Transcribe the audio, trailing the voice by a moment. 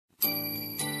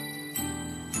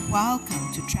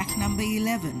Welcome to track number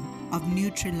 11 of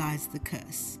Neutralize the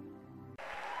Curse.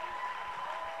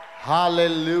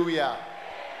 Hallelujah.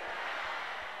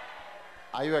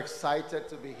 Are you excited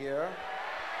to be here?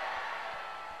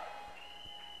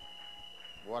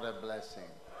 What a blessing.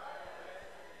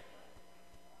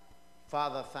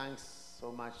 Father, thanks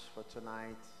so much for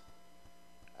tonight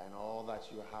and all that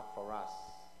you have for us.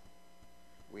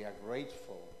 We are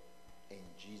grateful in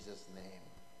Jesus' name.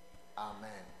 Amen.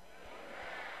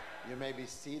 You may be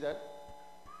seated.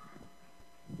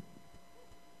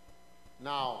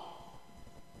 Now,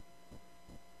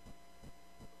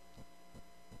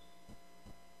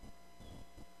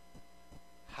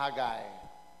 Haggai,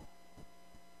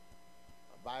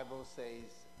 the Bible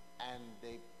says, and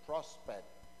they prospered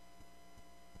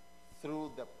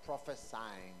through the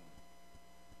prophesying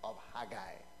of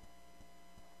Haggai.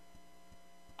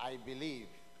 I believe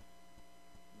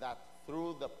that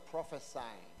through the prophesying,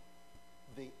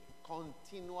 the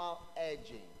continual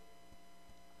urging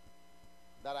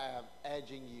that I am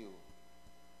urging you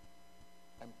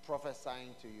and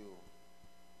prophesying to you,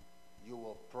 you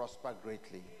will prosper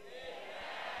greatly.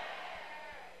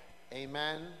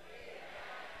 Amen. Amen.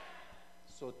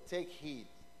 So take heed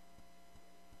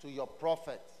to your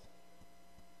prophet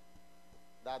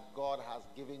that God has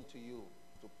given to you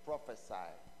to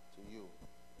prophesy to you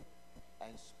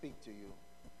and speak to you.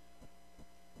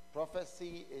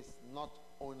 Prophecy is not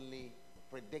only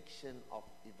prediction of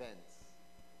events.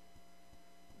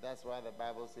 That's why the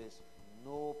Bible says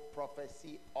no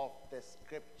prophecy of the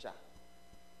scripture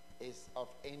is of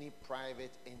any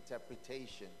private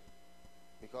interpretation,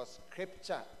 because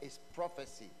scripture is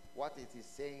prophecy. What it is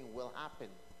saying will happen.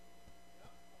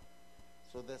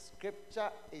 So the scripture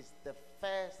is the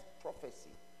first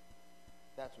prophecy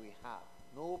that we have.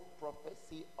 No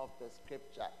prophecy of the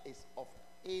scripture is of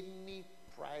any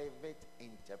private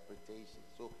interpretation.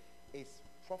 So it's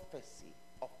prophecy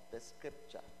of the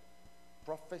scripture.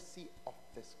 Prophecy of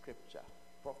the scripture.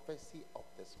 Prophecy of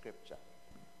the scripture.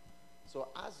 So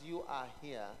as you are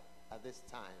here at this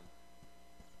time,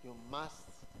 you must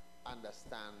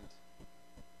understand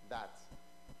that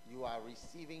you are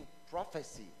receiving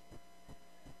prophecy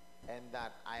and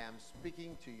that I am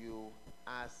speaking to you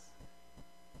as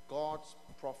God's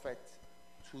prophet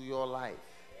to your life.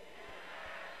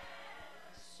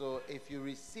 So if you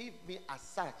receive me as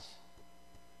such,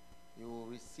 you will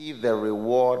receive the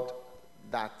reward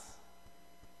that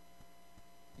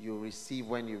you receive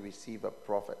when you receive a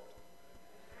prophet.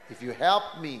 If you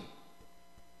help me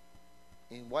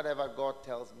in whatever God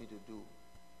tells me to do,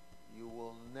 you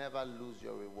will never lose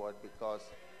your reward, because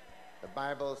the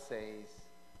Bible says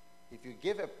if you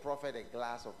give a prophet a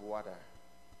glass of water,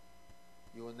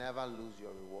 you will never lose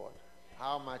your reward.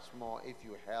 How much more if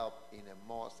you help in a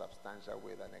more substantial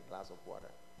way than a glass of water?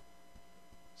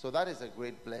 So that is a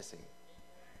great blessing.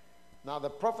 Now, the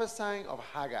prophesying of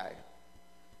Haggai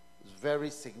is very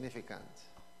significant.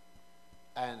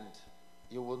 And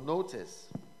you will notice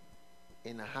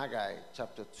in Haggai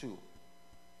chapter 2,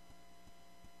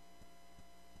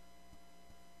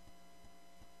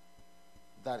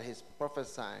 that his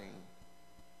prophesying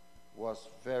was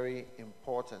very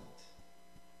important.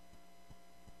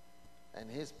 And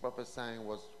his prophesying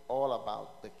was all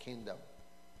about the kingdom.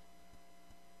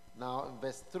 Now, in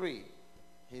verse 3,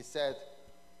 he said,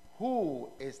 "Who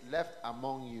is left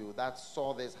among you that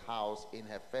saw this house in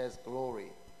her first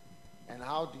glory? And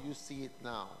how do you see it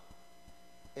now?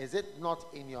 Is it not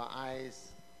in your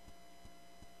eyes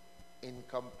in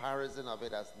comparison of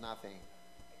it as nothing?"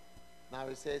 Now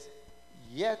he says,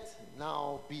 "Yet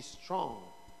now be strong,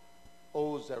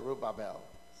 O Zerubbabel,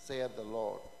 saith the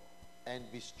Lord, and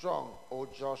be strong, O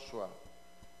Joshua,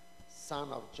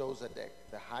 son of Josedek,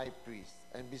 the high priest,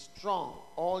 and be strong,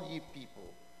 all ye people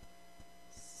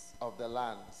of the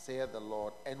land, saith the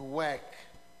Lord, and work,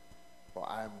 for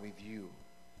I am with you."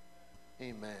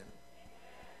 Amen.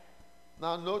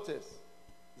 Now notice,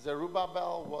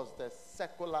 Zerubbabel was the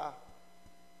secular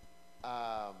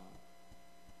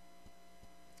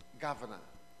governor.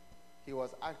 He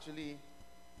was actually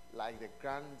like the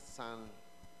grandson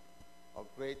or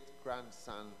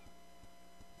great-grandson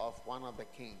of one of the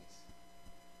kings.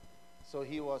 So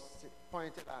he was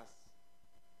appointed as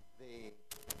the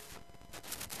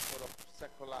sort of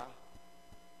secular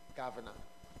governor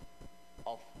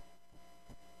of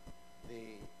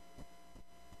the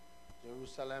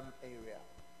Jerusalem area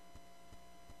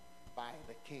by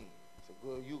the king. So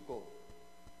go, you go.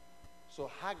 So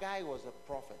Haggai was a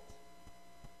prophet.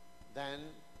 Then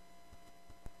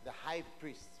the high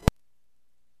priest.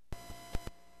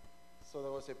 So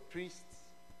there was a priest,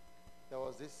 there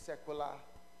was this secular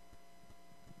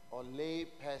or lay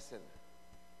person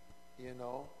you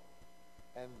know.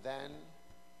 And then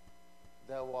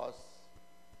there was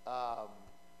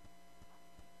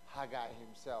Haggai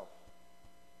himself.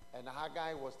 And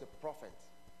Haggai was the prophet.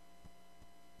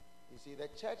 You see, the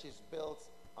church is built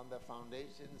on the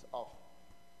foundations of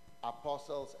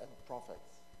apostles and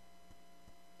prophets.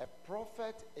 A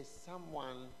prophet is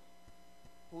someone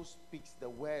who speaks the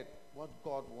word, what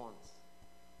God wants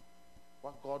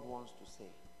to say.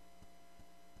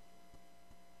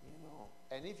 You know,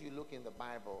 and if you look in the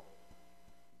Bible,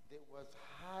 there was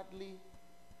hardly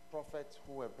prophets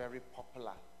who were very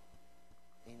popular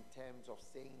in terms of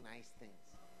saying nice things.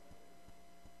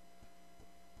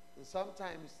 And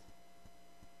sometimes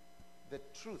the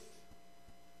truth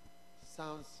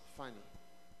sounds funny,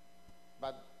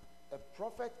 but a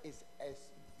prophet is a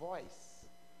voice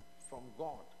from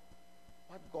God,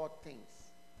 what God thinks.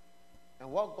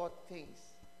 And what God thinks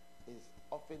is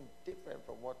often different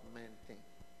from what men think.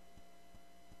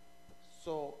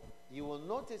 So you will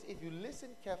notice if you listen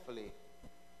carefully,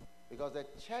 because the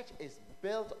church is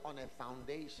built on a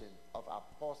foundation of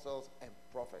apostles and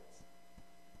prophets.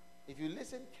 If you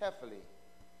listen carefully,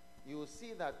 you will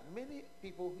see that many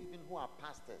people, even who are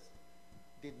pastors,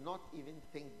 did not even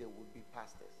think they would be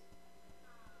pastors.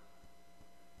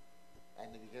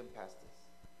 And they became pastors.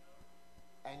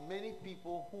 And many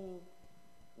people who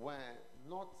were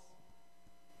not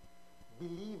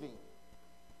believing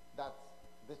that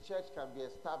the church can be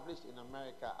established in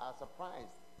America are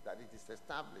surprised that it is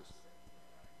established.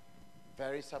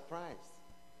 Very surprised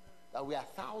that we are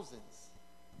thousands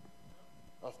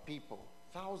of people.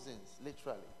 Thousands,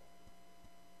 literally.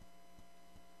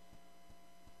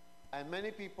 And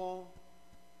many people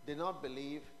did not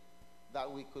believe that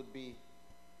we could be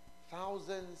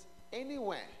thousands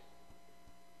anywhere.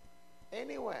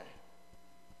 Anywhere.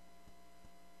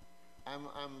 I'm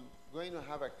going to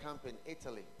have a camp in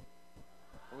Italy.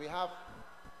 We have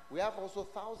also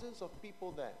thousands of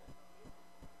people there.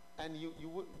 And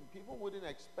people wouldn't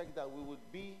expect that we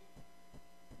would be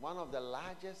one of the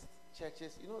largest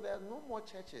churches. You know, there are no more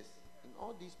churches in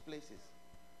all these places.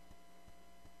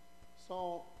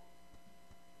 So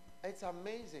it's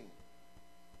amazing,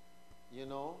 you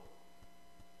know.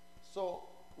 So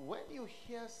when you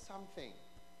hear something,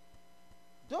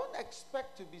 don't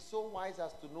expect to be so wise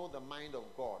as to know the mind of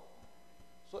God.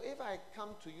 So if I come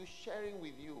to you sharing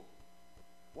with you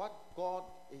what God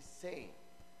is saying,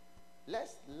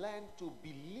 let's learn to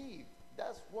believe.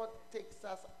 That's what takes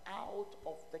us out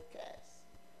of the curse.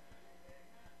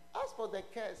 As for the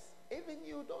curse, even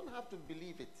you don't have to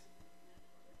believe it.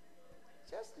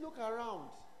 Just look around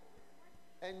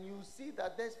and you see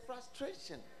that there's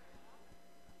frustration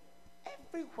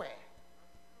everywhere,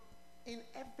 in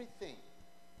everything,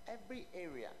 every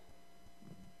area.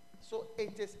 So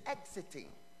it is exiting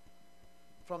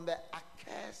from the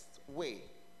accursed way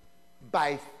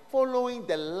by following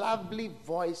the lovely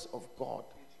voice of God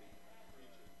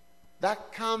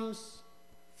that comes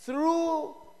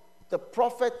through the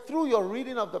prophet, through your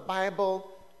reading of the Bible,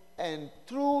 and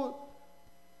through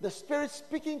the Spirit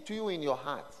speaking to you in your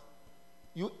heart.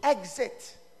 You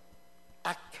exit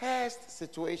accursed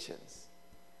situations.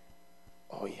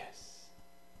 Oh yes.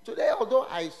 Today, although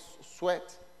I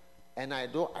sweat and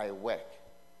although I work,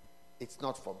 it's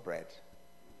not for bread.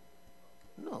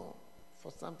 No,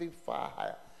 for something far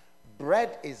higher.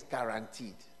 Bread is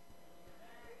guaranteed.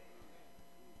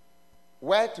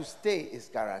 Where to stay is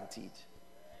guaranteed.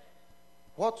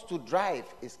 What to drive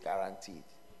is guaranteed.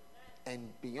 And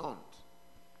beyond.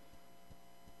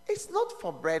 It's not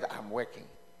for bread I'm working,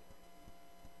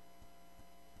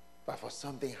 but for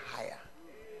something higher.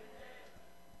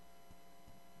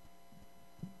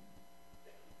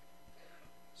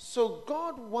 So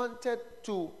God wanted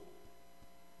to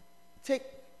take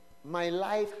my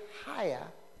life higher,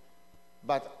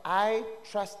 but I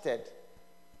trusted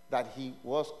that He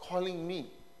was calling me.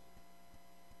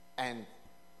 And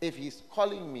if He's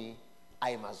calling me,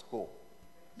 I must go.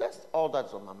 That's all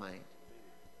that's on my mind.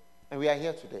 And we are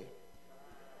here today.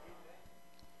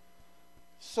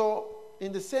 So,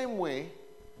 in the same way,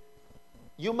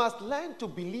 you must learn to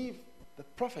believe the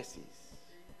prophecies.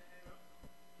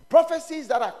 Prophecies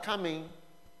that are coming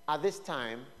at this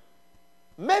time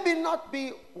maybe not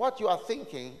be what you are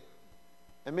thinking.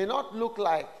 It may not look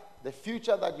like the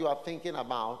future that you are thinking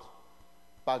about,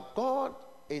 but God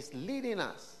is leading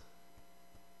us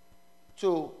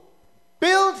to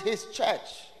build His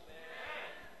church.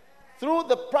 Through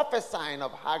the prophesying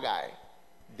of Haggai,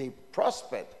 they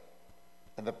prospered.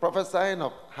 And the prophesying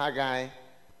of Haggai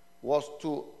was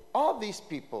to all these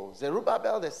people,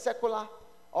 Zerubbabel, the secular,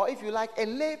 or if you like, a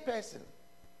lay person.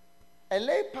 A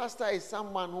lay pastor is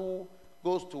someone who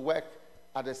goes to work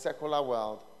at the secular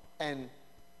world and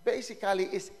basically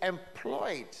is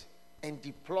employed and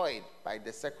deployed by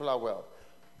the secular world,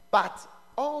 but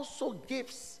also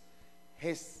gives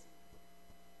his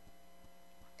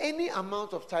any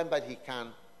amount of time that he can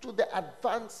to the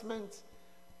advancement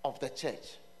of the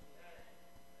church,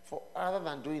 for other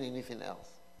than doing anything else.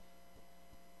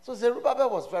 So Zerubbabel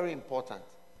was very important.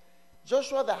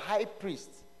 Joshua the high priest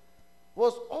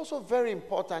was also very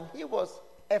important. He was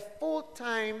a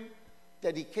full-time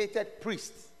dedicated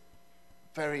priest.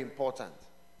 Very important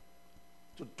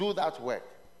to do that work.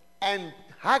 And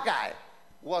Haggai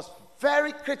was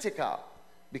very critical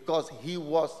because he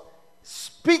was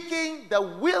speaking the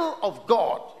will of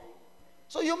God.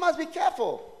 So you must be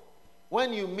careful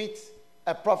when you meet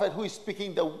a prophet who is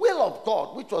speaking the will of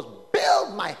God, which was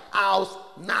build my house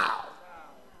now.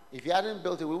 If he hadn't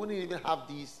built it, we wouldn't even have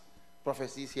these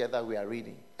prophecies here that we are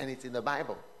reading. And it's in the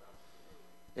Bible.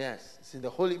 Yes, it's in the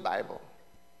Holy Bible.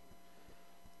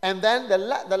 And then the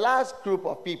last group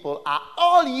of people are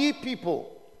all ye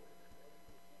people.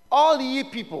 All ye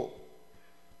people.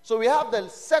 So we have the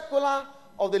secular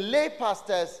or the lay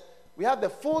pastors, we have the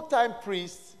full-time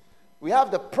priests, we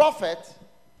have the prophet.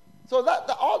 So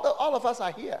all of us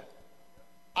are here.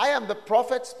 I am the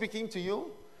prophet speaking to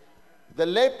you. The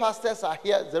lay pastors are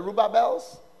here,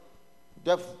 Zerubbabels.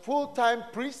 The full-time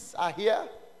priests are here.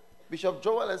 Bishop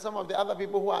Joel and some of the other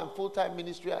people who are in full-time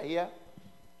ministry are here.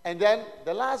 And then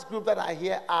the last group that are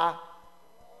here are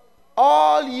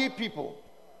all ye people.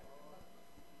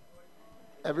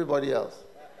 Everybody else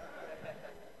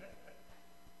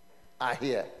are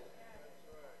here.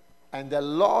 And the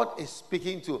Lord is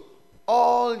speaking to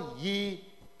all ye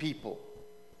people.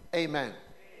 Amen.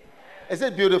 Is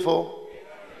it beautiful?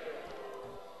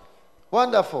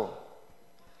 Wonderful.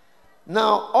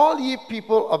 Now, all ye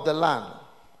people of the land,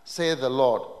 saith the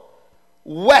Lord,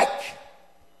 work.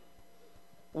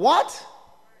 What?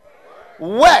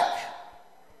 Work.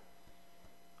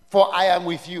 For I am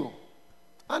with you.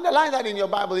 Underline that in your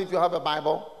Bible if you have a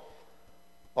Bible.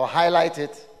 Or highlight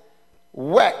it.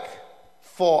 Work,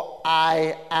 for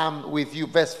I am with you.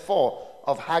 Verse 4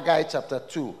 of Haggai chapter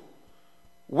 2.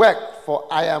 Work, for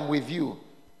I am with you,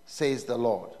 says the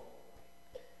Lord.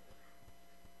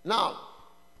 Now,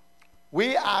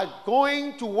 we are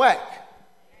going to work.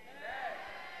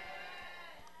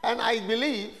 And I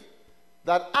believe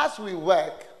that as we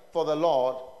work for the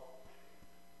Lord,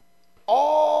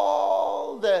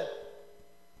 all the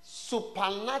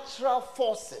supernatural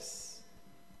forces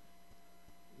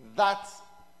that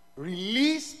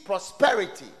release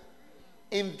prosperity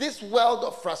in this world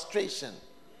of frustration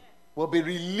will be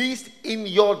released in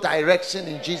your direction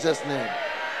in Jesus' name.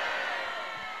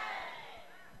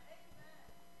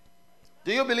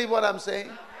 Do you believe what I'm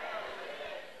saying?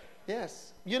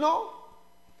 Yes. You know,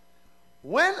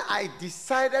 when I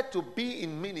decided to be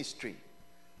in ministry,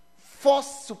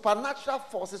 supernatural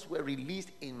forces were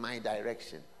released in my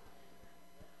direction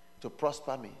to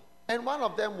prosper me. And one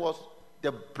of them was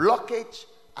the blockage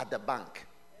at the bank.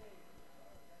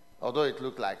 Although it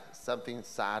looked like something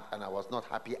sad and I was not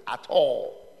happy at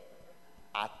all.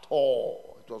 At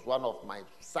all. It was one of my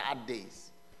sad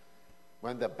days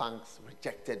when the banks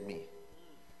rejected me.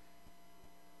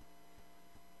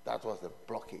 That was the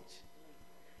blockage.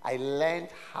 I learned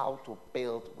how to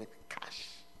build with cash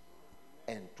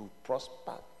and to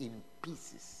prosper in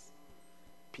pieces,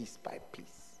 piece by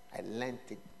piece. I learned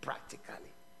it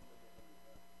practically.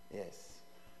 Yes.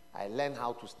 I learned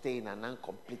how to stay in an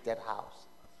uncompleted house.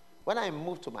 When I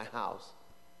moved to my house,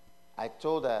 I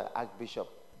told Archbishop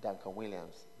Duncan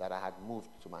Williams that I had moved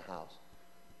to my house,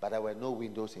 but there were no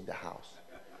windows in the house,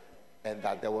 and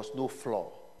that there was no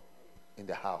floor in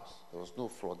the house. There was no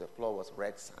floor. The floor was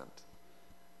red sand.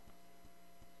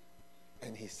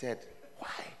 And he said, why?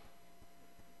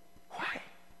 Why?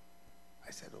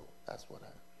 I said, oh, that's what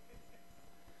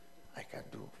I can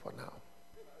do for now.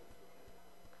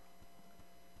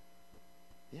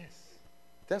 Yes.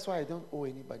 That's why I don't owe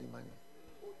anybody money.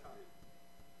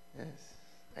 Yes.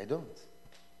 I don't.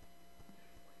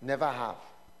 Never have.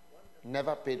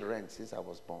 Never paid rent since I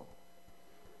was born.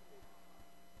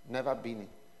 Never been in.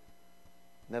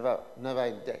 Never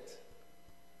in debt.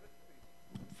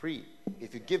 Free.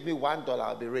 If you give me $1,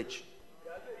 I'll be rich.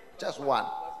 Just one.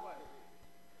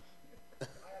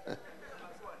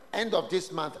 End of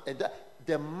this month.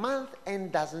 The month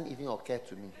end doesn't even occur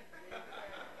to me.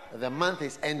 The month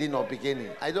is ending or beginning.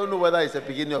 I don't know whether it's the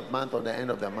beginning of the month or the end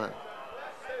of the month.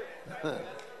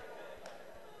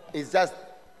 It's just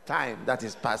time that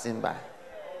is passing by.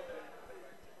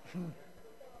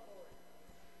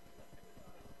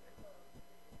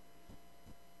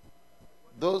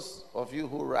 Those of you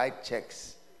who write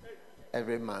checks,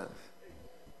 every month.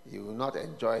 You will not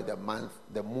enjoy the month,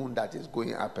 the moon that is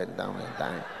going up and down and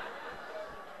down.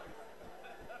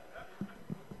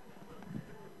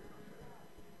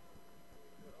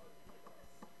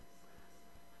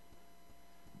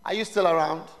 Are you still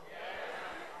around?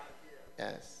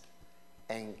 Yes.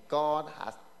 And God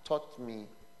has taught me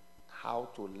how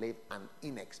to live an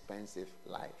inexpensive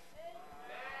life.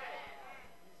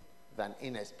 An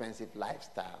inexpensive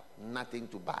lifestyle. Nothing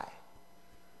to buy.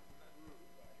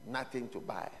 Nothing to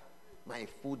buy. My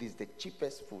food is the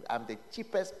cheapest food. I'm the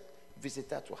cheapest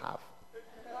visitor to have.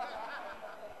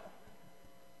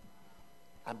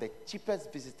 I'm the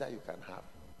cheapest visitor you can have.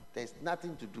 There's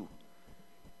nothing to do.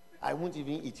 I won't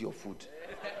even eat your food.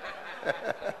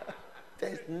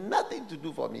 There's nothing to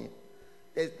do for me.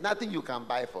 There's nothing you can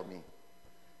buy for me.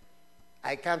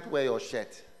 I can't wear your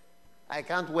shirt. I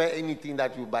can't wear anything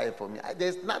that you buy for me.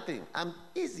 There's nothing. I'm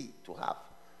easy to have.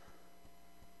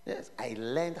 Yes, I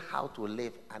learned how to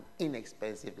live an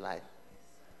inexpensive life.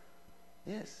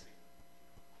 Yes.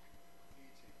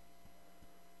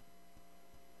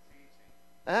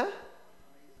 Huh?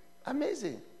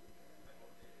 Amazing.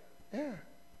 Yeah.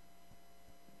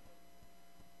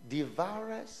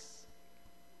 Devourers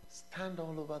stand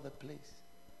all over the place.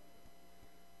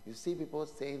 You see people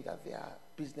saying that they are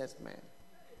businessmen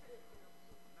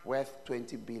worth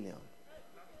 20 billion,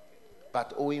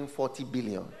 but owing 40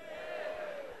 billion.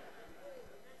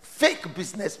 Fake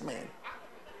businessmen.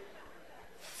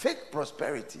 Fake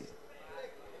prosperity.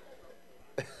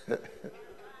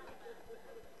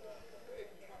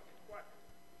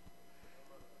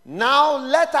 Now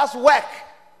let us work.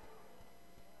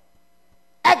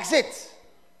 Exit.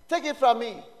 Take it from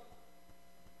me.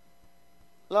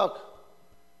 Look,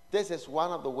 this is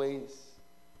one of the ways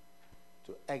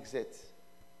to exit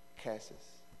curses.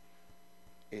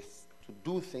 Is to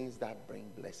do things that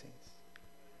bring blessings.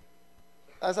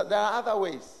 There are other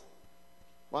ways.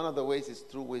 One of the ways is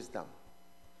through wisdom.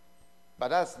 But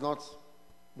that's not,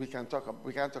 we can't talk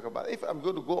about it. If I'm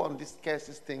going to go on this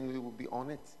curses thing, we will be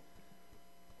on it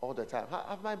all the time.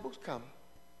 Have my books come?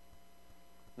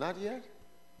 Not yet?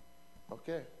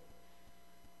 Okay.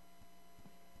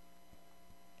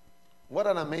 What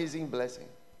an amazing blessing.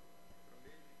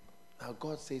 Now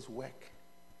God says, work.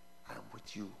 I'm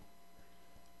with you.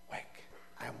 Work.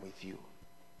 I'm with you.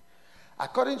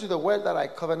 According to the word that I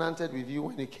covenanted with you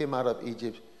when you came out of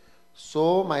Egypt,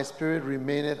 so my spirit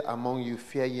remaineth among you,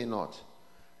 fear ye not.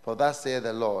 For thus saith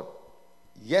the Lord,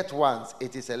 yet once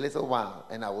it is a little while,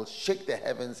 and I will shake the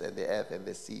heavens and the earth and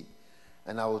the sea.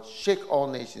 And I will shake all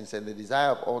nations, and the desire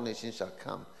of all nations shall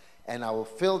come. And I will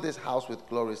fill this house with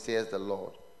glory, says the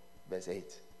Lord. Verse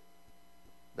 8.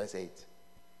 Verse 8.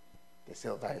 The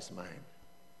silver is mine.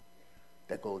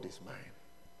 The gold is mine,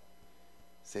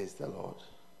 says the Lord.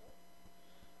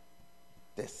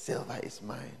 The silver is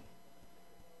mine.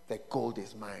 The gold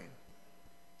is mine,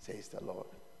 says the Lord.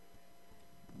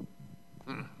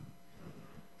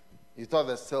 You thought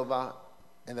the silver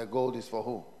and the gold is for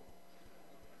who?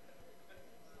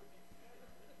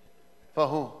 For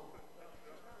who?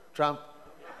 Trump?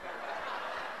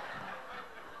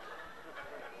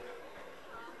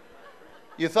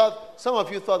 Some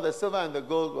of you thought the silver and the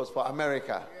gold was for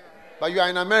America. But you are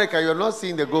in America, you're not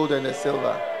seeing the gold and the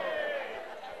silver.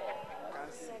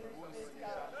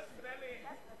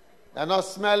 They're not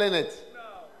smelling it.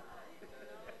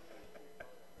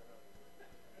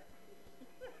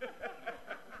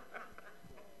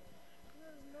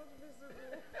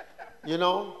 You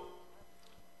know,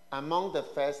 among the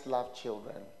first love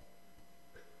children,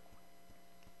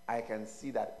 I can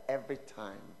see that every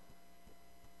time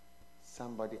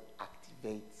somebody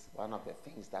activates one of the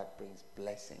things that brings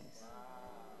blessings,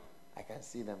 I can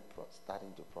see them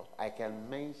starting to prosper. I can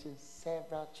mention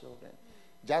several children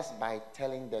just by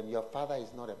telling them, your father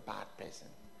is not a bad person.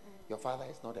 Your father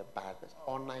is not a bad person.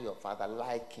 Honor your father,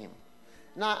 like him.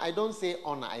 Now, I don't say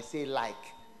honor, I say like.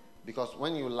 Because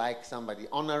when you like somebody,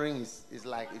 honoring is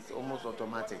like, it's almost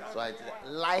automatic. So I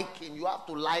like him. You have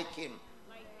to like him.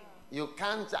 You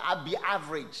can't be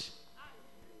average.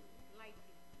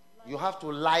 You have to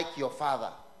like your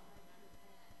father.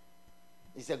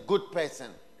 He's a good person.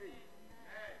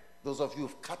 Those of you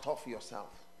who've cut off yourself.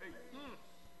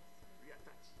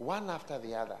 One after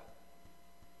the other.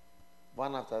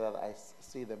 One after the other, I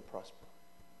see them prosper.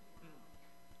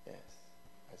 Yes,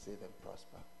 I see them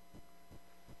prosper.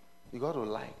 You got to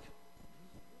like.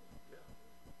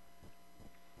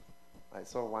 I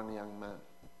saw one young man.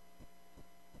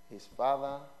 His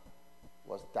father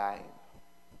was dying.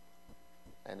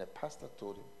 And the pastor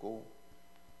told him, go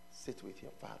sit with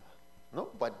your father.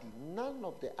 Nobody, none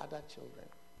of the other children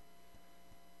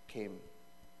came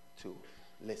to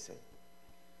listen.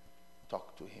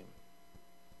 Talk to him.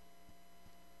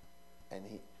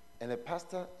 And the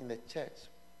pastor in the church,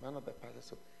 one of the pastors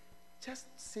said, just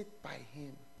sit by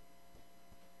him.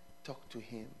 Talk to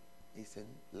him. He's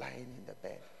lying in the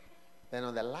bed. Then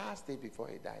on the last day before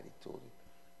he died, he told him,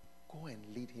 go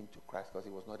and lead him to Christ, because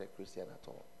he was not a Christian at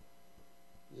all.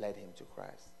 Led him to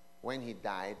Christ. When he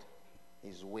died,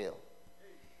 his will,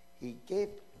 he gave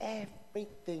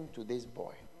everything to this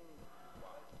boy.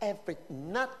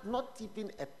 Everything, not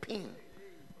even a pin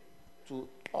to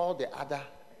all the other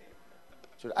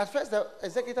children. At first, the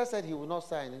executor said he would not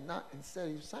sign it. Now, instead,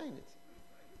 you sign it.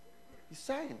 You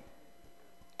sign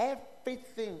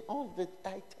everything, all the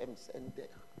items and the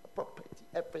property,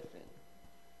 everything.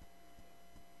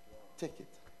 Take it.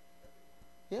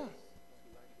 Yeah.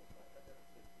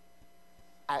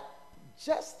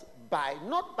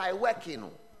 Not by working,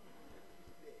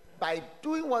 by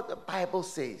doing what the Bible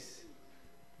says,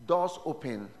 doors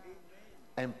open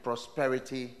and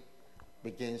prosperity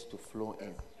begins to flow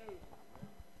in.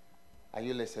 Are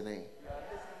you listening?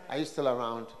 Are you still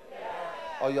around?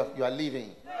 Or you are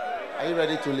leaving? Are you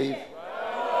ready to leave?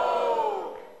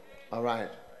 All right.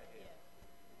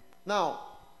 Now,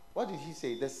 what did he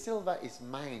say? The silver is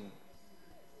mine.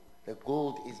 The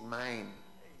gold is mine.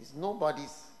 It's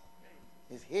nobody's.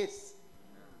 It's his.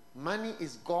 Money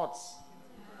is God's.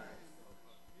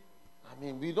 I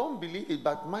mean, we don't believe it,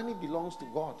 but money belongs to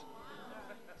God.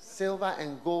 Silver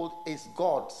and gold is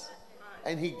God's.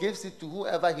 And he gives it to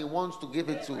whoever he wants to give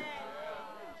it to.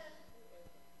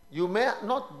 You may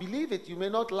not believe it, you may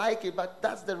not like it, but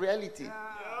that's the reality.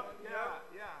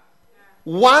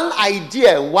 One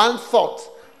idea, one thought,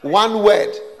 one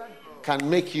word can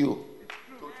make you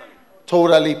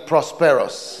totally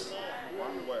prosperous.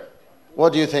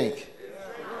 What do you think?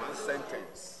 One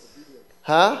sentence.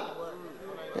 Huh?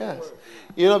 Yes.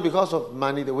 You know, because of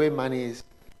money, the way money is,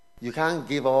 you can't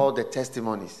give all the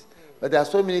testimonies. But there are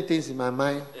so many things in my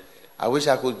mind. I wish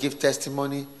I could give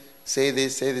testimony, say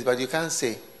this, but you can't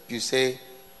say. If you say,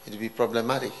 it will be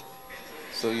problematic.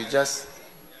 So you just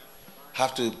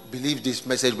have to believe this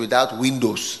message without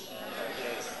windows.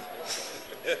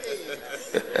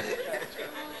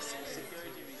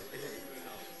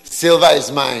 Silver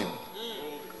is mine.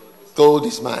 Gold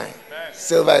is mine.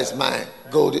 Silver is mine.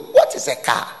 Gold is... What is a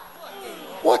car?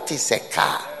 What is a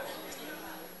car?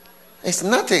 It's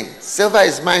nothing. Silver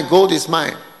is mine. Gold is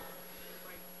mine.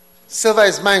 Silver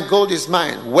is mine. Gold is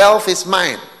mine. Wealth is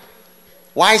mine.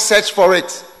 Why search for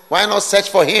it? Why not search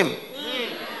for him?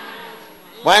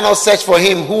 Why not search for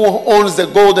him who owns the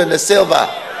gold and the silver?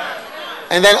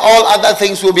 And then all other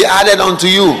things will be added unto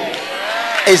you.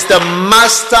 It's the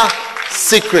master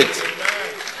secret.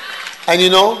 And you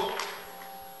know,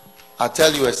 I'll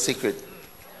tell you a secret.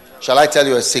 Shall I tell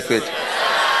you a secret?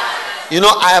 You know,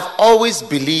 I have always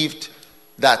believed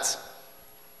that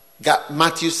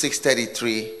Matthew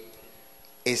 6:33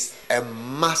 is a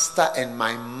master and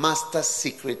my master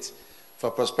secret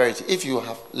for prosperity. If you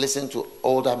have listened to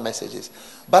older messages.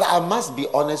 But I must be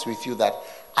honest with you that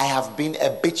I have been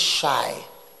a bit shy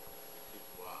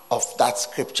of that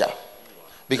scripture.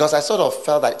 Because I sort of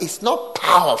felt that it's not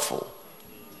powerful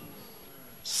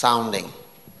sounding.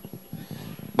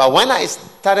 But when I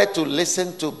started to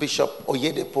listen to Bishop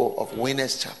Oyedepo of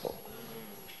Winners Chapel,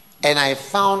 and I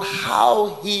found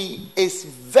how he is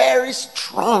very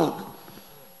strong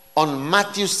on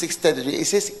Matthew 6:33, it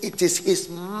says it is his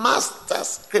master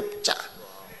scripture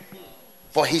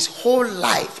for his whole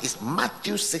life is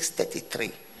Matthew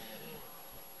 6:33.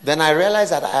 Then I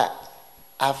realized that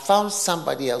I found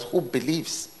somebody else who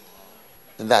believes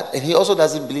in that, and he also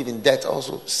doesn't believe in death.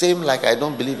 Also, same like I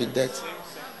don't believe in death.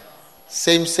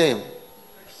 Same.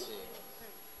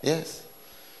 Yes.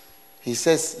 He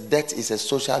says death is a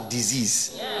social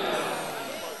disease.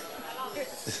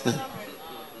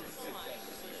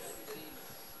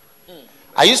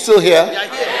 Are you still here?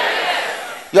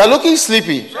 You are looking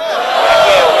sleepy.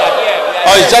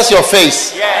 Or it's just your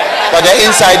face, but the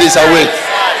inside is awake.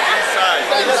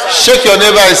 Shake your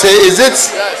neighbor and say, is it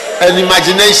an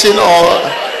imagination or...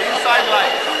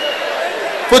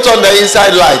 Put on the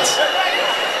inside light.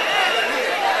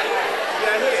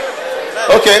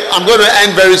 Okay, I'm going to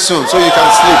end very soon so you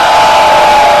can sleep.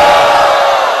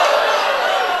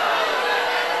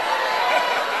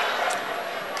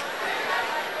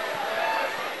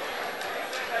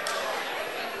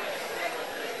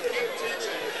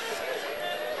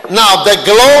 Now, the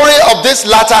glory of this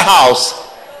latter house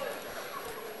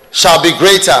shall be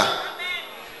greater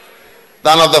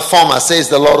than of the former, says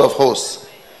the Lord of hosts.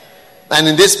 And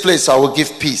in this place I will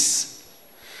give peace.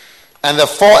 And the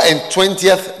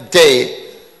 24th day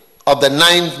of the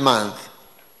 9th month,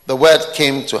 the word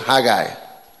came to Haggai.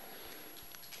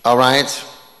 All right?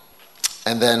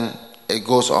 And then it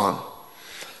goes on.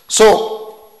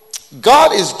 So,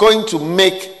 God is going to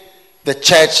make the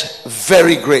church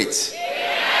very great.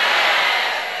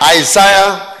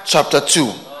 Isaiah chapter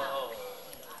 2.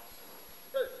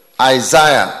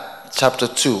 Isaiah chapter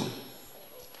 2.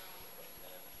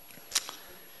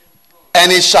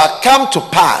 And it shall come to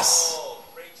pass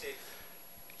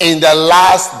in the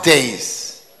last days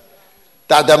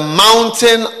that the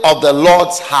mountain of the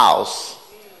Lord's house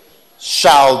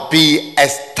shall be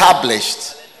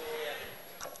established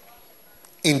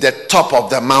in the top of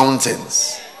the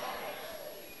mountains.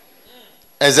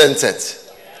 Isn't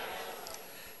it?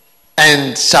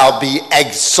 And shall be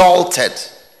exalted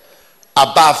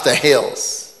above the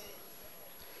hills.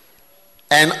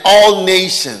 And all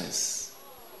nations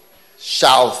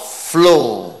shall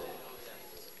flow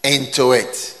into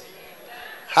it.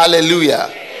 Hallelujah.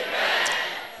 Amen.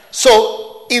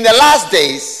 So, in the last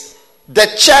days, the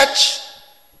church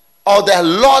or the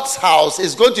Lord's house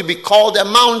is going to be called a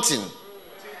mountain.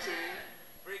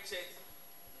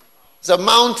 It's a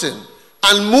mountain,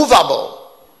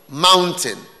 unmovable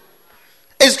mountain.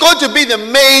 It's going to be the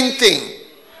main thing.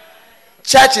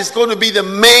 Church is going to be the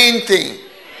main thing.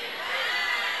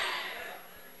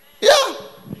 Yeah.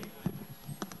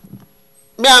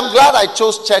 I'm glad I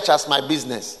chose church as my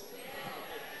business.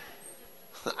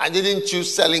 I didn't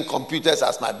choose selling computers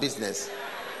as my business.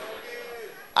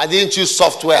 I didn't choose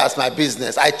software as my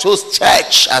business. I chose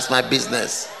church as my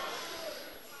business.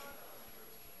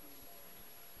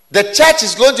 The church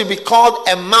is going to be called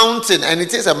a mountain, and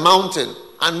it is a mountain,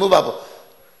 unmovable.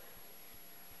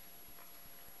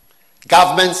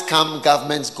 Governments come,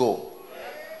 governments go.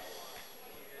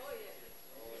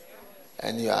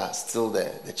 And you are still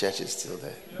there. The church is still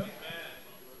there.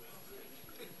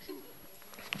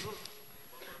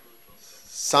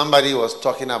 Somebody was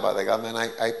talking about the government.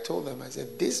 I told them, I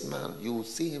said, this man, you will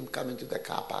see him come into the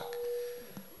car park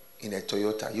in a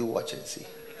Toyota. You watch and see.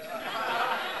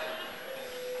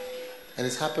 And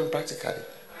it's happened practically.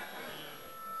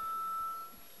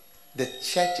 The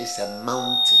church is a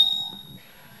mountain.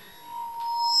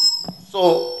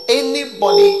 So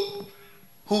anybody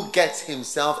who gets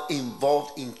himself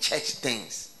involved in church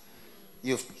things,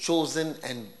 you've chosen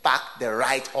and backed the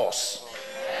right horse.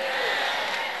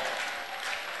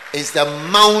 It's the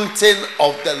mountain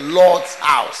of the Lord's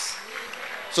house.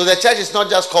 So the church is not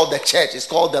just called the church, it's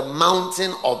called the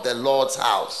mountain of the Lord's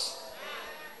house.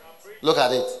 Look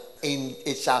at it.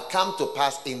 It shall come to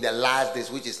pass in the last days,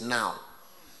 which is now,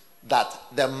 that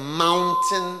the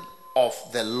mountain of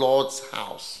the Lord's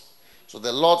house. So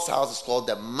the Lord's house is called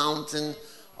the mountain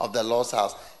of the Lord's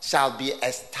house, shall be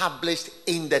established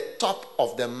in the top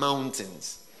of the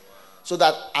mountains. So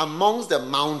that amongst the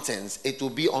mountains, it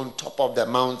will be on top of the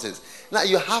mountains. Now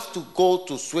you have to go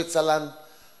to Switzerland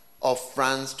or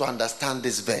France to understand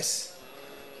this verse,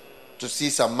 to see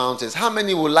some mountains. How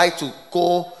many would like to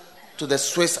go to the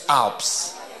Swiss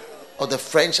Alps or the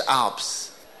French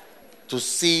Alps to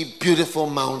see beautiful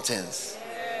mountains?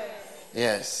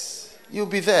 Yes, you'll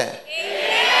be there.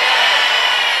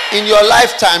 In your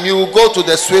lifetime, you will go to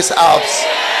the Swiss Alps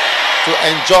to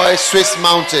enjoy Swiss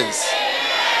mountains.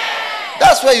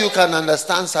 That's where you can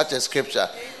understand such a scripture.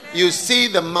 You see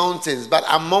the mountains, but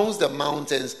amongst the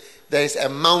mountains, there is a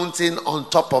mountain on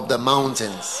top of the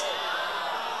mountains.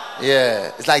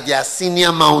 Yeah, it's like they are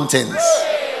senior mountains.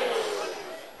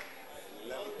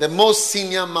 The most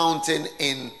senior mountain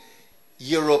in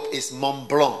Europe is Mont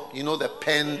Blanc. You know the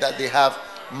pen that they have,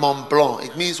 Mont Blanc.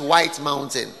 It means white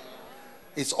mountain.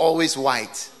 It's always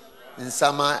white. In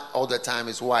summer, all the time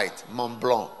it's white. Mont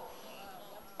Blanc.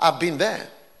 I've been there.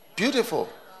 Beautiful.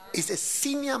 It's a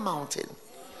senior mountain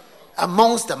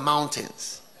amongst the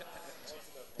mountains.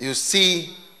 You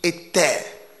see it there.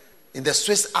 In the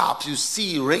Swiss Alps, you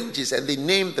see ranges and they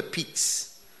name the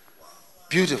peaks.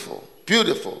 Beautiful,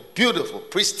 beautiful, beautiful,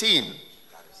 pristine,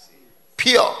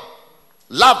 pure,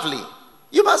 lovely.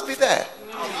 You must be there.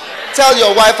 Tell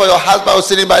your wife or your husband who's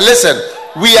sitting by, listen,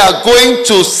 we are going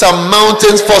to some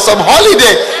mountains for some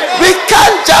holiday. We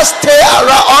can't just stay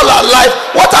around all our life.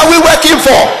 What are we working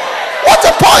for? What's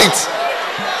the point?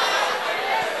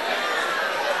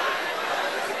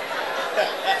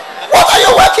 What are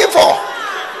you working for?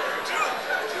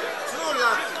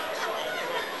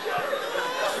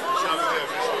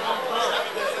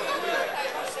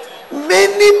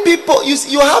 Many people,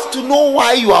 you have to know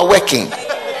why you are working.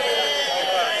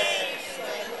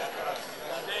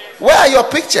 Where are your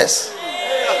pictures?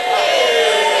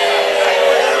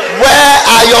 Where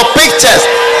are your pictures?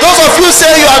 Those of you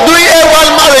say you are doing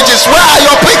A1 marriages, where are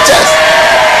your pictures?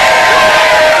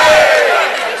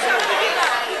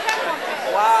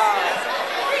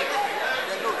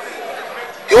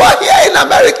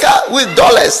 America with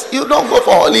dollars. You don't go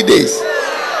for holidays.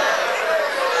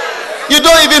 You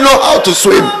don't even know how to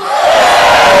swim.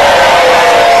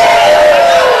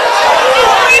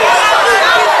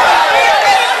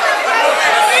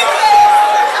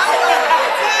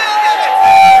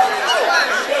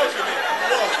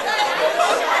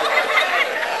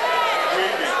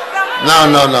 No.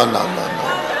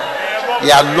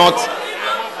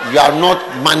 You are not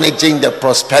managing the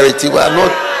prosperity. We are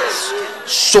not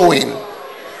showing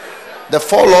the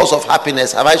 4 laws of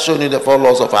happiness. Have I shown you the 4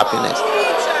 laws of happiness?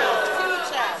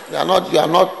 You are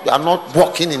not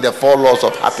walking in the 4 laws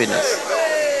of happiness.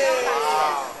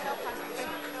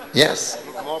 Yes.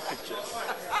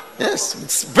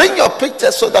 Yes. Bring your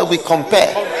pictures so that we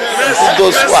compare.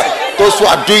 Those who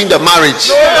are doing the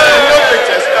marriage.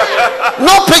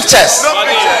 No pictures.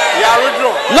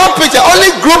 No picture.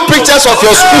 Only group pictures of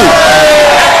your school.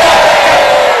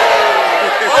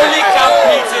 Only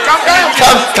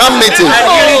Camp meeting.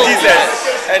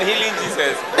 And healing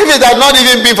Jesus. If it had not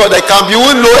even been for the camp, you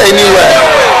wouldn't know anywhere.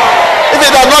 If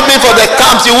it had not been for the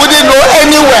camps, you wouldn't know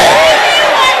anywhere.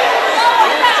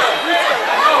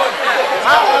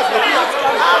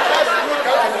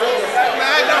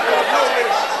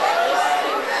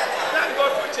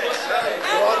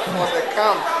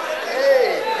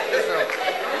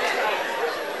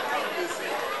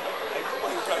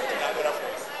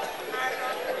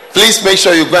 Please make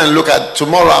sure you go and look at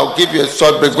tomorrow. I'll give you a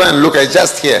short break. Go and look at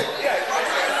just here.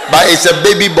 But it's a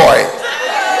baby boy.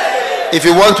 If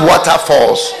you want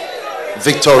waterfalls,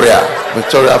 Victoria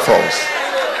Falls.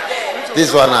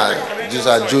 This one these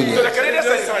are junior. The Canadian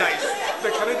side is nice.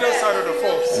 The Canadian side of the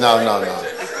falls. No.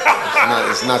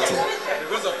 It's nothing.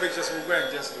 Because of pictures, we'll go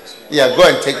and just look small. Yeah, go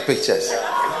and take pictures.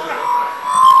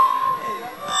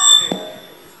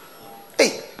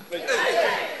 Hey.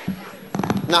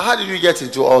 Now, how did you get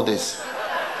into all this?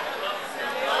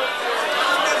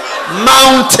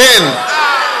 Mountain.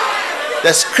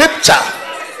 The scripture.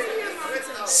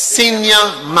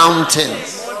 Senior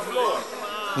mountains.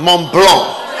 Mont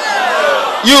Blanc.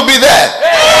 You'll be there.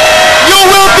 You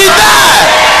will be there.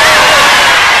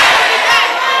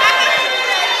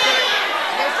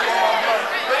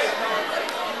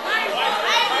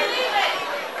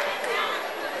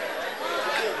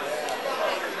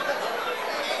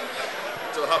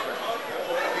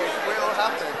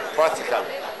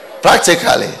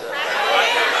 Practically.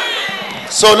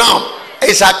 So now,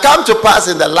 it shall come to pass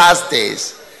in the last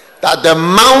days that the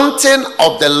mountain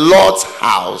of the Lord's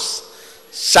house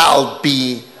shall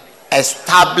be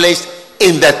established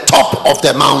in the top of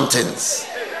the mountains.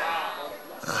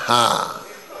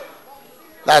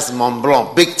 That's Mont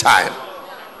Blanc, big time.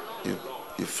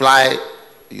 You fly,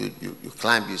 you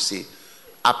climb, you see,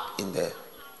 up in the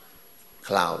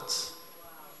clouds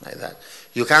like that.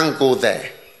 You can't go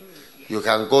there. You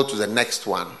can go to the next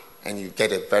one and you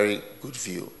get a very good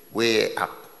view, way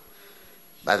up.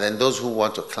 But then those who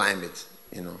want to climb it,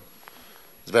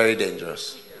 it's very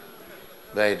dangerous.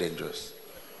 Very dangerous.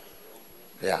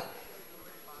 Yeah.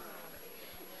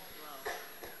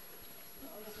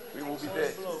 We will be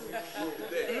there.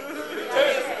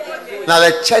 Now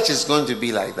the church is going to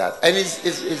be like that. And it's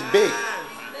big.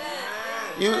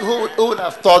 Who would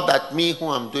have thought that me, who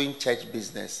am doing church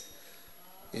business,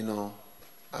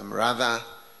 I'm rather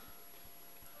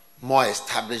more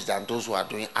established than those who are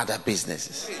doing other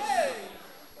businesses.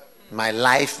 My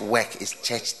life work is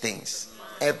church things.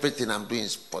 Everything I'm doing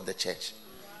is for the church.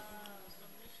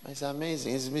 It's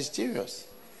amazing. It's mysterious.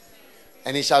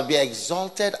 And it shall be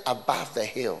exalted above the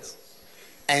hills,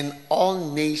 and all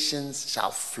nations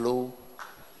shall flow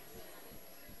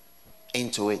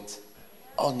into it.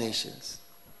 All nations.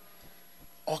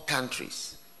 All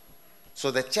countries.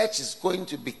 So the church is going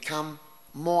to become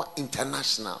more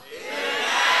international.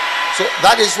 So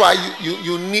that is why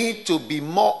you need to be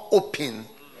more open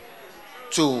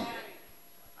to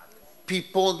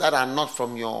people that are not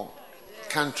from your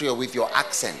country or with your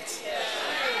accent.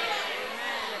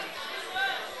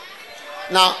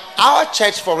 Now, our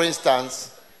church, for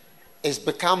instance, has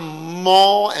become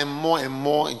more and more and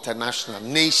more international.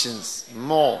 Nations,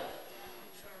 more.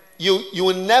 You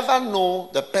will never know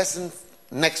the person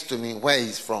next to me where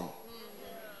he's from.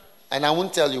 And I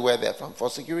won't tell you where they're from for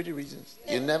security reasons.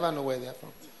 You never know where they're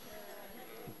from.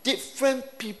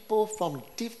 Different people from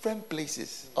different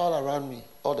places all around me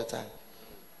all the time.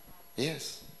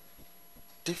 Yes.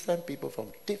 Different people from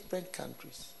different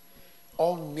countries.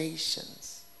 All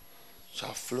nations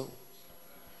shall flow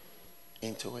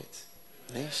into it.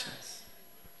 Nations.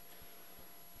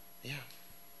 Yeah.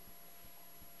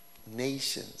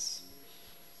 Nations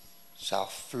shall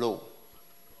flow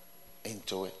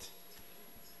into it.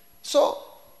 So,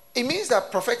 it means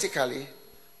that prophetically,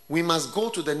 we must go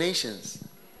to the nations.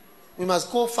 We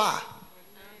must go far.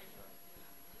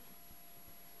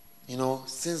 You know,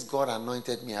 since God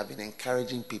anointed me, I've been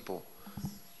encouraging people.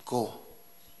 Go.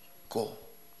 Go.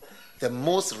 The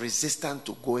most resistant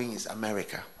to going is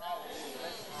America.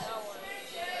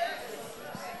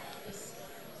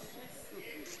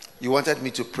 You wanted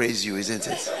me to praise you, isn't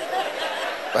it?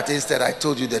 But instead I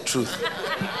told you the truth.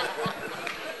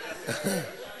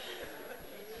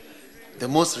 The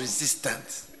most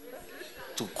resistant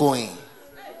to going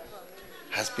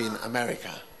has been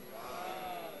America.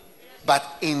 But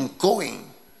in going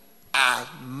are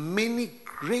many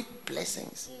great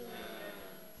blessings.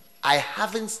 I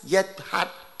haven't yet had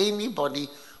anybody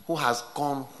who has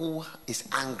gone who is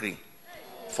angry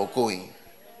for going.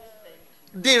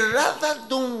 They rather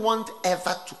don't want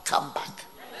ever to come back.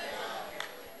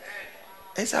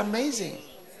 It's amazing.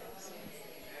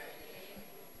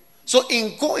 So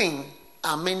in going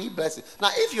are many blessings.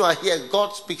 Now if you are here,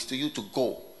 God speaks to you to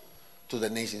go to the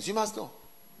nations. You must go.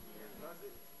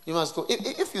 You must go.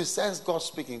 If you sense God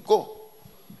speaking, go.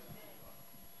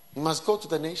 You must go to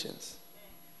the nations.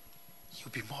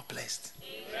 You'll be more blessed.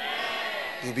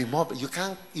 You'll be more. You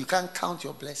can't count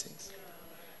your blessings.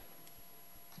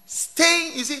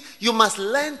 Staying, you see, you must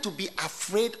learn to be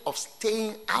afraid of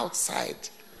staying outside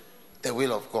the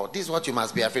will of God. This is what you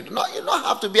must be afraid of. No, you don't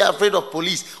have to be afraid of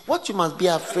police. What you must be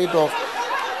afraid of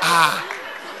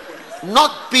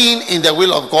not being in the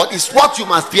will of God is what you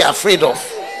must be afraid of.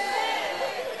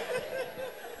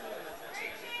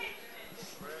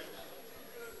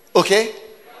 Okay?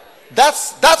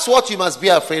 That's what you must be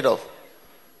afraid of.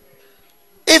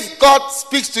 If God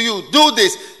speaks to you, do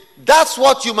this. That's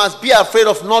what you must be afraid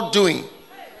of not doing.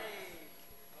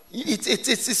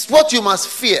 It's what you must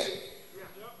fear.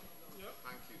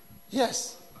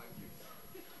 Yes.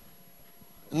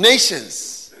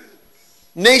 Nations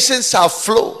shall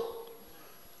flow.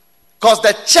 Because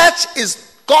the church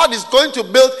is, God is going to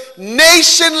build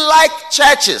nation-like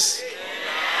churches.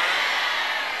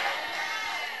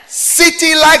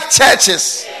 City-like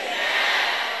churches.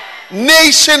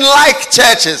 Nation-like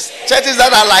churches. Churches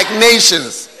that are like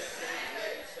nations.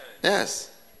 Yes.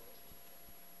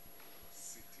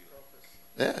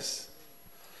 Yes.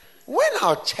 When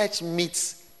our church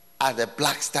meets at the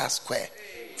Black Star Square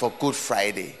for Good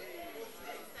Friday,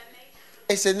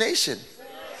 it's a nation.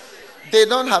 They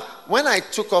don't have. When I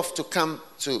took off to come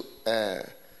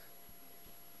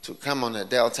on a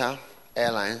Delta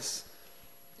Airlines,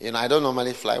 you know, I don't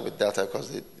normally fly with Delta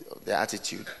because their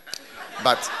attitude,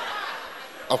 but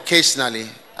occasionally,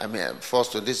 I mean, I'm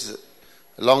forced to. This is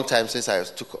a long time since I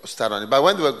started on it. But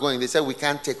when they were going, they said we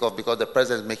can't take off because the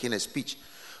president is making a speech.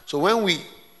 So when we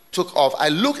took off, I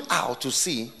looked out to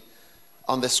see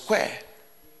on the square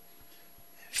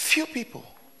few people.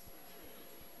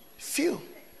 Few.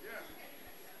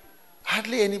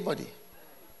 Hardly anybody.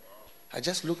 I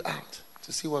just looked out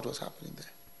to see what was happening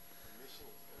there.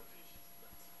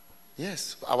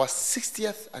 Yes, our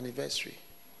 60th anniversary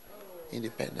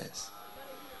independence.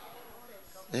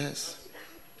 Yes.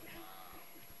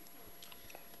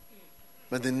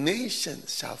 But the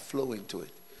nations shall flow into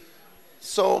it.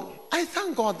 So I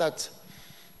thank God that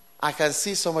I can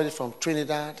see somebody from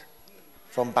Trinidad,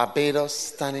 from Barbados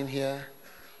standing here,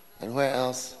 and where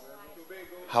else?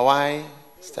 Hawaii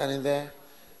standing there,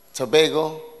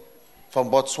 Tobago, from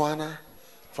Botswana,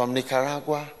 from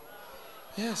Nicaragua.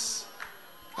 Yes,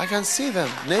 I can see them,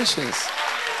 nations.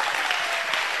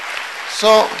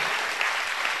 So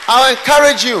I'll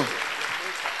encourage you,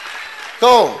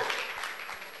 go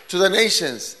to the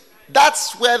nations.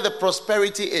 That's where the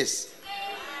prosperity is.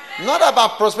 Not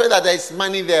about prosperity that there is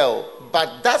money there,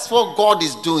 but that's what God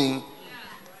is doing.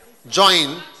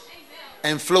 Join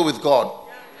and flow with God.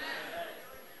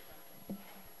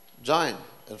 Join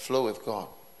and flow with God.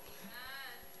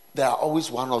 There are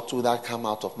always one or two that come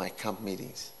out of my camp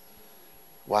meetings.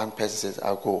 One person says,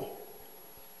 I'll go.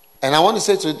 And I want to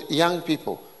say to young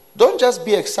people, don't just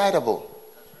be excitable.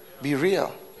 Be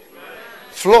real.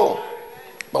 Flow.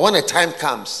 But when the time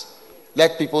comes,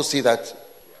 let people see that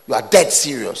you are dead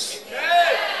serious.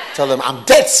 Tell them, I'm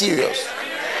dead serious.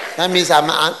 That means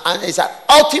it's an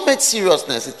ultimate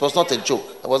seriousness. It was not a joke.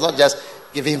 It was not just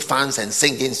giving fans and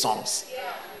singing songs.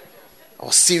 I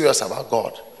was serious about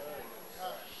God.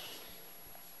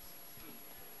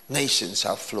 Nations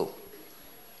shall flow.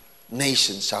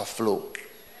 Nations shall flow.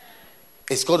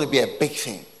 It's going to be a big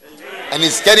thing. And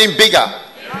it's getting bigger.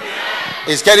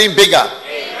 It's getting bigger.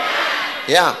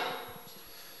 Yeah.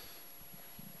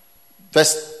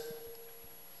 Verse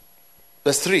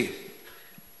 3.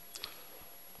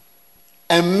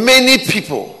 And many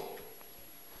people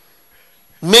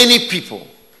Many people.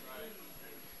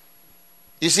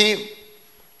 You see,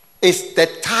 it's the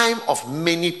time of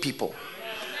many people.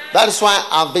 That is why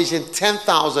our vision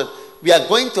 10,000, we are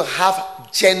going to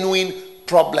have genuine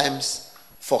problems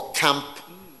for camp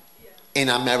in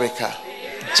America.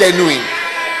 Genuine.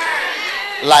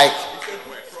 Like,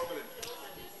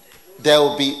 there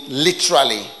will be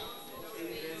literally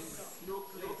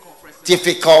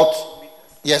difficult.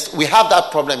 Yes, we have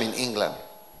that problem in England.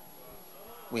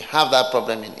 We have that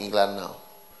problem in England now.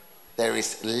 There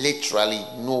is literally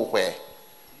nowhere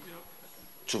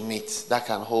to meet that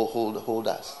can hold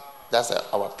us. That's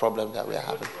our problem that we are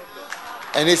having.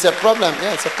 And it's a problem.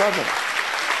 Yeah, it's a problem.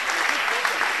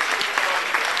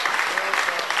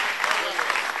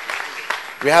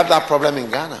 We have that problem in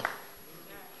Ghana.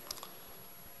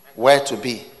 Where to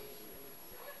be?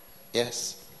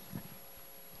 Yes.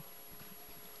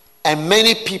 And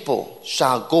many people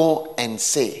shall go and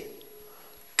say,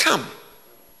 come,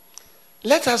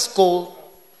 let us go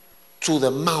to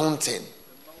the mountain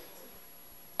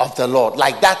of the Lord.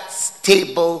 Like that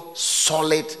stable,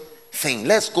 solid thing.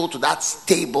 Let's go to that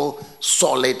stable,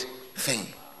 solid thing.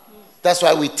 That's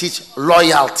why we teach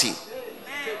loyalty,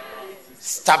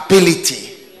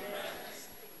 stability,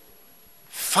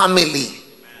 family.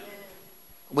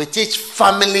 We teach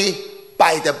family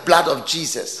by the blood of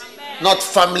Jesus, not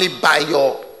family by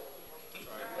your...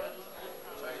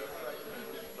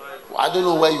 I don't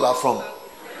know where you are from.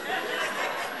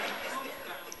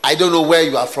 I don't know where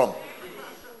you are from.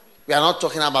 We are not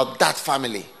talking about that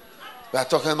family. We are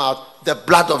talking about the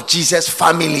blood of Jesus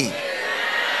family.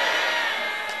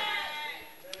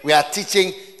 We are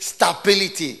teaching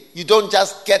stability. You don't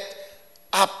just get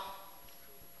up,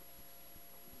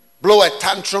 blow a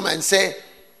tantrum and say,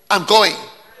 I'm going.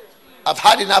 I've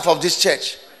had enough of this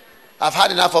church. I've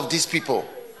had enough of these people.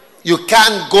 You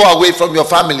can't go away from your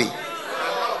family.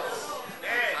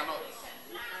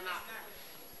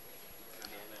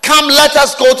 Come, let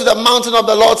us go to the mountain of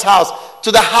the Lord's house,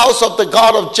 to the house of the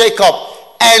God of Jacob,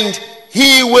 and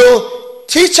he will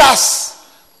teach us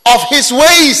of his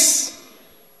ways,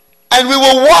 and we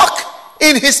will walk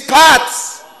in his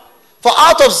paths. For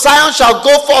out of Zion shall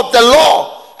go forth the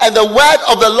law and the word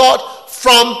of the Lord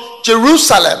from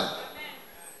Jerusalem.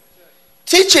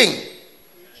 Teaching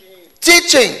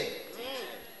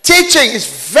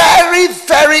is very,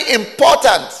 very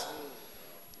important.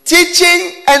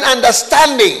 Teaching and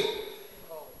understanding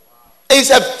is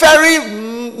a very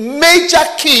major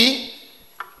key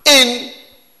in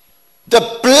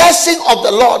the blessing of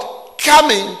the Lord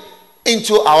coming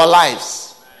into our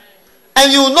lives.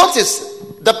 And you notice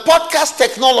the podcast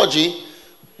technology,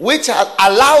 which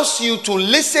allows you to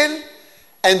listen,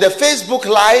 and the Facebook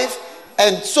Live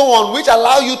and so on, which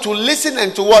allow you to listen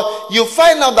and to what, you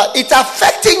find out that it's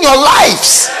affecting your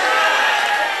lives.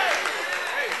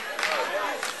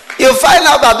 You find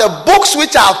out that the books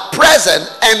which are present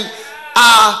and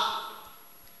are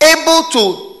able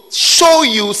to show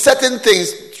you certain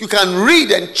things you can read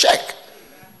and check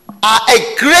are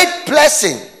a great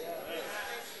blessing.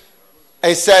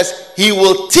 It says, he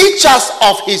will teach us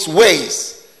of his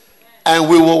ways and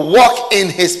we will walk in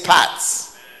his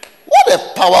paths. What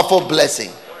a powerful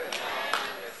blessing.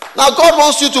 Now God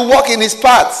wants you to walk in his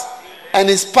paths, and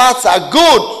his paths are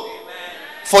good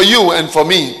for you and for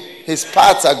me. His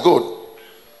paths are good.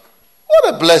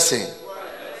 What a blessing.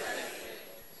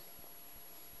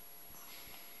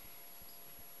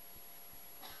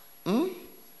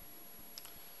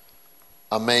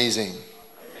 Amazing.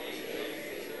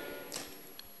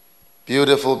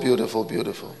 Beautiful, beautiful,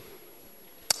 beautiful.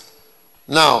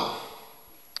 Now,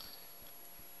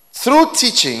 through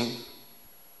teaching,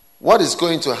 what is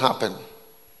going to happen?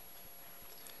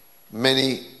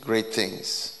 Many great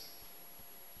things.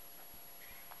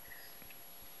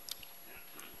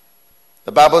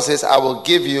 The Bible says, I will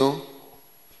give you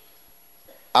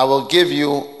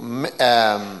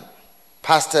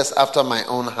pastors after my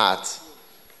own heart,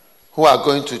 who are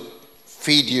going to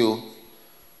feed you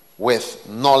with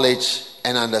knowledge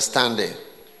and understanding.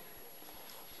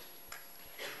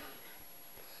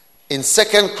 In 2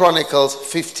 Chronicles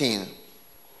 15,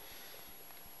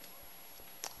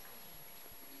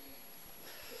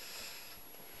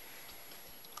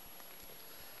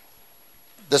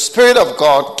 the Spirit of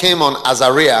God came on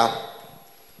Azariah,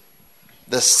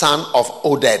 the son of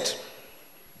Oded.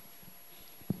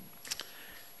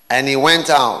 And he went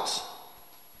out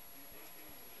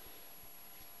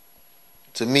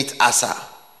to meet Asa.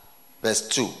 Verse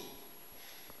 2.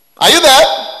 Are you there?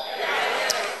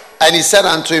 Yes. And he said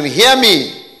unto him, hear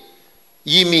me,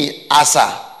 ye me,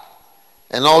 Asa,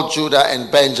 and all Judah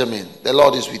and Benjamin. The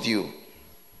Lord is with you.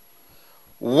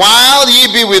 While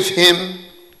ye be with him,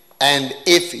 and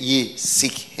if ye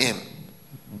seek him.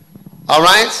 All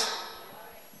right?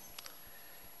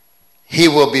 He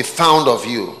will be found of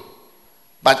you.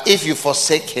 But if you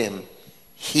forsake him,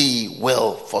 he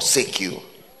will forsake you.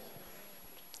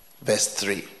 Verse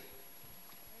 3.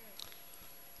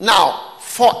 Now,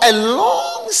 for a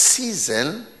long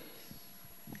season,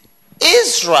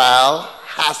 Israel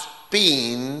has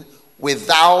been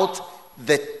without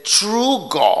the true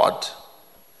God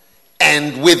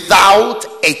and without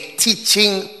a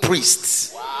teaching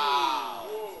priest.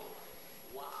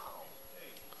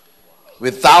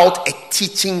 Without a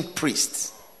teaching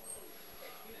priest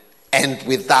and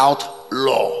without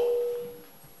law.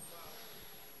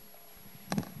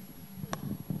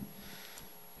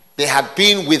 They had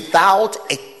been without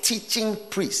a teaching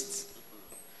priest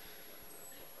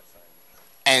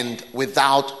and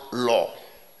without law.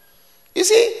 You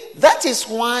see, that is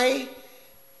why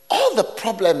all the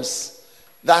problems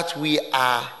that we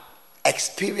are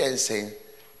experiencing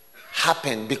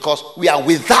happen, because we are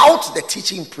without the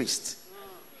teaching priest.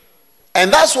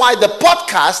 And that's why the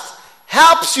podcast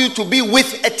helps you to be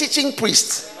with a teaching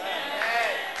priest.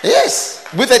 Yes,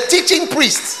 with a teaching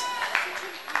priest.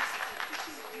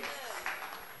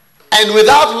 And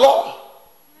without law.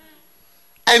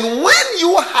 And when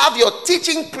you have your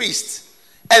teaching priest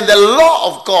and the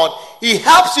law of God, he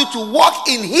helps you to walk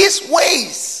in his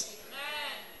ways.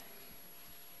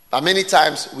 But many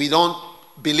times we don't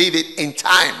believe it in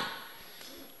time,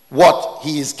 what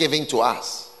he is giving to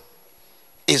us.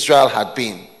 Israel had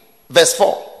been. Verse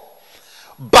 4.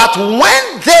 But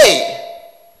when they,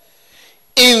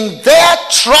 in their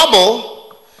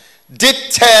trouble, did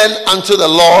turn unto the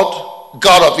Lord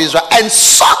God of Israel and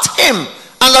sought him.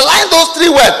 Underline those three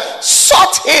words.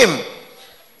 Sought him.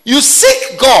 You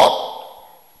seek God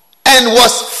and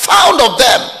was found of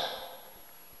them.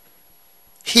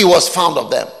 He was found of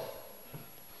them.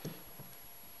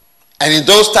 And in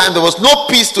those times there was no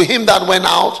peace to him that went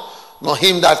out, nor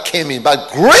him that came in.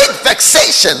 But great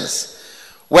vexations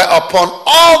were upon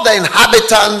all the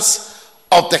inhabitants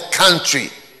of the country.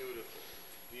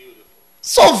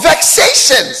 So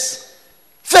vexations,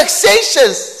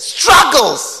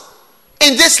 struggles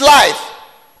in this life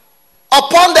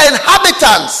upon the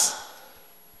inhabitants.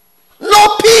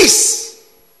 No peace.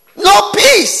 No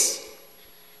peace.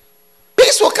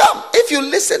 Peace will come if you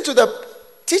listen to the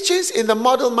teachings in the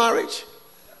model marriage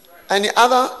and the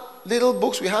other little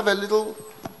books. We have a little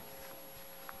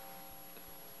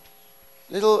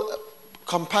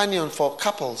companion for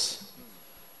couples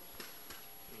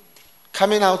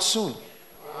coming out soon.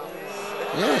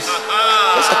 Yes,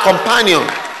 it's a companion.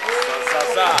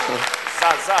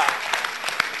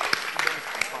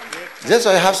 That's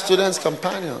why I have students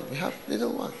companion. We have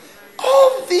little one.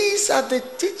 All these are the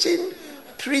teaching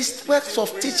priest works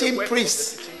of teaching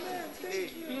priests.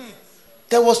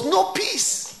 There was no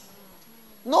peace.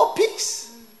 No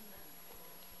peace.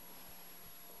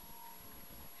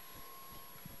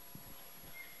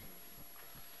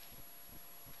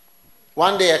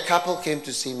 One day a couple came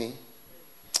to see me.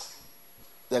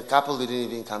 The couple didn't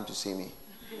even come to see me.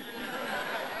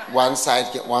 One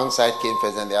side came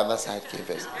first and the other side came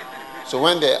first. So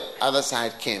when the other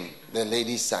side came, the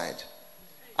lady's side,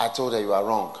 I told her, you are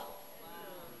wrong.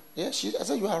 Yeah, I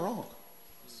said, you are wrong.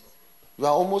 You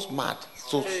are almost mad.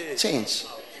 So change.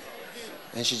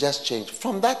 And she just changed.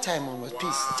 From that time onward,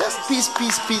 peace. Just peace,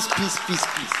 peace, peace, peace, peace,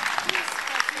 peace.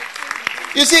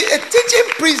 You see, a teaching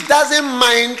priest doesn't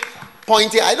mind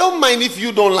pointing. I don't mind if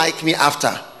you don't like me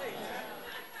after.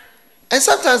 And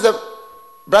sometimes the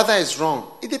brother is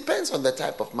wrong. It depends on the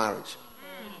type of marriage.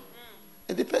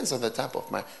 It depends on the type of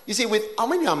marriage. You see, when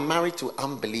you are married to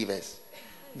unbelievers,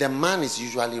 the man is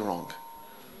usually wrong.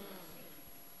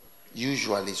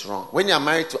 Usually it's wrong. When you are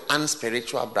married to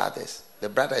unspiritual brothers, the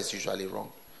brother is usually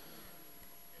wrong.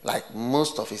 Like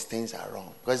most of his things are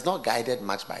wrong. Because it's not guided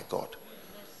much by God.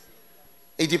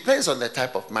 It depends on the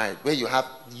type of marriage. Where you have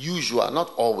usual,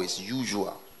 not always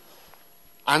usual.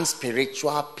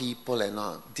 Unspiritual people and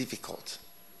all, difficult.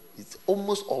 It's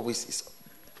almost always is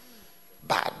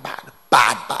bad.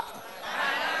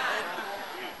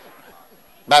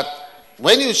 But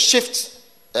when you shift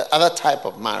the other type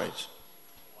of marriage,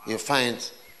 you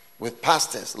find with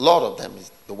pastors, a lot of them,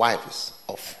 the wife is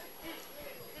off.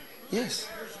 Yes.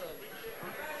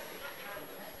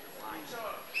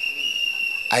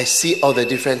 I see all the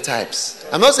different types.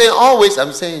 I'm not saying always,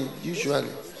 I'm saying usually.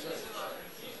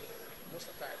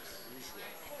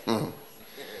 Mm.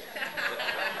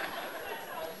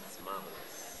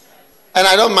 And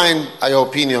I don't mind your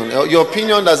opinion. Your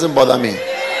opinion doesn't bother me.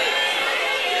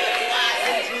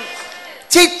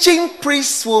 Teaching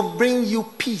priests will bring you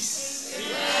peace.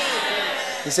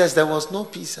 He says there was no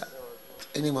peace.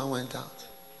 Anyone went out.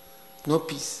 No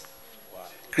peace.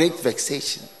 Great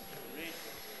vexation.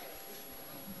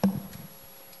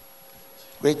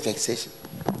 Great vexation.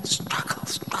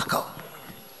 Struggle.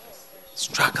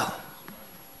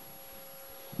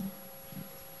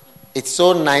 It's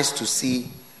so nice to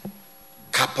see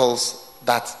couples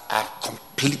that are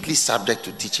completely subject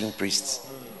to teaching priests.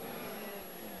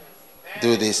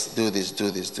 Do this.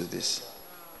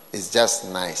 It's just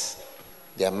nice.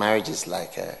 Their marriage is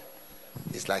like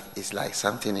it's like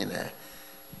something in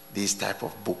these type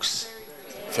of books,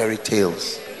 fairy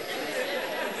tales.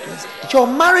 Your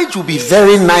marriage will be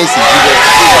very nice in Jesus.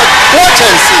 Watch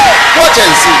and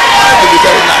see. It will be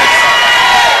very nice.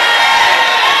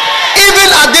 Even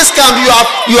at this camp,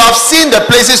 you have seen the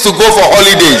places to go for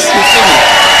holidays. You've seen it.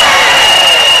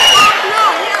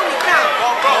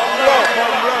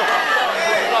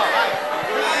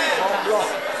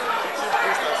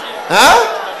 Huh?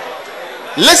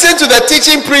 Listen to the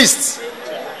teaching priests.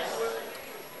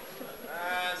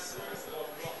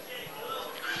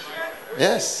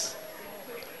 Yes.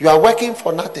 You are working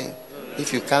for nothing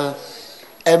if you can't.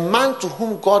 A man to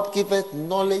whom God giveth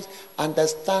knowledge,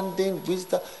 understanding,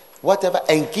 wisdom, whatever,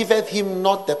 and giveth him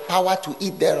not the power to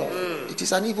eat thereof. It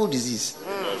is an evil disease.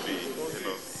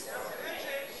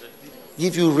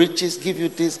 Give you riches, give you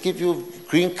this, give you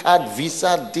green card,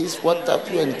 visa, this, what have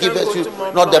you, and give us you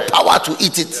not the power to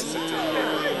eat it.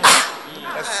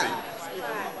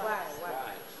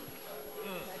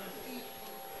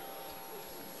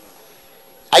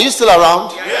 Are you still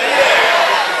around?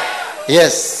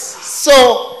 Yes. So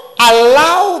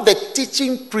allow the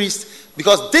teaching priest,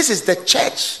 because this is the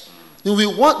church. We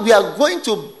are going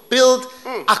to build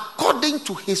according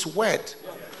to his word.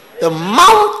 The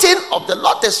mountain of the,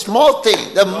 not a small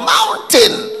thing, the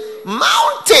mountain,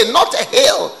 not a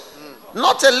hill,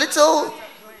 not a little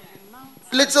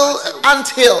ant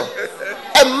hill.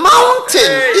 A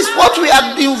mountain is what we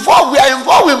are involved. We are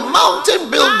involved with mountain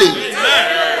building.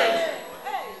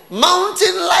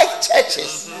 Mountain-like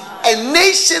churches, a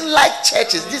nation-like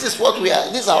churches. This is what we are.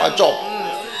 This is our job.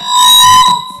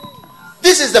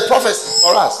 This is the prophecy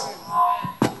for us.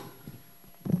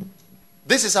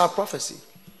 This is our prophecy.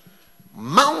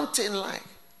 Mountain-like.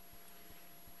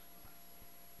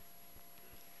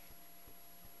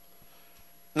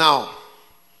 Now,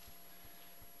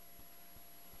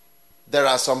 there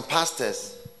are some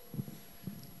pastors.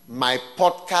 My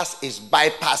podcast is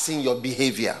bypassing your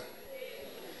behavior.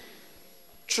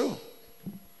 True.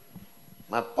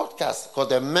 My podcast, because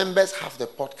the members have the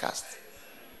podcast.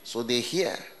 So they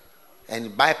hear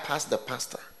and bypass the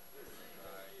pastor.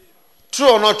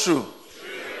 True or not true?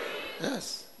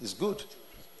 Yes, it's good.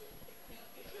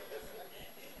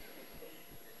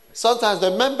 Sometimes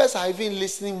the members are even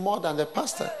listening more than the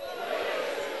pastor.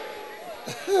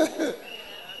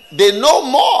 They know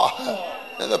more.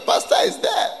 And the pastor is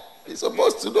there. He's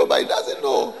supposed to know, but he doesn't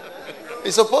know.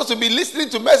 He's supposed to be listening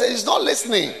to message. He's not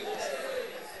listening.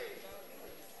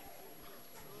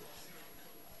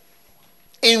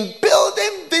 In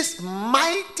building this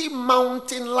mighty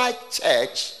mountain-like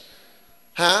church,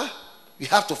 you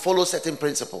have to follow certain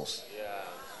principles.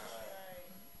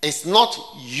 It's not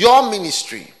your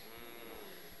ministry.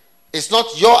 It's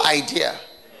not your idea.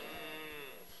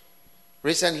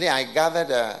 Recently, I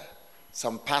gathered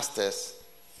some pastors,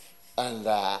 and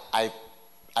I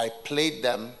played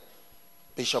them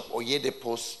Bishop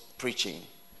Oyedepo's preaching,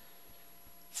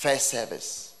 first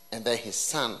service, and then his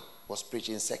son was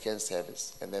preaching second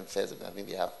service, and then first service. I think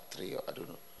they have 3, or I don't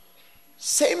know.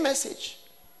 Same message,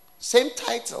 same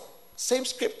title, same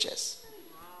scriptures,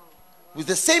 with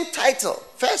the same title,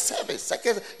 first service,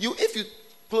 second. If you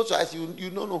close your eyes, you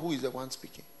don't know who is the one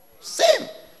speaking. Same,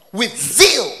 with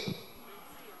zeal,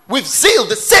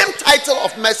 the same title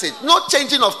of message, no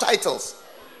changing of titles.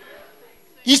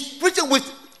 He's preaching with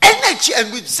energy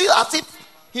and with zeal, as if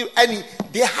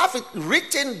they have it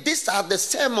written. These are the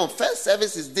sermon. First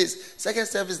service is this, second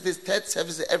service is this, third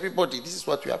service is everybody. This is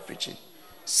what we are preaching.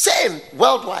 Same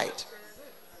worldwide,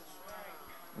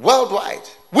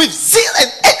 with zeal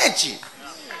and energy.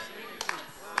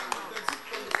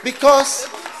 Because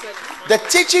the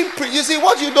teaching, you see,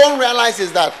 what you don't realize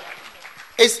is that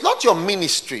it's not your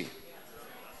ministry.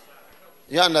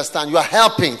 You understand? You are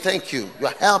helping. Thank you. You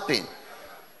are helping.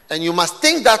 And you must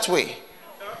think that way.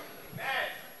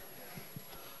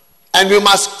 And we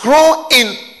must grow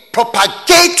in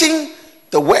propagating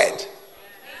the word.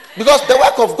 Because the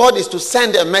work of God is to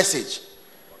send a message.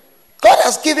 God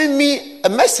has given me a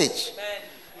message.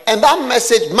 And that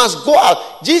message must go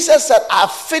out. Jesus said, I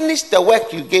have finished the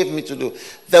work you gave me to do.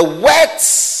 The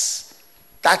words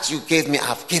that you gave me, I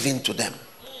have given to them.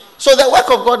 So the work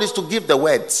of God is to give the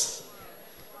words.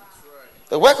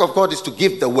 The work of God is to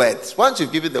give the words. Once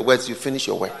you've given the words, you finish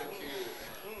your work.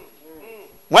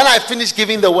 When I finish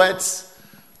giving the words,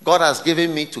 God has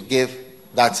given me to give.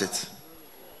 That's it.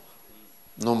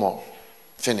 No more.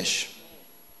 Finish.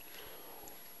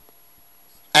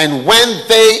 And when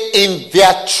they in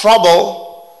their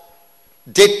trouble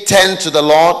did turn to the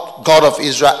Lord God of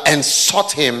Israel and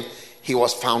sought him, he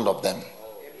was found of them.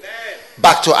 Amen.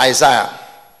 Back to Isaiah.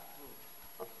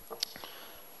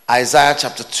 Isaiah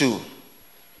chapter 2.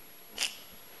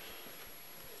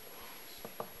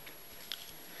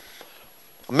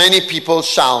 Many people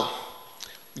shall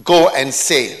go and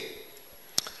say,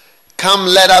 come,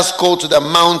 let us go to the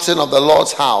mountain of the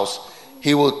Lord's house.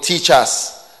 He will teach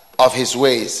us of his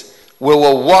ways. We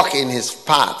will walk in his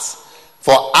paths.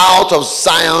 For out of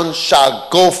Zion shall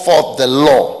go forth the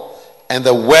law and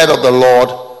the word of the Lord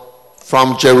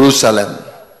from Jerusalem.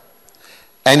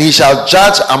 And he shall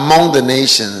judge among the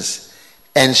nations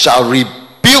and shall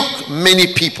rebuke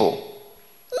many people.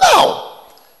 Now,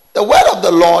 the word of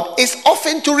the Lord is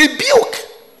often to rebuke.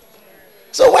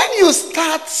 So when you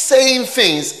start saying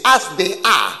things as they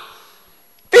are,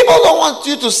 people don't want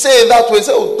you to say it that way.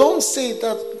 Say, oh, don't say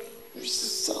that.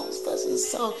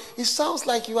 It sounds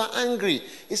like you are angry.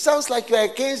 It sounds like you are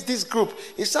against this group.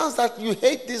 It sounds like you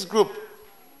hate this group.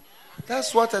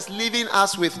 That's what is leaving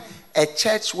us with a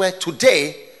church where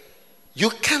today you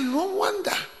can no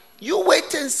wonder. You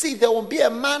wait and see. There will be a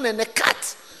man and a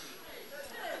cat.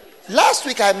 Last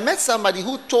week I met somebody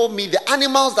who told me the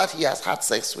animals that he has had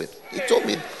sex with. He told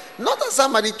me, not that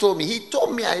somebody told me. He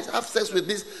told me I have sex with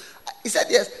this. He said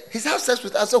yes, he's had sex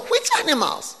with us. So which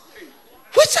animals?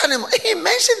 Which animal? He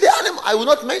mentioned the animal I will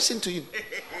not mention to you.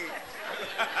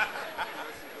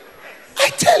 I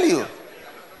tell you.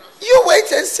 You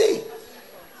wait and see.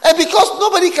 And because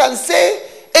nobody can say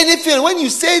anything, when you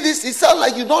say this, it sounds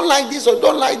like you don't like this or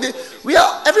don't like this.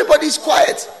 Everybody's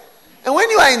quiet. And when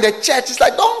you are in the church, it's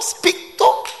like, don't speak,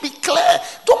 don't be clear,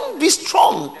 don't be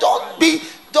strong, don't be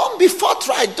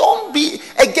forthright, don't be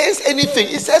against anything.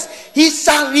 It says, he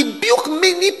shall rebuke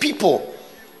many people,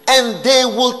 and they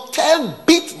will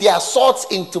beat their swords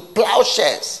into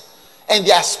plowshares and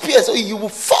their spears. So you will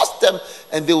force them,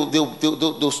 and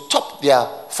they'll stop their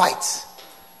fights.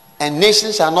 And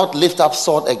nation shall not lift up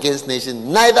sword against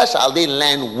nation, neither shall they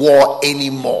learn war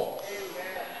anymore.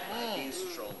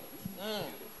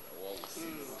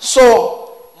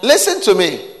 So, listen to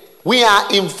me. We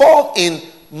are involved in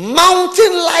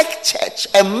mountain-like church.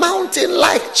 A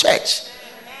mountain-like church.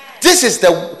 This is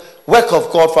the work of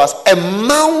God for us. A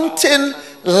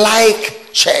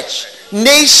mountain-like church.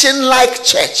 Nation-like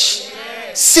church.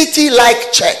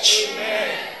 City-like church.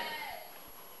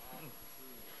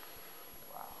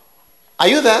 Are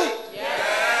you there?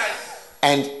 Yes.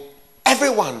 And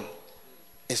everyone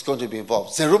is going to be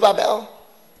involved. Zerubbabel,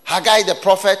 Haggai the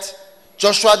prophet,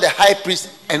 Joshua the high priest,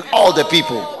 and all the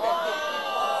people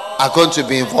are going to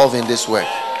be involved in this work.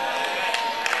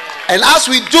 And as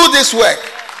we do this work,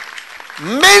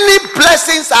 many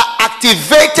blessings are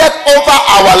activated over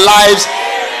our lives.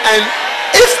 And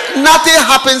if nothing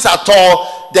happens at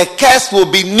all, the curse will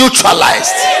be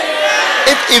neutralized.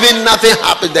 If even nothing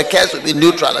happens, the curse will be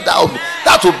neutralized.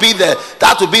 That will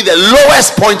be the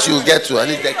lowest point you'll get to,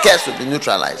 and the curse will be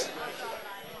neutralized.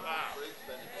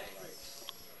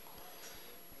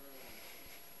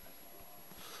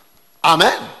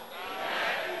 Amen.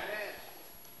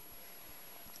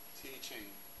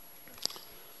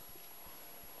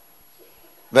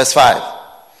 Verse 5.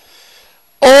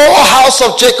 O house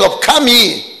of Jacob, come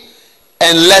ye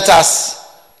and let us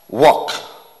walk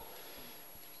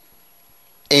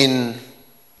in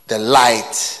the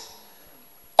light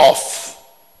of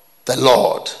the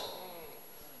Lord.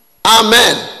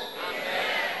 Amen.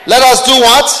 Let us do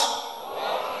what?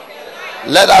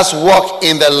 Let us walk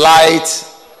in the light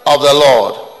of the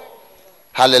Lord.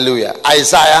 Hallelujah.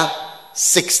 Isaiah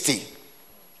 60.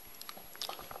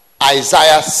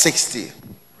 Isaiah 60.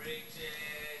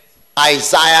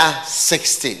 Isaiah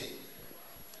 60.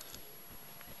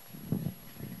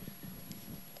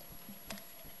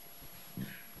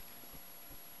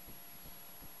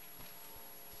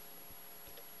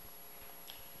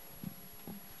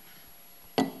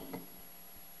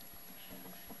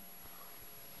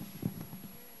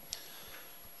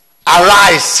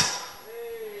 Arise.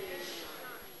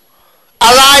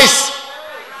 Arise.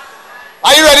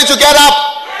 Are you ready to get up?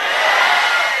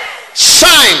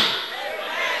 Shine.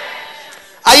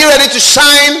 Are you ready to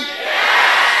shine?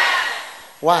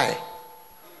 Why?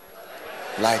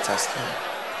 Light has come.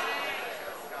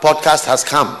 Podcast has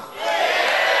come.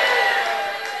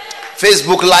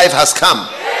 Facebook Live has come.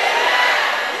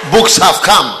 Books have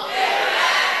come.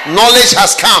 Knowledge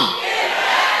has come.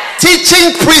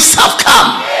 Teaching priests have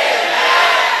come.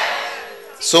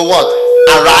 So what?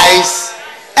 Arise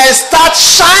and start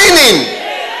shining.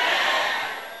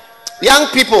 Young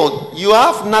people, you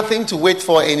have nothing to wait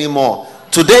for anymore.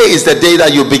 Today is the day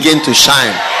that you begin to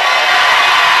shine.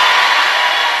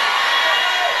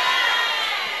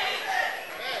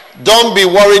 Don't be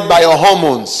worried by your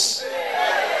hormones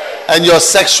and your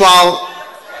sexual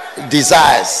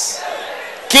desires.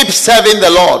 Keep serving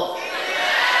the Lord,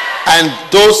 and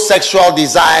those sexual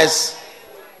desires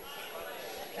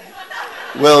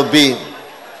will be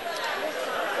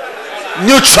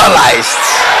neutralized.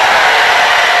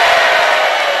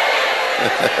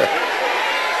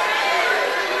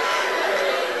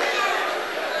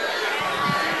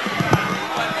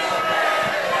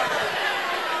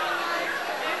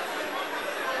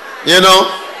 You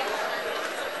know,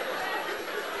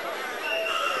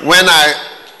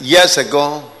 years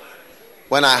ago,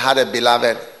 when I had a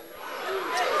beloved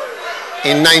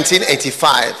in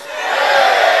 1985,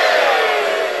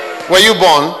 were you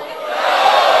born?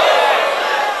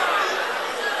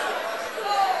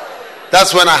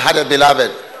 That's when I had a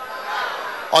beloved,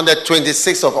 on the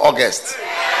 26th of August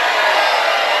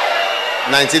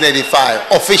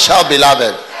 1985. Official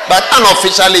beloved, but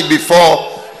unofficially before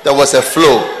there was a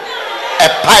flow, a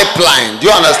pipeline. Do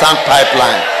you understand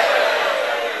pipeline?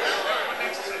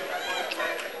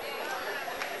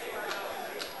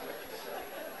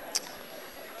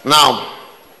 Now,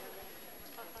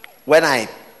 when I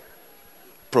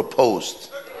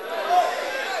proposed,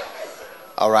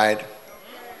 all right,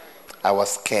 I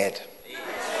was scared.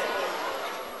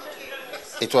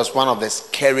 It was one of the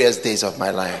scariest days of my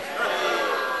life.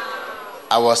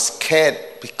 I was scared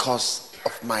because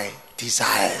of my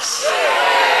desires.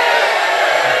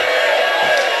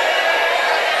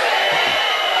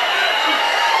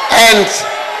 And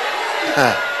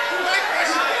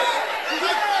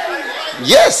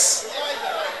yes,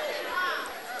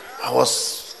 I was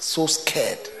so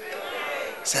scared.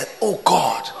 I said, oh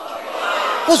God,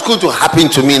 what's going to happen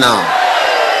to me now?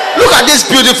 Look at this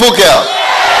beautiful girl.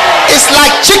 It's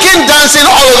like chicken dancing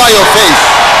all over your face.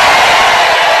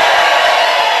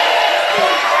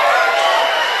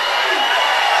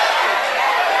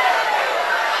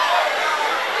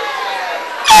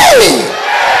 Hey!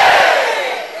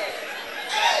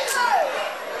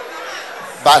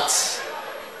 But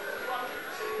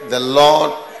the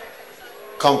Lord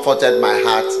comforted my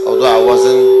heart, although I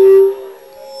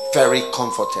wasn't very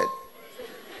comforted.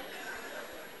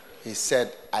 He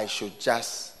said I should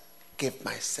just give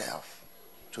myself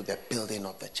to the building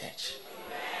of the church,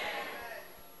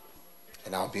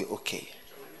 and I'll be okay.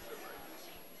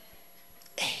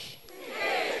 Hey.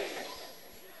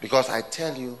 Because I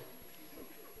tell you,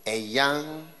 a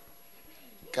young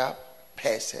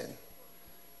person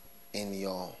in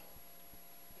your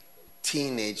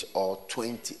teenage or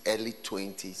early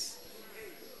 20s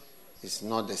is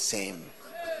not the same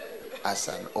as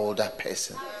an older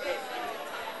person.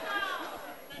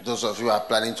 Those of you who are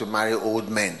planning to marry old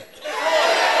men,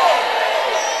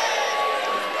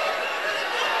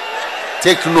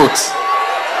 take notes.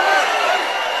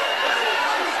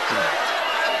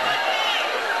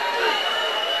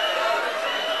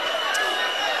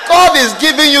 God is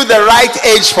giving you the right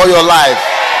age for your life.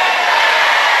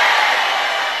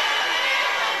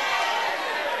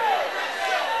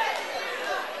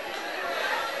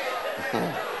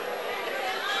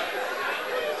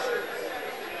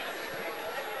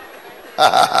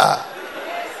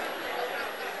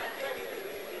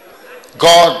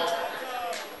 God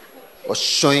was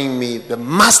showing me the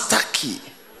master key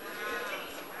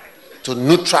to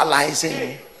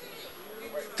neutralizing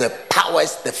the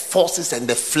powers, the forces, and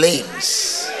the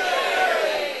flames.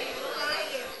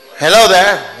 Hello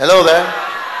there. Hello there.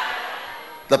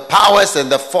 The powers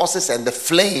and the forces and the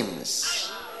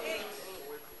flames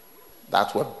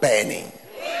that were burning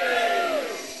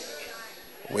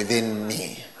within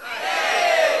me.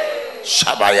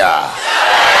 Shabaya.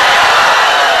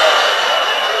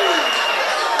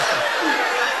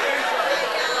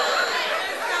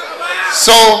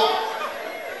 So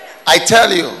I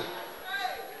tell you,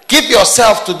 give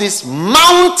yourself to this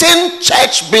mountain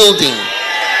church building.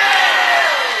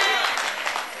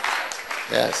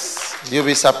 Yes, you'll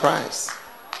be surprised.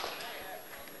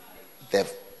 The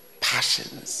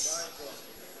passions,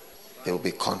 they will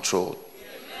be controlled.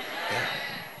 Yeah.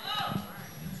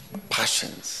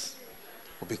 Passions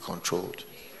will be controlled.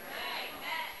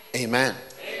 Amen.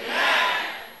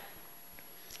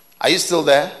 Are you still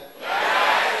there?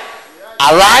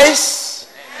 Arise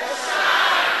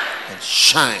and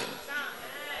shine.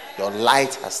 Your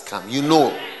light has come. You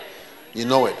know You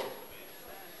know it.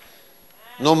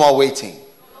 No more waiting.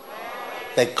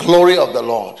 The glory of the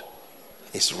Lord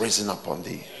is risen upon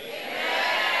thee.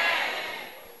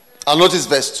 I'll notice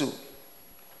verse 2.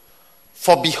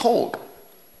 For behold,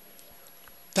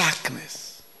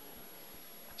 darkness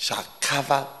shall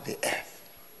cover the earth.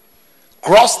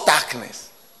 Gross darkness.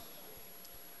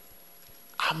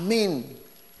 I mean,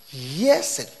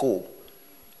 years ago,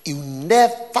 you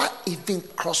never even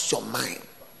crossed your mind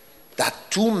that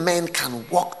two men can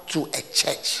walk to a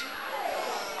church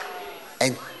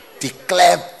and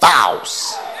declare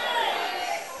vows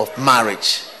of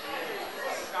marriage.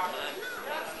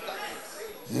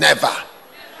 Never.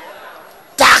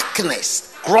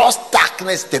 Darkness, gross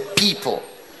darkness, the people,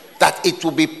 that it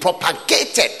will be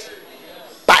propagated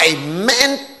by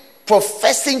men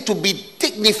professing to be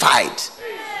dignified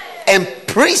and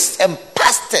priests and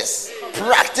pastors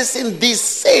practicing these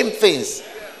same things.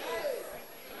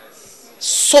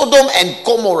 Sodom and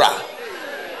Gomorrah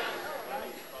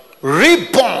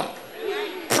reborn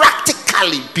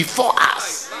practically before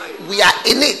us. We are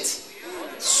in it.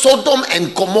 Sodom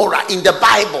and Gomorrah in the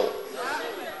Bible.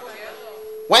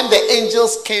 When the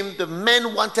angels came, the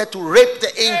men wanted to rape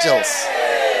the angels.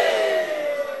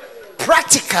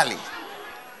 Practically.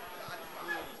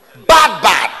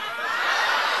 Bad.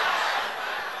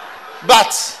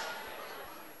 But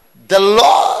the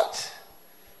Lord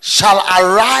shall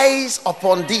arise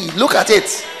upon thee. Look at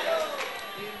it.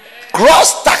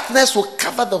 Gross darkness will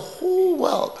cover the whole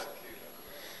world.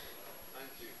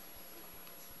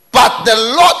 But the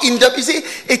Lord you see,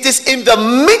 it is in the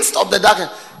midst of the darkness.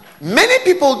 Many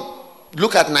people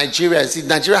look at Nigeria and see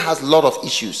Nigeria has a lot of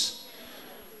issues.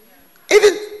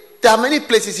 Even there are many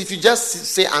places, if you just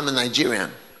say I'm a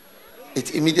Nigerian,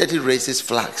 it immediately raises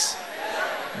flags.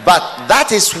 But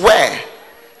that is where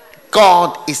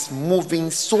God is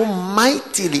moving so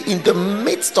mightily in the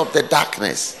midst of the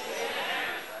darkness.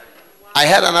 I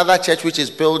had another church which is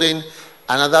building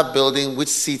another building which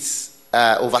seats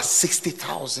over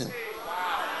 60,000.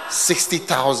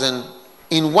 60,000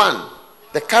 in one.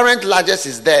 The current largest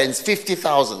is there, it's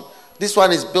 50,000. This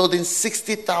one is building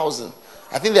 60,000.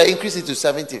 I think they're increasing to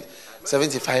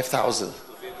 75,000.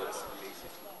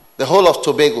 The whole of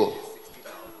Tobago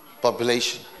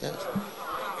population. Yes.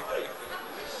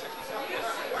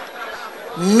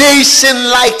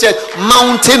 Nation-like church,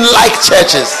 mountain-like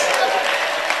churches.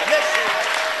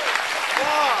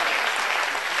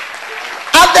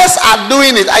 Others are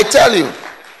doing it, I tell you.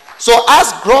 So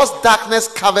as gross darkness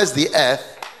covers the earth,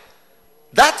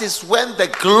 that is when the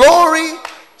glory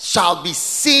shall be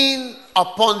seen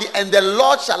upon thee, and the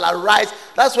Lord shall arise.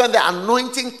 That's when the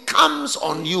anointing comes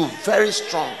on you very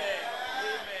strong.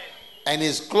 And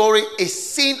his glory is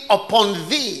seen upon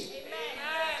thee.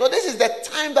 So this is the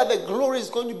time that the glory is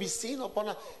going to be seen upon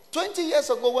us. 20 years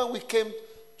ago when we came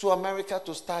to America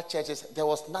to start churches, there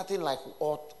was nothing like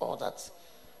all that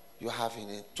you have in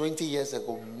it. 20 years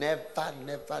ago,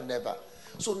 never.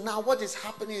 So now what is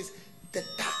happening is the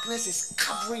darkness is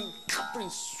covering,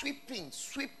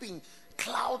 sweeping.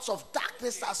 Clouds of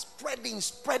darkness are spreading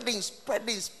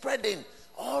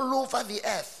all over the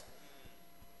earth.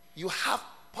 You have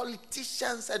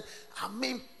politicians and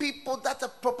people that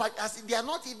are propagating. They are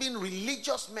not even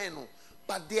religious men,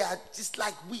 but they are just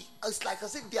like we. It's like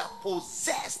as if they are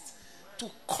possessed to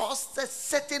cause a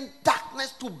certain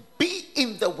darkness to be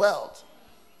in the world.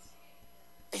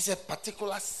 It's a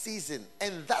particular season,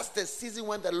 and that's the season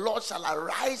when the Lord shall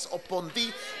arise upon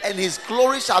thee, and his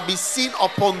glory shall be seen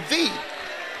upon thee.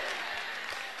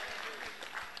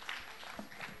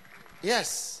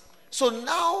 Yes. So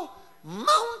now,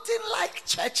 mountain-like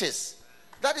churches.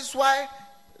 That is why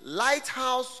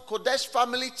Lighthouse Kodesh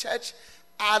Family Church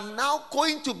are now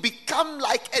going to become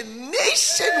like a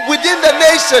nation within the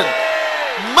nation.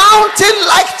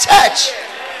 Mountain-like church.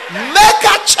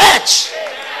 Mega church.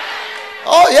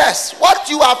 Oh yes, what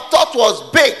you have thought was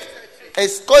big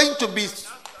is going to be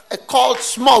called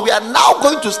small. We are now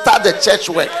going to start the church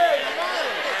work.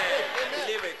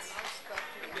 Believe it.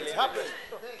 It's happening.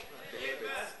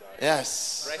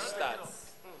 Yes. Fresh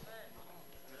starts.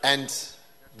 And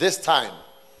this time,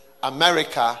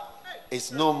 America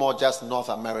is no more just North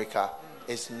America.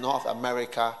 It's North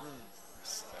America,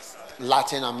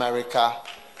 Latin America,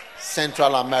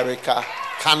 Central America,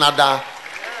 Canada,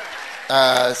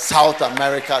 South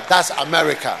America. That's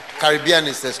America. Caribbean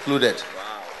is excluded.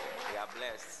 Wow. We are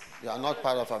blessed. You are not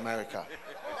part of America.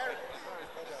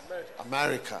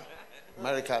 America.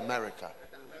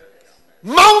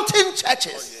 Mountain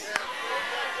churches.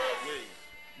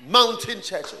 Mountain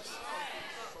churches.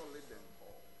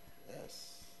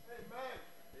 Yes.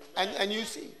 And you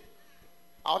see,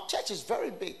 our church is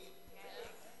very big.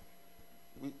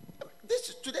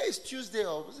 Today is Tuesday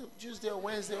or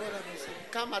Wednesday, whatever. So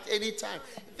come at any time.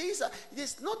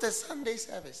 It's not a Sunday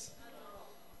service.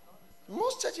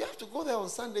 Most church you have to go there on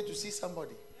Sunday to see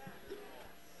somebody.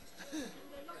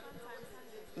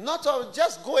 Not all,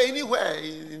 just go anywhere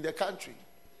in the country.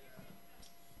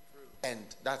 And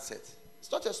that's it.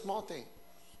 It's not a small thing.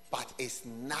 But it's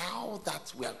now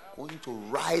that we are going to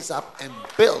rise up and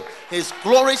build. His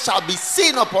glory shall be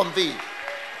seen upon thee.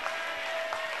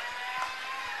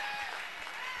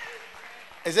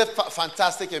 Is it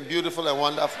fantastic and beautiful and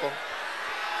wonderful?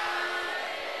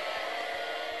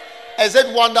 Is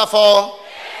it wonderful?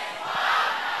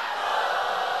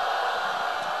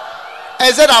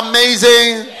 Is it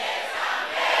amazing?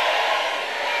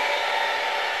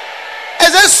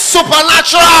 Is it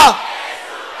supernatural?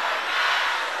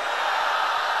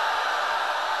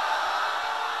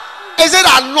 Is it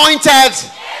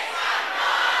anointed?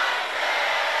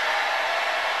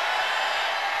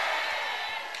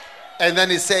 And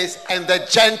then it says, and the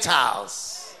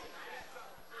Gentiles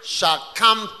shall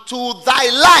come to thy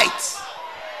light.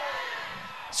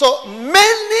 So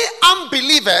many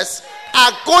unbelievers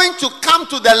are going to come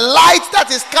to the light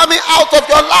that is coming out of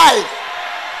your life.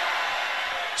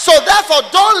 So therefore,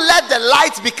 don't let the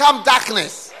light become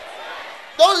darkness.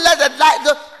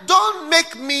 Don't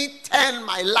make me turn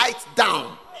my light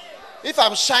down. If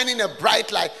I'm shining a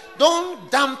bright light,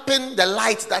 don't dampen the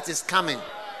light that is coming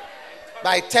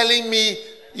by telling me,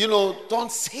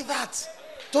 don't say that.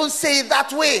 Don't say it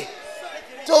that way.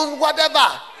 Don't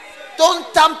whatever.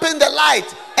 Don't dampen the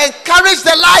light. Encourage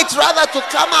the light rather to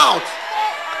come out.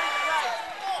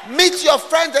 Meet your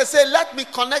friends and say, let me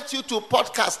connect you to a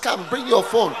podcast. Come, bring your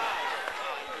phone.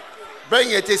 Bring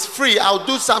it. It's free. I'll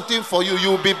do something for you.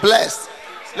 You'll be blessed.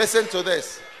 Listen to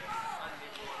this.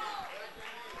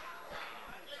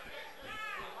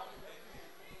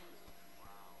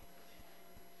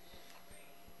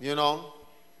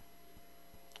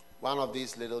 One of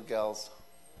these little girls,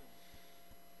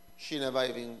 she never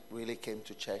even really came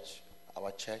to church,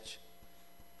 our church.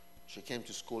 She came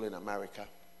to school in America.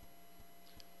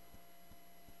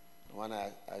 When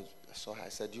I saw her, I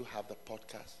said, you have the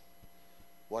podcast.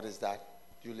 What is that?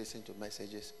 Do you listen to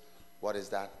messages? What is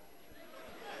that?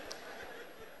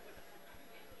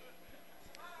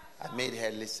 I made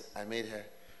her listen. I made her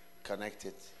connect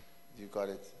it. You got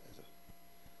it?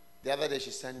 The other day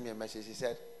she sent me a message. She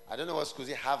said, I don't know what school,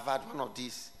 Harvard, one of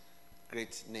these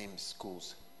great name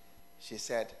schools. She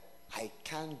said, I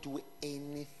can't do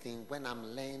anything when I'm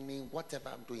learning. Whatever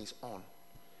I'm doing is on.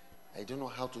 I don't know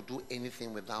how to do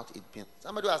anything without it being.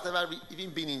 Somebody who has never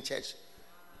even been in church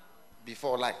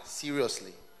before, like,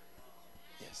 seriously.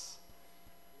 Yes.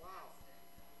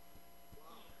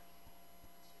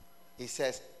 He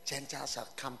says, Gentiles shall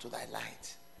come to thy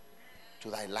light,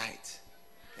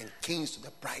 and kings to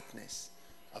the brightness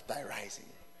of thy rising.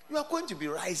 You are going to be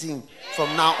rising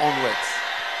from now onwards.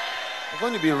 You're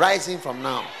going to be rising from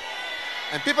now.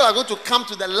 And people are going to come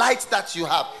to the light that you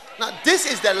have. Now, this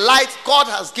is the light God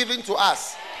has given to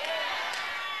us.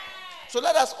 So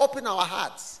let us open our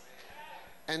hearts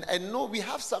and know we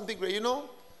have something great.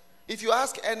 If you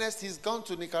ask Ernest, he's gone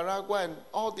to Nicaragua and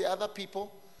all the other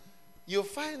people, you'll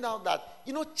find out that,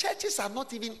 churches are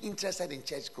not even interested in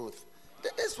church growth.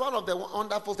 This is one of the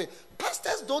wonderful things.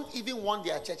 Pastors don't even want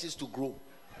their churches to grow.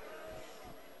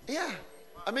 Yeah.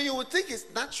 I mean, you would think it's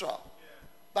natural.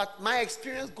 But my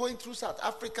experience going through South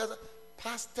Africa,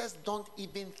 pastors don't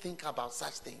even think about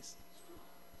such things.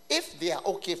 If they are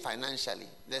okay financially,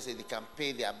 let's say they can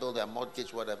pay their bill, their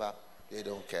mortgage, whatever, they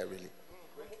don't care really.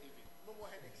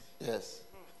 Yes.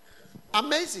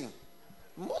 Amazing.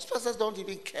 Most pastors don't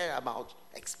even care about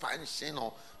expansion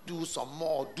or do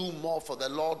more for the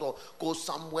Lord or go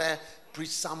somewhere, preach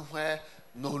somewhere.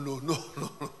 No.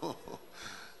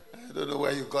 I don't know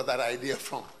where you got that idea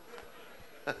from.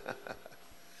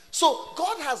 So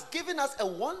God has given us a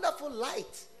wonderful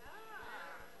light.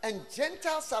 And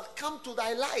Gentiles shall come to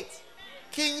thy light.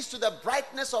 Kings to the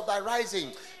brightness of thy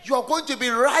rising. You are going to be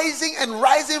rising and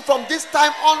rising from this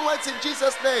time onwards in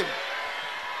Jesus' name.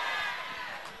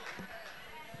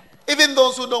 Even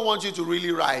those who don't want you to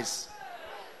really rise.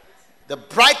 The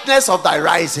brightness of thy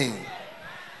rising.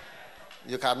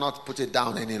 You cannot put it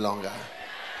down any longer.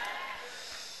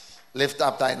 Lift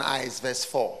up thine eyes, verse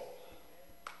 4.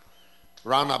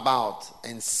 Round about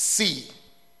and see.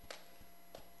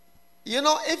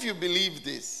 If you believe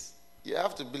this, you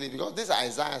have to believe, because this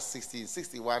Isaiah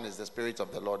 61 is the Spirit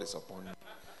of the Lord is upon me.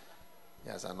 He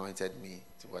has anointed me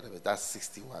to whatever. That's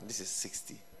 61. This is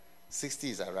 60. 60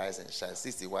 is arise and shine.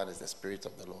 61 is the Spirit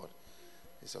of the Lord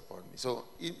is upon me. So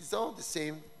it's all the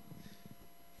same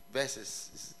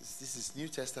verses. This is New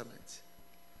Testament.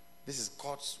 This is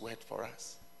God's word for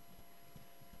us.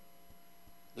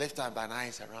 Lift up thine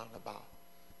eyes around about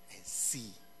and see.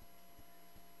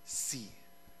 See.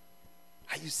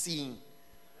 Are you seeing?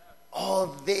 All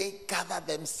they gather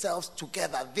themselves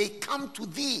together. They come to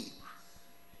thee.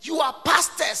 You are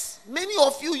pastors. Many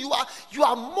of you, you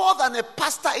are more than a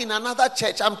pastor in another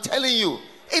church. I'm telling you.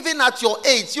 Even at your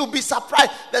age, you'll be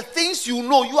surprised. The things you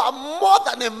know, you are more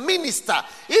than a minister.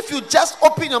 If you just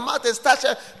open your mouth and start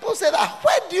sharing, people say that,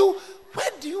 where?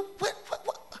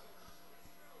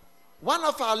 One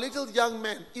of our little young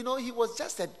men, he was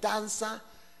just a dancer,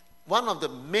 one of the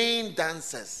main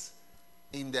dancers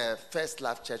in the First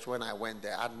Love Church when I went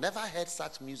there. I'd never heard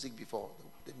such music before.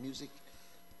 The music,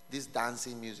 this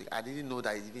dancing music, I didn't know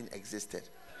that it even existed.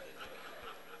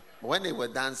 When they were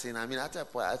dancing, at a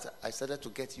point, I started to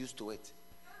get used to it.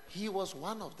 He was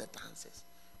one of the dancers.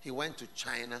 He went to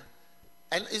China.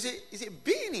 And you see,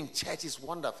 being in church is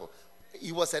wonderful.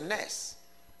 He was a nurse.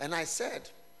 And I said,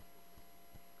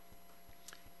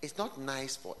 it's not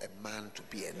nice for a man to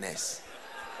be a nurse.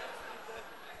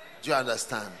 Do you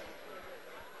understand?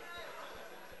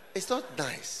 It's not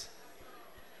nice.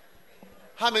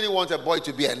 How many want a boy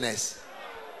to be a nurse?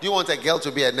 Do you want a girl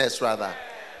to be a nurse rather?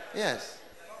 Yes.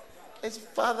 It's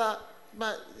father,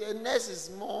 but a nurse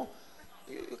is more,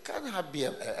 you can't be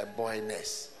a boy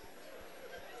nurse.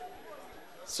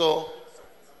 So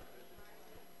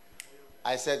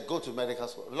I said, go to medical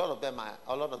school. A lot of them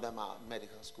are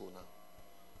medical school now.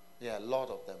 Yeah, a lot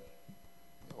of them.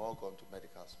 They've all gone to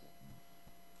medical school.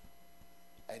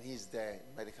 And he's there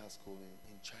in medical school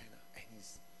in China. And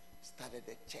he's started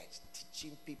a church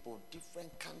teaching people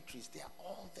different countries. They are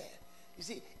all there. You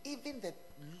see, even the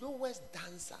lowest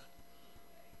dancer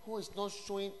who is not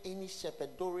showing any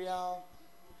shepherdorial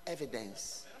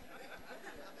evidence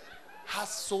has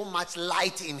so much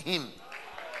light in him.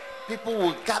 People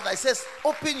will gather. It says,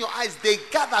 open your eyes. They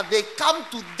gather. They come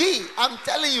to thee. I'm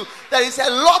telling you, there is a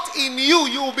lot in you.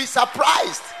 You will be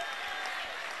surprised.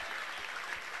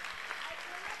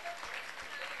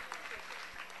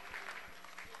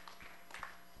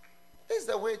 This is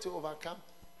the way to overcome.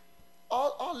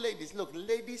 All ladies, look,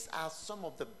 ladies are some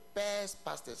of the best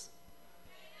pastors.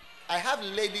 I have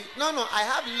ladies.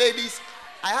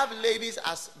 I have ladies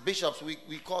as bishops.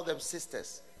 We call them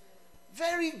sisters.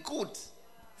 Very good.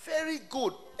 Very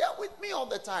good. They're with me all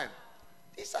the time.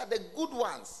 These are the good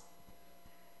ones.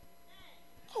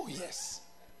 Oh, yes.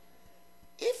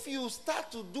 If you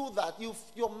start to do that,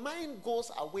 your mind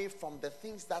goes away from the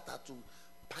things that are to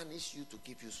punish you, to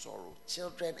give you sorrow.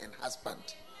 Children and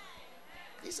husband.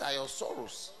 These are your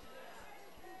sorrows.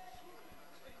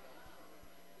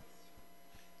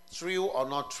 True or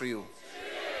not true?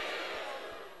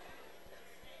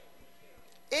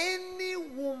 Any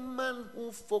woman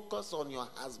who focuses on your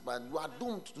husband, you are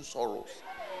doomed to sorrows.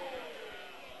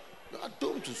 You are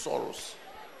doomed to sorrows.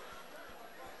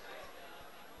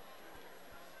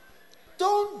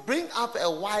 Don't bring up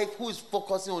a wife who is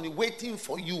focusing on you, waiting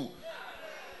for you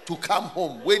to come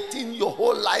home, waiting your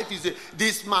whole life. You say,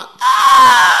 this man,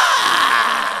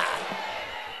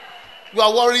 you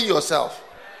are worrying yourself.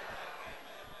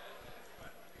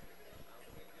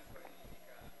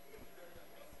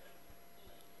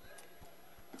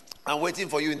 I'm waiting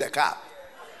for you in the car.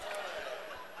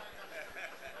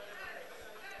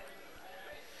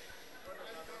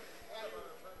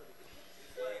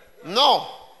 No,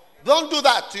 don't do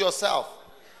that to yourself.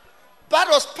 That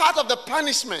was part of the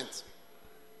punishment.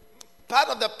 Part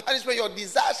of the punishment your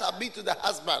desire shall be to the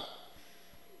husband.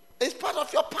 It's part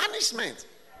of your punishment.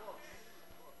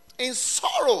 In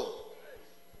sorrow,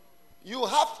 you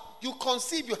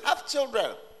conceive, you have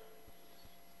children.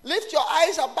 Lift your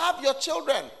eyes above your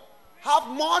children. Have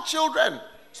more children,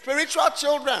 spiritual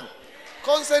children.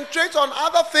 Concentrate on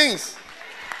other things.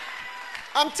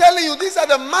 I'm telling you, these are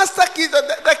the master keys.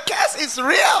 The curse is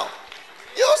real.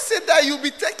 You sit there, you'll be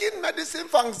taking medicine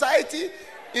for anxiety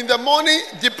in the morning,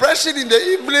 depression in the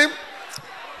evening,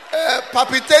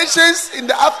 palpitations in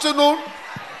the afternoon,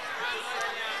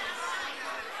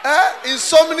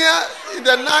 insomnia in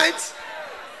the night,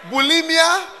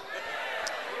 bulimia,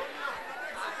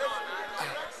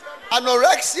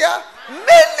 anorexia,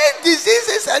 many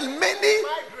diseases and many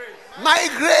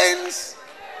migraines.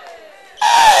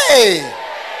 Hey!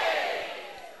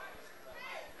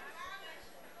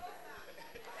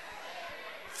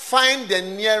 Find the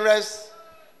nearest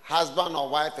husband or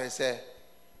wife and say,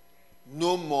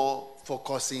 no more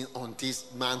focusing on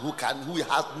this man who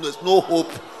has no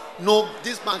hope. No,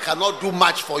 this man cannot do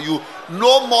much for you.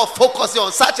 No more focusing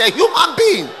on such a human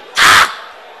being.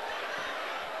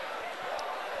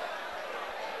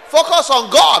 Focus on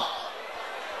God.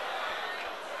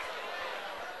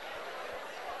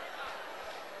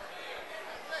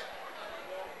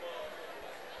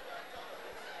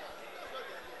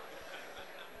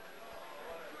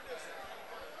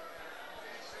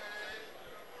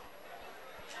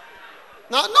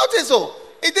 Now notice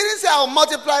it didn't say I'll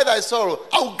multiply thy sorrow.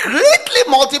 I'll greatly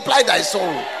multiply thy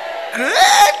sorrow.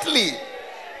 Greatly.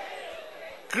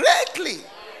 Greatly.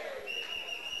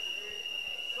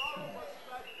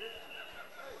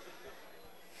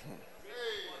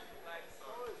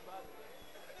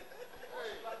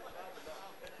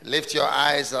 Lift your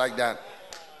eyes like that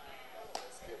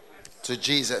to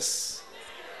Jesus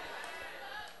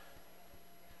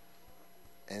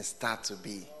and start to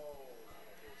be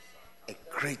a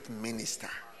great minister.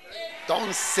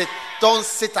 Don't sit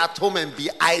at home and be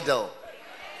idle.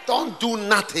 Don't do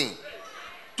nothing.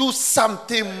 Do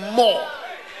something more.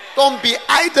 Don't be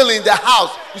idle in the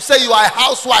house. You say you are a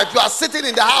housewife. You are sitting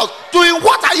in the house. Doing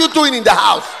what are you doing in the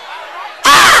house?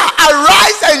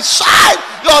 Arise and shine.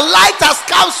 Your light has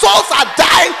come. Souls are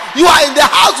dying. You are in the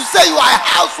house. You say you are a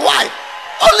housewife.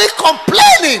 Only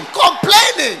complaining,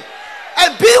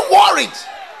 and being worried.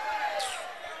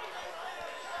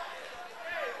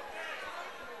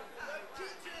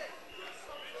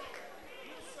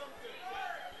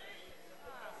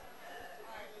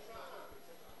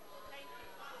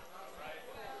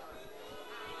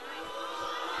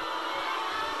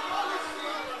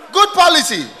 Good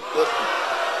policy.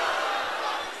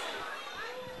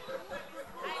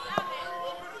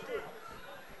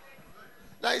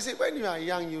 Now you see, when you are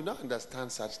young, you don't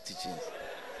understand such teachings.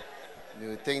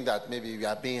 You think that maybe we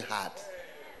are being hard.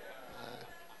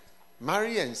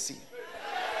 Marry and see.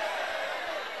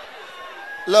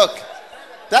 Look,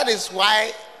 that is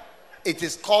why it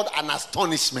is called an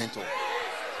astonishment.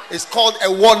 It's called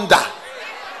a wonder.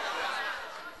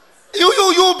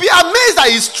 You'll be amazed that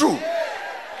it's true.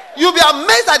 You'll be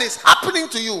amazed that it's happening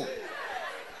to you.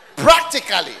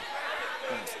 Practically.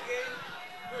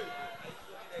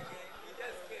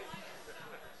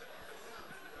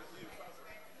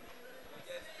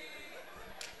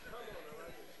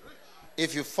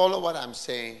 If you follow what I'm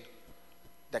saying,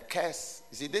 the curse,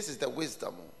 you see, this is the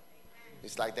wisdom.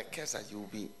 It's like the curse that you'll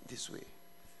be this way.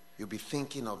 You'll be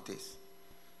thinking of this.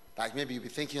 Like maybe you'll be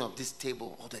thinking of this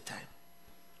table all the time.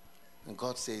 And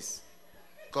God says,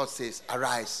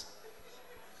 arise,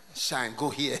 shine,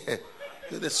 go here.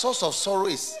 The source of sorrow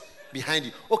is behind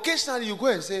you. Occasionally you go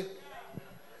and say,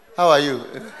 how are you?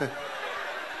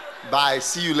 Bye,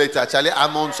 see you later, Charlie.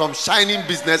 I'm on some shining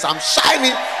business. I'm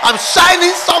shining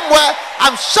somewhere.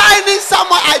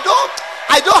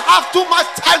 I don't have too much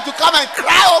time to come and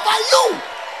cry over you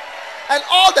and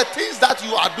all the things that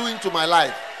you are doing to my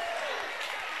life.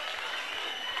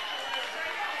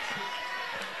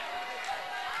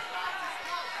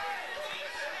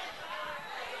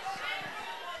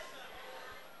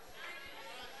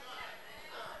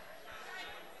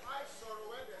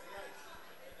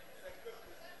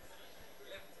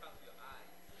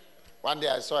 One day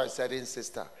I saw a certain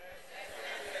sister.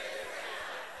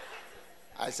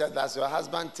 I said, does your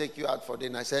husband take you out for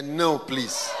dinner? I said, no,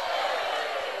 please.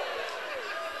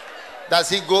 Does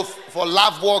he go for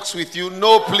love walks with you?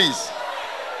 No, please.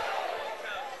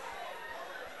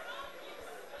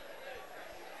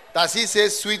 Does he say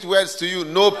sweet words to you?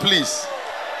 No, please.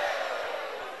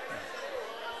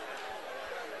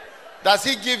 Does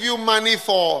he give you money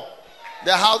for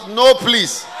the house? No,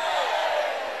 please.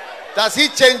 Does he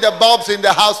change the bulbs in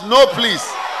the house? No, please.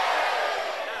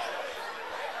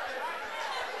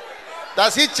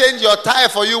 Does he change your tire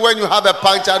for you when you have a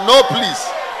puncture? No, please.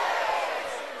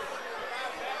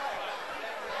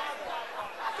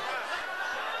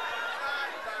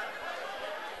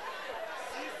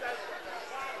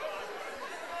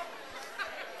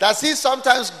 Does he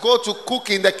sometimes go to cook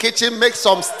in the kitchen, make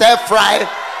some stir fry?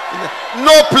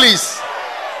 No, please.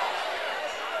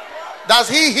 Does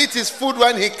he eat his food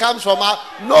when he comes from out?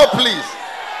 No, please.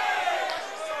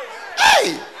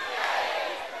 Hey!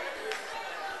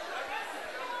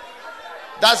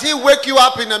 Does he wake you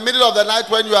up in the middle of the night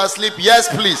when you are asleep? Yes,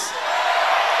 please.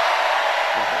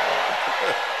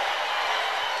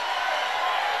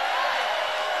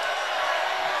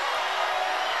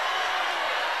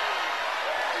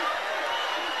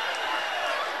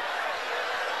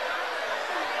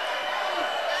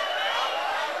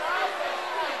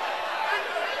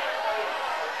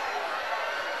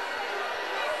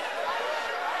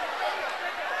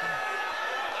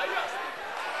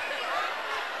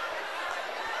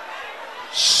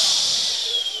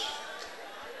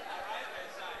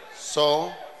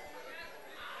 So,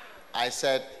 I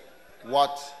said,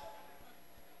 what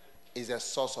is the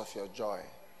source of your joy?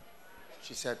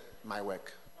 She said, my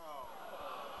work.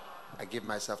 I give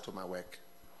myself to my work.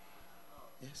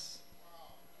 Yes.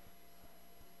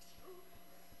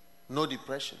 No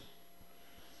depression.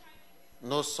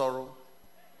 No sorrow.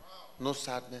 No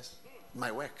sadness.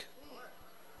 My work.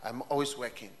 I'm always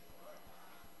working.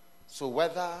 So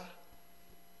whether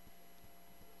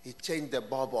he changed the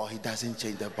bulb or he doesn't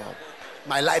change the bulb,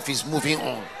 my life is moving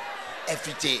on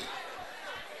every day.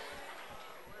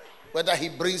 Whether he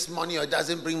brings money or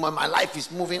doesn't bring money, my life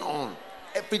is moving on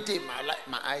every day.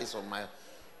 My eyes on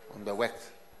the work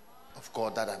of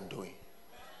God that I'm doing.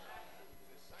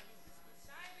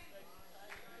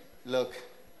 Look,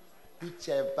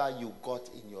 whichever you got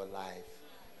in your life,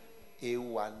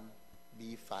 A1,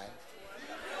 B5,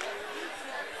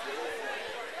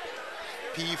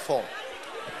 P4,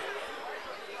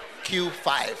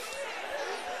 Q5,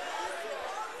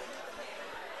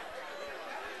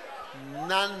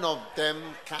 none of them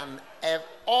can ever,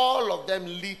 all of them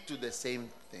lead to the same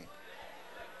thing.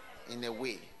 In a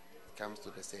way, it comes to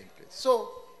the same place.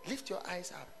 So, lift your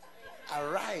eyes up.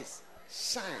 Arise,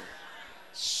 shine.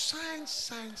 Shine,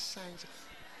 shine, shine.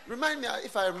 Remind me,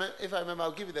 if I remember,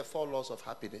 I'll give you the 4 laws of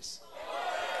happiness.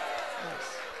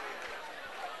 Yes.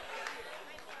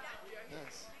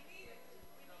 Yes.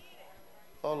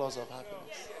 4 laws of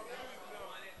happiness.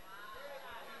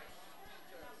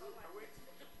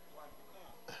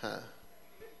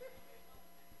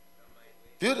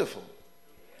 Beautiful.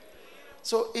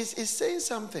 So he's saying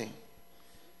something.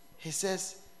 He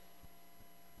says,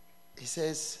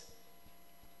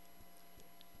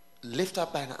 lift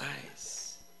up thine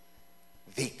eyes.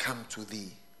 They come to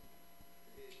thee.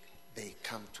 They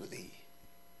come to thee.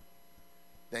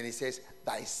 Then he says,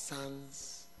 thy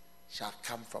sons shall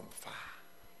come from far,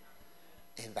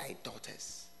 and thy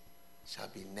daughters shall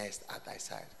be nursed at thy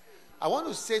side. I want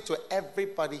to say to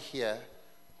everybody here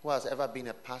who has ever been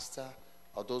a pastor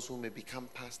or those who may become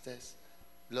pastors,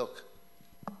 look,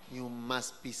 you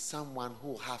must be someone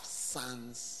who have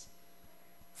sons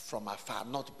from afar,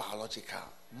 not biological.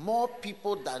 More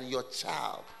people than your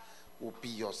child will be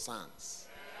your sons.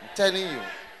 I'm telling you,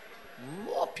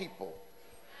 more people.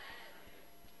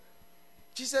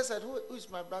 Jesus said, who is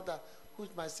my brother? Who is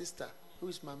my sister? Who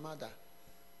is my mother?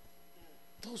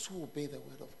 Those who obey the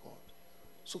word of God.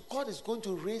 So God is going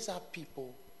to raise up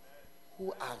people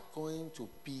who are going to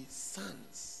be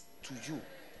sons to you.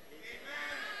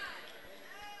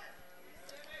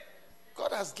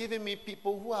 God has given me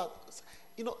people who are,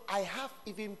 I have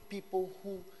even people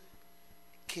who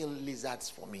kill lizards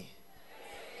for me.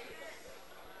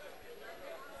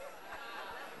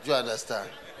 Do you understand?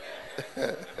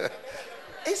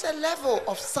 It's a level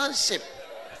of sonship.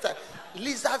 Like,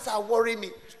 lizards are worrying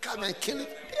me. Come and kill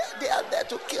it. They are there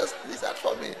to kill lizards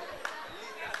for me.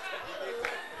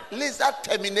 Lizard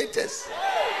terminators.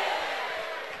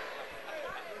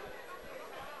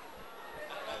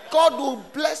 God will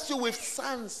bless you with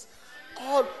sons.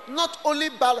 Not only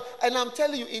and I'm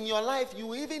telling you, in your life,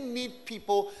 you even need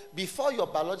people before your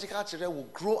biological children will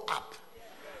grow up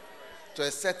to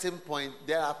a certain point.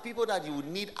 There are people that you would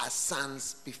need as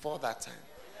sons before that time.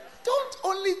 Don't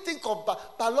only think of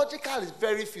biological is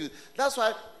very few. That's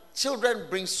why children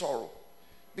bring sorrow.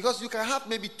 Because you can have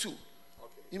maybe 2.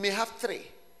 You may have 3.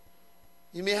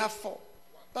 You may have 4.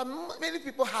 But many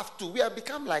people have 2. We have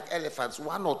become like elephants,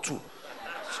 1 or 2.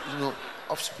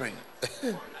 Offspring.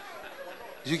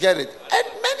 You get it? And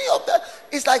many of them,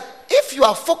 it's like if you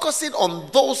are focusing on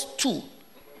those 2,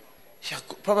 you're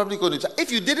probably going to.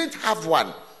 If you didn't have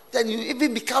 1, then you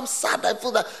even become sad and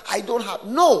feel that I don't have.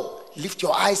 No. Lift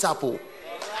your eyes up. Oh.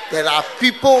 There are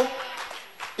people.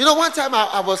 One time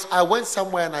I went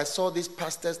somewhere and I saw these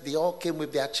pastors. They all came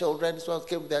with their children. This one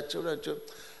came with their children.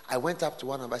 I went up to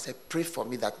one of them. I said, pray for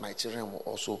me that my children will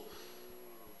also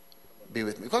be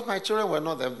with me. Because my children were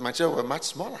not there. My children were much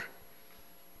smaller.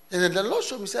 And then the Lord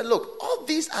showed me, said, look, all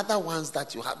these other ones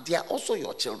that you have, they are also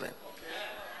your children.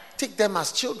 Take them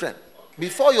as children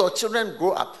before your children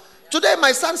grow up. Today,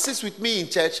 my son sits with me in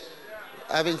church,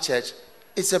 having church.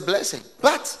 It's a blessing.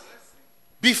 But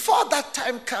before that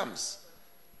time comes,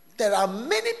 there are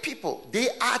many people, they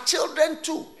are children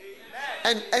too.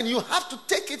 And you have to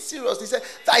take it seriously. He said,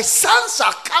 thy sons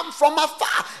shall come from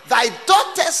afar, thy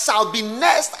daughters shall be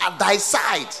nursed at thy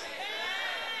side.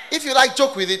 If you like,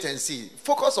 joke with it and see.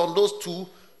 Focus on those 2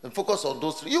 and focus on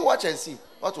those 3. You watch and see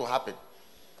what will happen.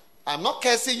 I'm not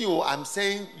cursing you. I'm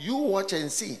saying you watch and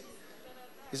see.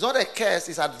 It's not a curse.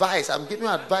 It's advice. I'm giving you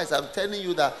advice. I'm telling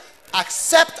you that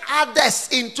accept others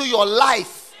into your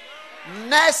life.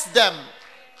 Nurse them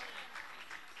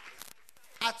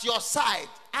at your side.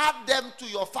 Add them to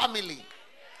your family.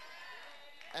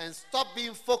 And stop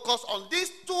being focused on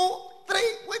these 2, 3,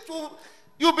 which will...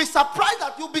 You'll be surprised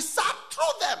that you'll be sad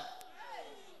through them.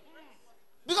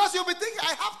 Because you'll be thinking,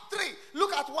 I have 3.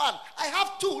 Look at 1. I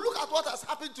have 2. Look at what has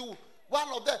happened to one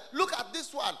of them. Look at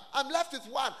this one. I'm left with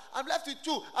 1. I'm left with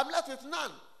 2. I'm left with none.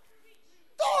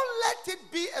 let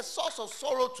it be a source of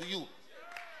sorrow to you.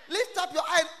 Lift up your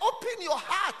eye and open your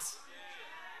heart.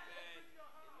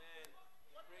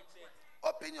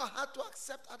 Open your heart to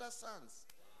accept other sons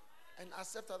and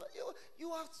accept other. You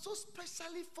are so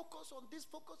specially focused on this,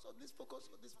 focus on this, focus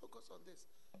on this, focus on this.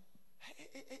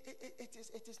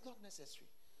 It is not necessary.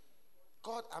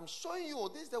 God, I'm showing you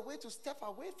this is the way to step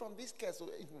away from this curse.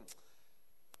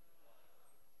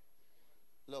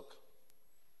 Look,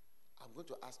 I'm going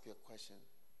to ask you a question.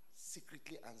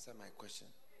 Secretly answer my question.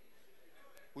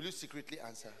 Will you secretly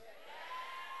answer?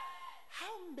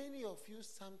 How many of you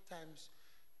sometimes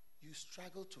you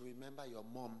struggle to remember your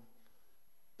mom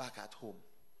back at home?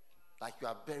 Like you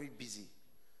are very busy.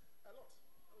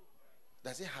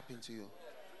 Does it happen to you?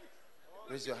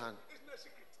 Raise your hand.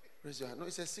 Raise your hand. No,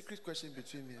 it's a secret question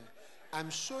between me. I'm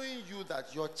showing you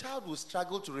that your child will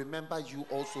struggle to remember you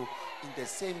also in the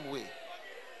same way.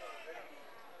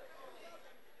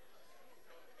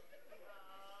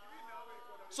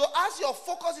 So as your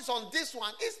focus is on this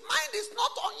one, his mind is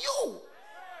not on you.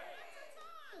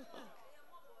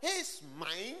 His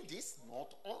mind is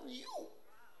not on you.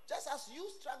 Just as you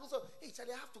struggle, so, hey, shall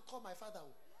I have to call my father?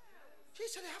 Hey,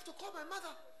 shall I have to call my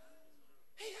mother?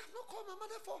 Hey, I have not called my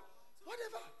mother for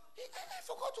whatever. Hey, I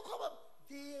forgot to call them.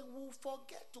 They will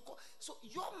forget to call. So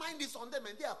your mind is on them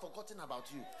and they are forgotten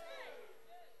about you.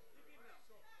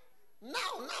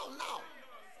 Now.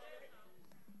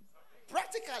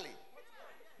 Practically.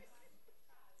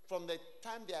 From the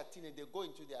time they are teenage, they go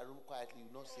into their room quietly, you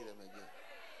will not see them again.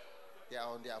 They are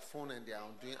on their phone and they are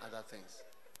doing other things.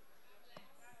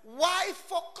 Why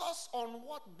focus on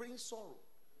what brings sorrow?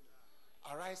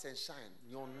 Arise and shine.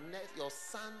 Your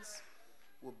sons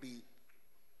will be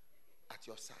at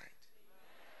your side.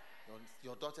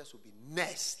 Your daughters will be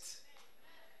next.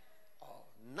 Oh,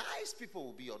 nice people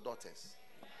will be your daughters.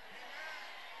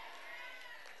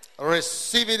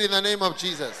 Receive it in the name of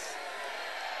Jesus.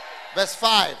 Verse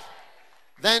 5.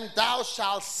 Then thou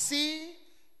shalt see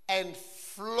and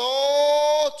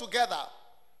flow together.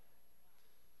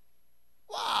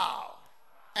 Wow.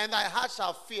 And thy heart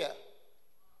shall fear.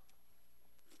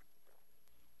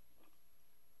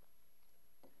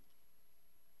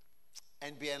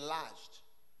 And be enlarged,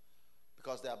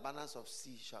 because the abundance of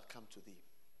sea shall come to thee.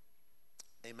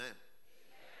 Amen.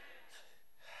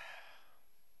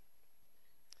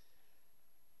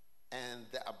 And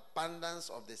the abundance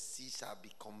of the sea shall be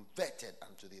converted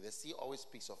unto thee. The sea always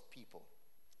speaks of people,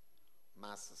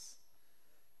 masses.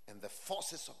 And the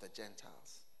forces of the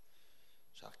Gentiles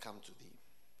shall come to thee.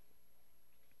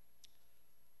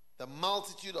 The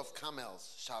multitude of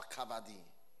camels shall cover thee.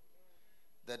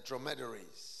 The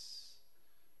dromedaries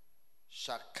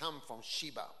shall come from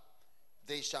Sheba.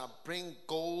 They shall bring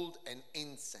gold and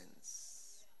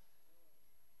incense.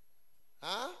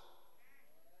 Huh?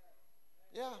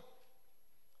 Yeah.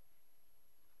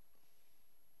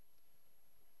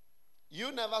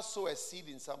 You never sow a seed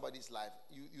in somebody's life.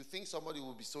 You think somebody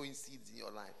will be sowing seeds in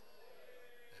your life.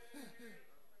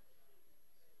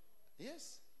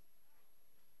 Yes.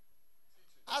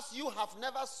 As you have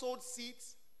never sowed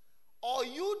seeds, or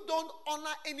you don't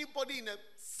honor anybody in a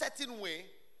certain way,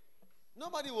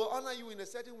 nobody will honor you in a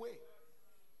certain way.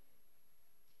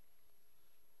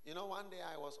 You know, one day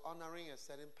I was honoring a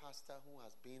certain pastor who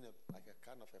has been like a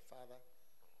kind of a father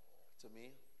to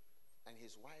me. And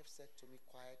his wife said to me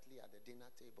quietly at the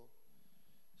dinner table,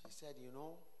 she said, you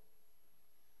know,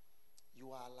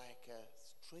 you are like a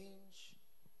strange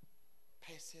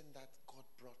person that God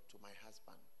brought to my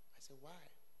husband. I said, why?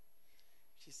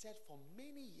 She said, for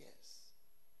many years,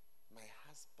 my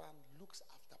husband looks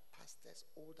after pastors,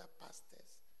 older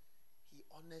pastors. He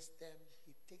honors them.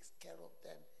 He takes care of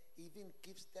them. He even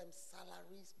gives them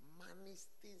salaries, money,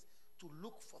 things to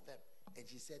look for them. And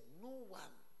she said, no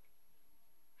one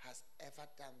has ever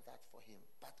done that for him.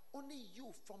 But only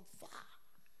you from far.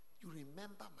 You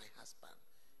remember my husband.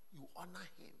 You honor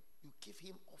him. You give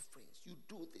him offerings. You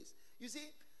do this. You see,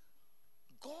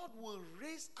 God will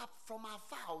raise up from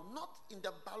afar, not in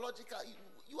the biological.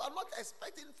 You are not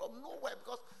expecting from nowhere,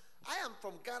 because I am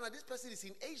from Ghana. This person is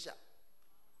in Asia.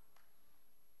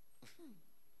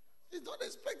 He's not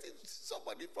expecting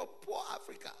somebody from poor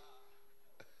Africa.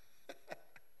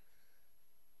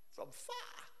 From far.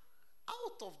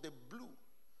 Out of the blue,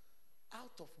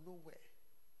 out of nowhere.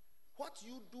 What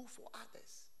you do for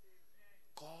others,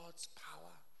 God's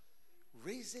power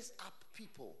raises up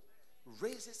people,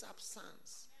 raises up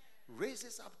sons,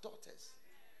 raises up daughters.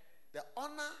 The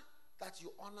honor that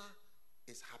you honor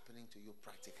is happening to you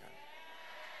practically.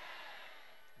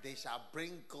 They shall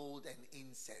bring gold and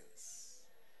incense,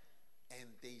 and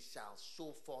they shall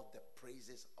show forth the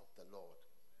praises of the Lord.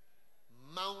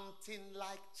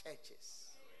 mountain-like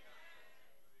churches,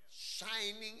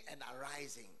 shining and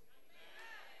arising,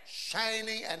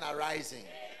 shining and arising,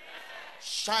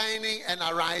 shining and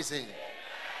arising.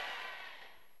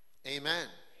 Amen.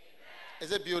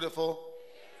 Is it beautiful?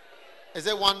 Is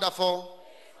it wonderful?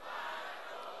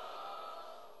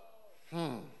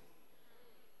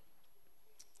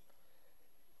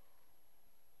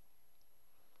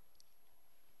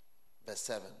 Verse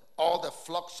 7. All the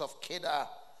flocks of Kedar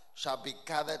shall be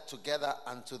gathered together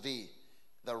unto thee.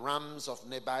 The rams of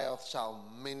Nebaioth shall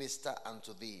minister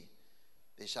unto thee.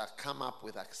 They shall come up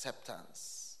with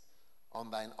acceptance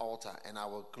on thine altar, and I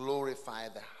will glorify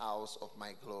the house of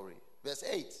my glory. Verse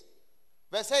 8.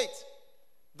 Verse 8.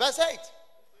 Verse 8.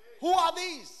 Who are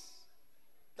these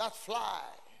that fly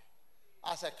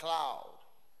as a cloud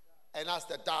and as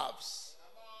the doves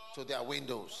to their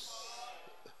windows?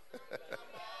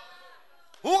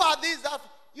 Who are these that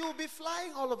you will be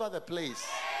flying all over the place?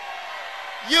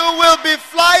 You will be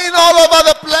flying all over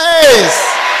the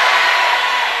place.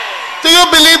 Do you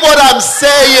believe what I'm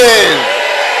saying?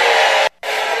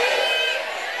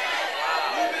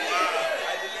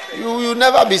 You will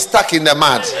never be stuck in the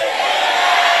mud.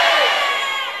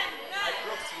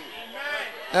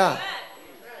 Yeah.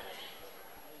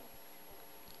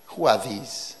 Who are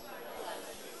these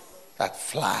that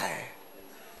fly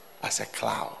as a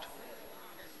cloud?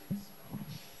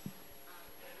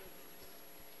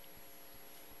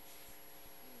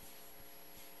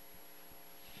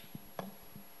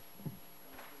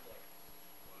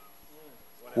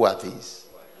 Who are these?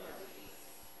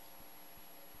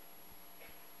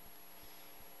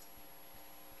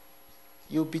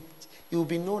 You'll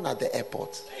be known at the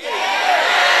airport.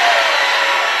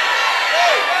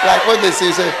 Like what they say,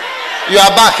 you are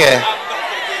back, eh?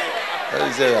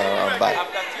 You say, I'm back.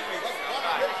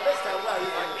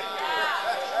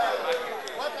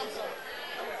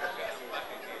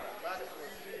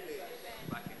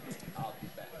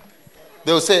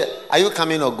 They'll say, are you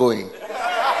coming or going?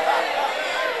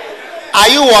 Are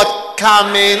you what?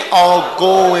 Coming or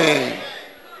going?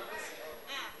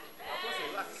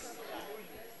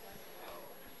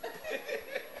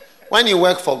 When you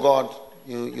work for God,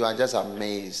 you are just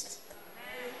amazed.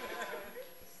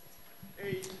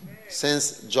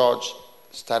 Since George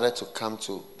started to come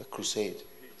to the crusade,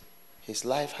 his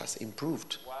life has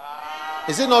improved.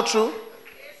 Is it not true?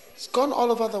 He's gone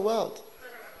all over the world.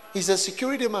 He's a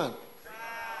security man.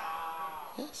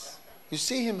 Yes. You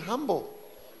see him humble.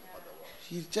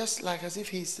 He's just like as if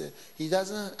he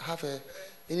doesn't have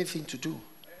anything to do.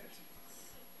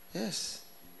 Yes.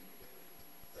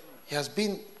 He has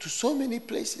been to so many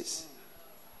places.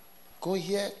 Go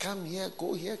here, come here,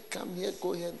 go here, come here,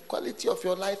 go here. Quality of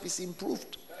your life is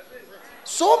improved.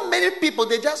 So many people,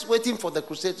 they're just waiting for the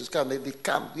crusade to come. They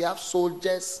come. We have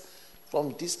soldiers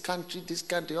from this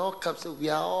country, all come. So we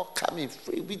are all coming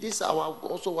free. This is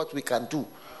also what we can do.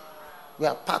 We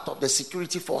are part of the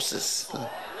security forces.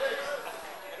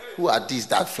 Who are these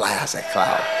that fly as a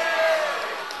cloud?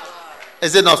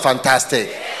 Is it not fantastic?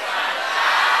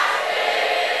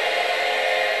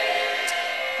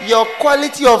 Your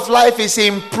quality of life is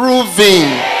improving.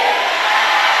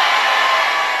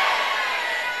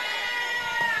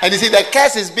 And you see, the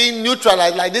curse is being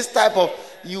neutralized. Like this type of,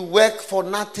 you work for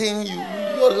nothing,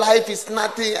 your life is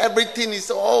nothing, everything is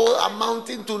all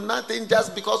amounting to nothing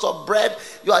just because of bread.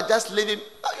 You are just living.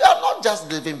 You are not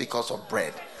just living because of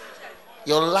bread.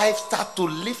 Your life starts to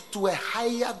lift to a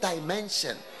higher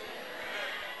dimension.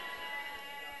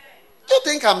 Do you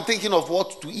think I'm thinking of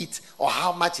what to eat or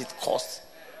how much it costs?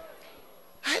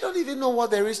 I don't even know what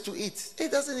there is to eat.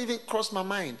 It doesn't even cross my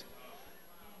mind.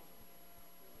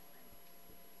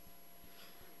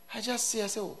 I just see, I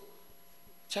say, oh,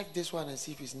 check this one and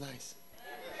see if it's nice.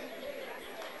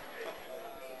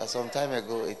 But some time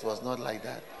ago, it was not like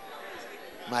that.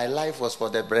 My life was for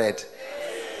the bread.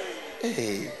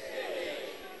 Hey.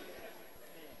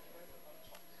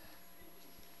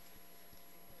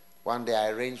 One day I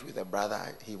arranged with a brother.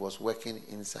 He was working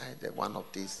inside one of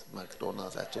these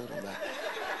McDonald's. I told him that.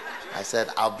 I said,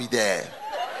 I'll be there.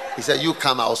 He said, you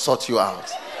come, I'll sort you out.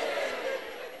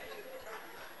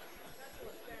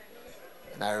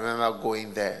 And I remember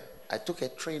going there. I took a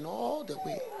train all the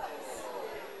way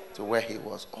to where he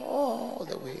was. All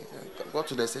the way. I got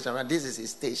to the station. This is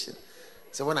his station.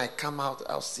 So when I come out,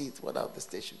 I'll see it without the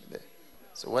station there.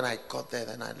 So when I got there,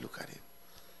 then I look at him.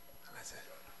 And I said,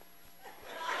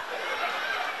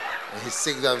 and he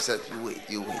signaled and said,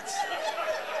 you wait.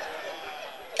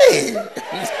 Hey!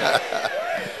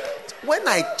 When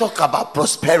I talk about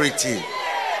prosperity,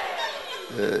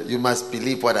 you must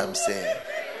believe what I'm saying.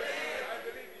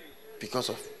 Because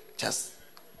of just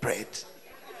bread.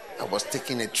 I was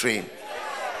taking a train.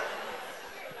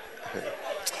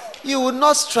 You will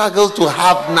not struggle to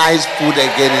have nice food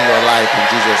again in your life in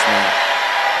Jesus' name.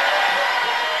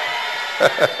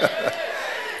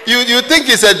 You think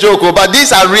it's a joke, but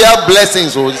these are real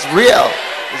blessings. It's real.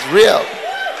 It's real.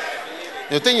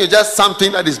 You think you're just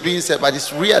something that is being said, but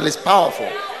it's real. It's powerful.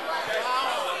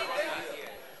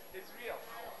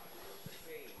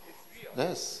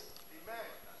 Yes.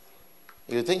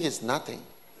 You think it's nothing.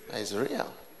 It's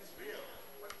real.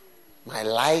 My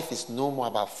life is no more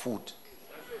about food.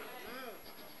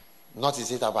 Not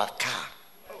is it about car.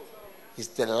 It's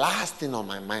the last thing on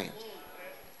my mind.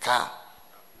 Car.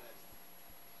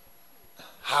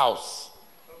 House.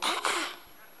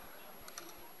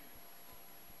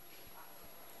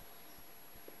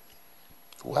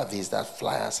 Who are these that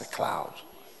fly as a cloud?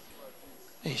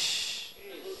 Ish.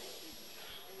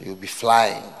 You'll be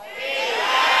flying.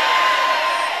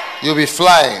 You'll be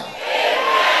flying.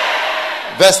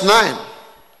 Verse 9.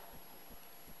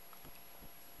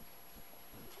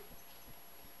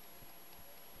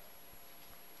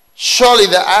 Surely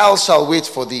the isle shall wait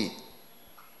for thee.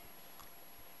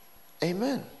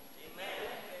 Amen.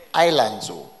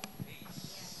 Islands.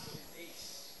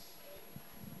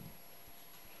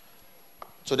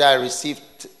 Today I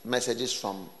received messages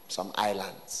from some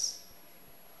islands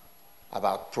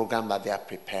about program that they are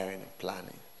preparing and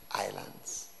planning.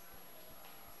 Islands.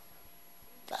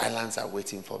 The islands are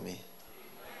waiting for me.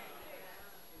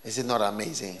 Is it not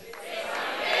amazing?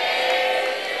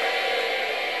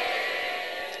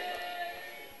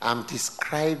 I'm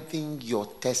describing your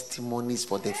testimonies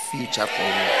for the future for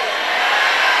you.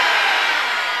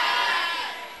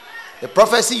 The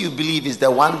prophecy you believe is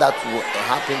the one that will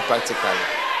happen practically.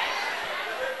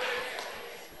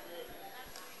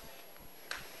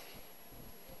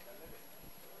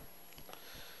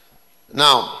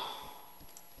 Now,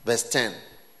 verse 10.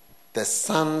 The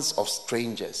sons of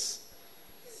strangers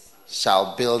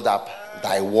shall build up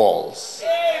thy walls,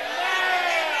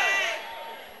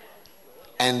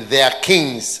 and their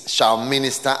kings shall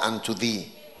minister unto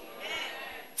thee.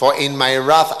 For in my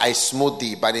wrath I smote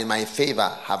thee, but in my favor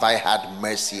have I had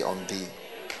mercy on thee.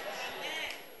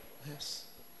 Yes.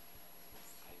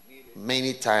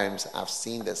 Many times I've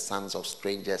seen the sons of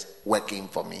strangers working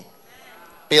for me.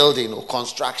 Building or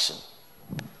construction.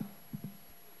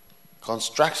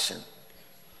 Construction.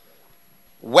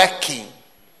 Working.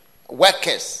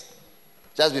 Workers.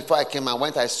 Just before I came,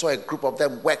 I saw a group of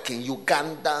them working.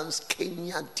 Ugandans,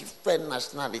 Kenya, different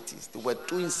nationalities. They were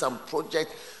doing some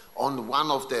project on one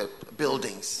of the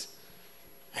buildings.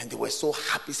 And they were so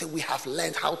happy. Said, we have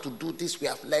learned how to do this. We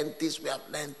have learned this. We have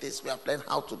learned this. We have learned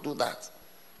how to do that.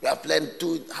 We have learned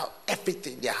doing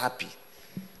everything. They are happy.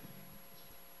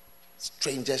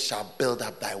 Strangers shall build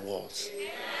up thy walls.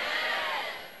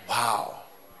 Wow.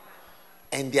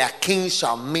 And their kings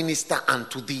shall minister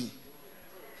unto thee.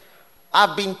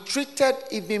 I've been treated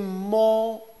even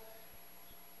more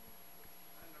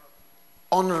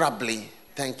honorably,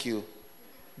 thank you,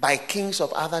 by kings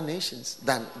of other nations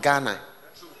than Ghana.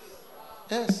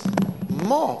 Yes,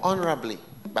 more honorably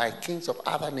by kings of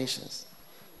other nations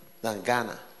than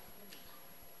Ghana.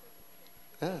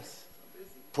 Yes.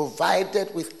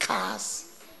 Provided with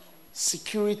cars,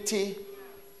 security,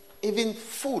 even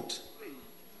food.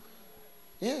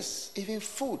 Yes, even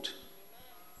food.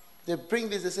 They bring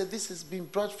this, they say, this has been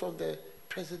brought from the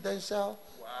presidential,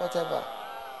 whatever.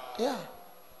 Yeah.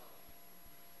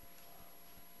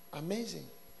 Amazing.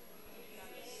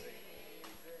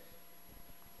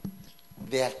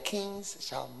 Their kings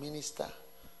shall minister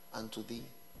unto thee.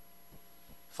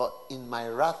 For in my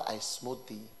wrath I smote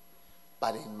thee,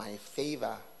 but in my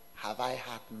favor have I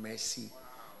had mercy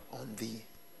on thee.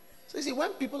 So you see, when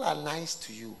people are nice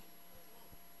to you,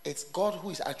 it's God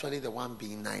who is actually the one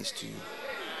being nice to you.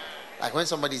 Like when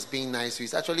somebody is being nice to you,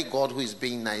 it's actually God who is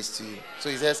being nice to you. So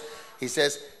he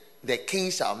says, the king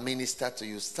shall minister to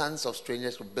you, sons of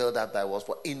strangers will build up thy walls.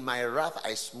 For in my wrath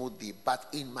I smote thee, but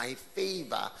in my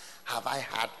favor have I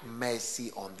had mercy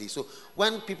on thee. So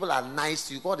when people are nice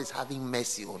to you, God is having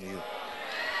mercy on you.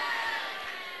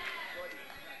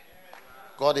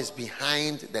 God is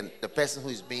behind the person who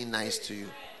is being nice to you.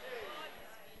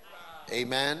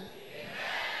 Amen.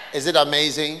 Is it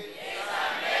amazing?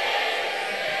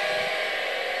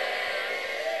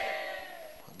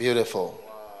 Beautiful.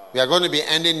 We are going to be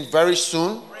ending very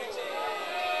soon.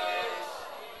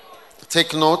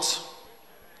 Take note.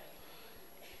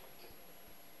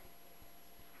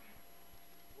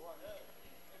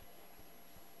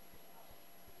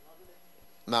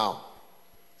 Now,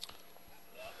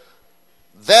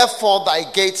 therefore thy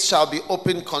gates shall be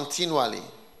open continually.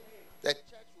 The church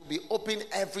will be open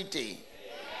every day.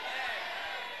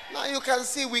 Now you can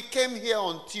see we came here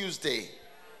on Tuesday.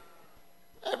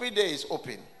 Every day is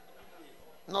open.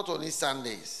 Not only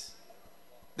Sundays.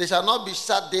 They shall not be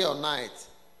shut day or night,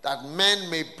 that men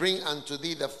may bring unto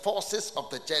thee the forces of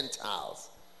the Gentiles,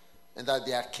 and that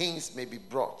their kings may be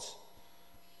brought.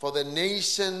 For the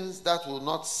nations that will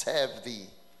not serve thee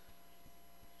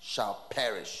shall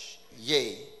perish.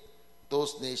 Yea,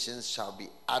 those nations shall be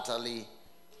utterly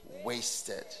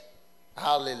wasted.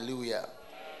 Hallelujah.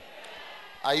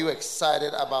 Are you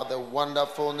excited about the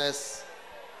wonderfulness?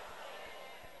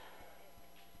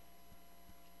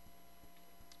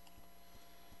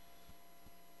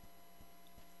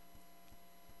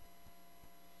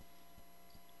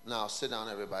 Now sit down,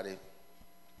 everybody.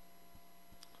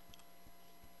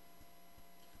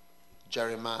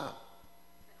 Jeremiah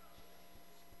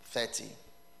 30,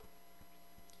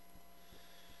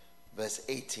 verse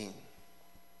 18.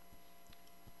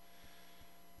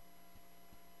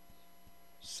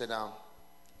 Sit down.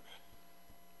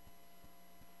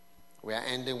 We are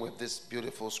ending with this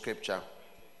beautiful scripture.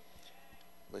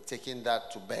 We're taking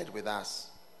that to bed with us.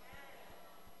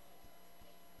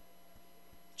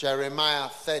 Jeremiah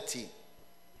 30.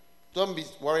 Don't be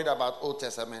worried about Old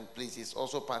Testament, please. It's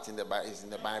also part in the Bible. It's in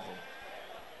the Bible.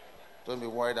 Don't be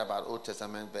worried about Old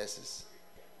Testament verses.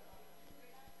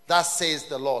 Thus says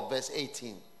the Lord, verse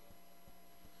 18.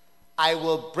 I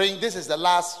will bring, this is the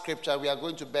last scripture. We are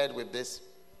going to bed with this.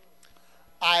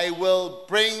 I will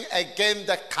bring again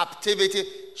the captivity.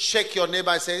 Shake your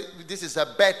neighbor and say, this is a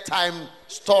bedtime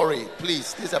story.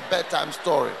 Please, this is a bedtime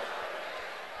story.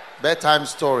 Bedtime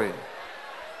story.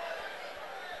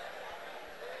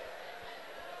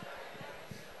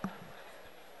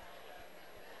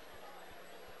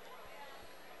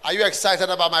 Are you excited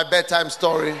about my bedtime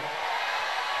story?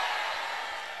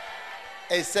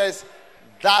 It says,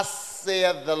 thus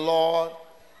saith the Lord,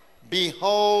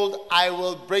 behold, I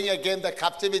will bring again the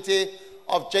captivity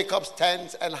of Jacob's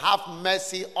tents and have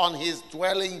mercy on his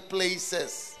dwelling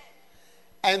places.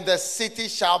 And the city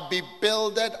shall be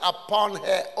builded upon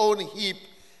her own heap,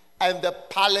 and the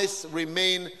palace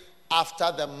remain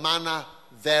after the manner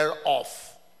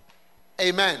thereof.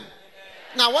 Amen.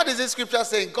 Now, what is this scripture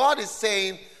saying? God is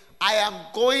saying, I am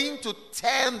going to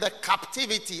turn the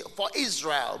captivity for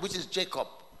Israel, which is Jacob,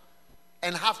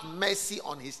 and have mercy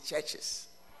on his churches,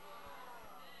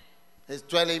 his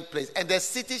dwelling place. And the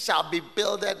city shall be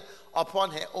builded upon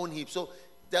her own heap. So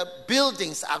the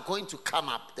buildings are going to come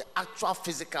up. The actual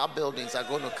physical buildings are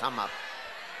going to come up.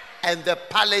 And the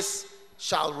palace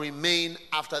shall remain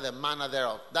after the manner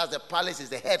thereof. That's the palace is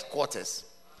the headquarters.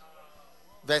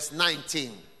 Verse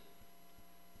 19.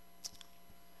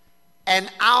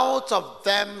 And out of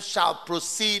them shall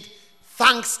proceed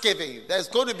thanksgiving. There's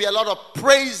going to be a lot of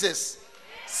praises,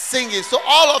 singing. So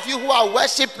all of you who are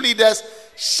worship leaders,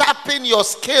 sharpen your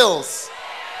skills.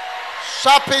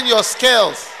 Sharpen your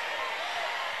skills.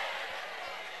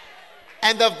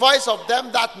 And the voice of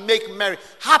them that make merry.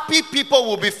 Happy people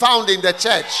will be found in the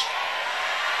church.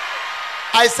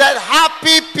 I said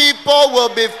happy people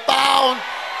will be found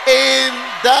in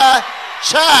the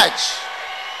church.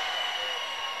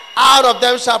 Out of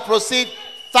them shall proceed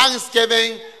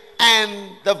thanksgiving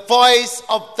and the voice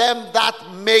of them that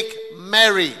make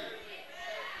merry.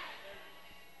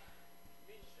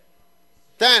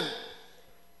 Then,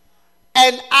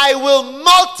 and I will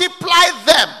multiply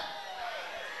them,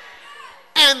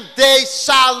 and they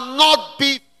shall not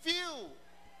be few.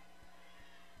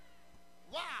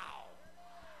 Wow.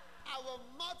 I will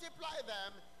multiply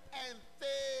them, and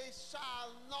they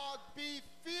shall not be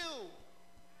few.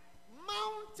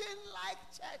 Mountain-like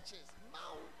churches.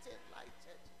 Mountain-like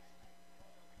churches.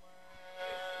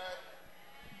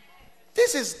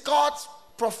 This is God's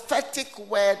prophetic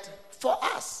word for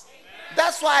us.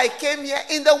 That's why I came here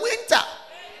in the winter.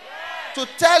 To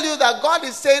tell you that God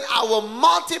is saying, I will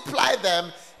multiply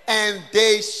them and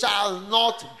they shall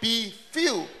not be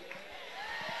few.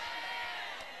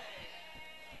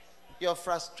 Your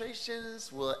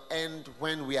frustrations will end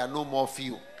when we are no more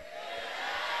few.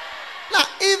 Now,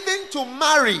 even to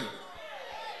marry,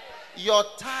 your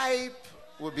type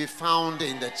will be found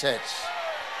in the church.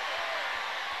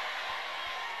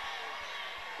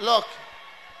 Look,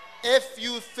 if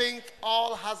you think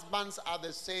all husbands are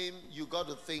the same, you got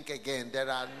to think again. There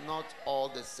are not all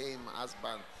the same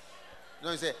husbands. You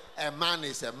know, you say, a man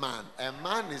is a man. A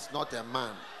man is not a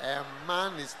man. A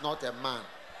man is not a man.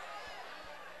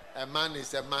 A man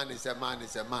is a man, is a man,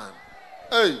 is a man.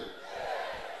 Hey!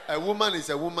 A woman is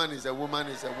a woman, is a woman,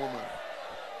 is a woman.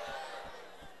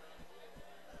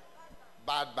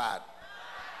 Bad, bad.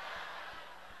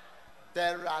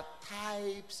 There are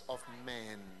types of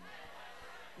men.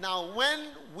 Now, when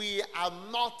we are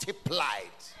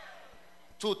multiplied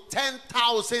to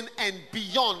 10,000 and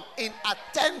beyond in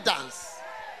attendance,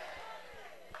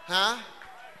 are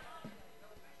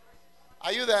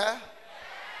you there?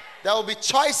 There will be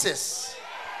choices.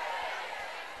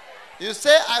 You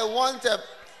say, I want a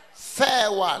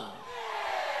fair one.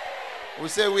 We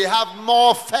say, we have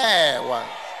more fair ones.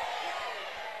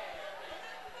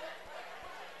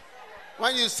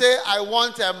 When you say, I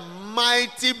want a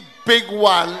mighty big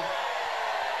one,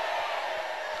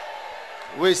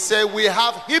 we say, we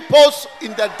have hippos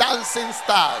in the dancing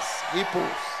stars.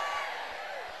 Hippos.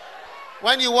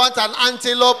 When you want an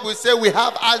antelope, we say, we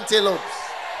have antelopes.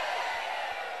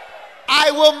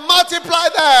 I will multiply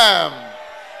them.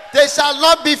 They shall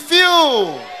not be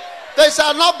few. They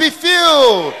shall not be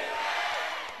few.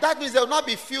 That means there will not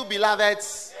be few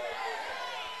beloveds.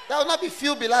 There will not be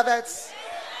few beloveds.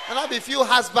 There will not be few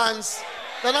husbands.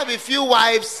 There will not be few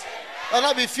wives. There will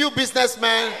not be few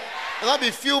businessmen. There will not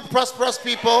be few prosperous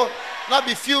people. There will not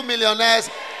be few millionaires.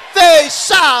 They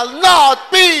shall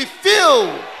not be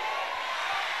few.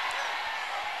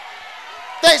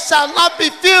 They shall not be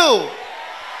few.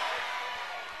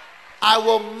 I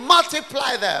will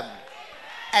multiply them,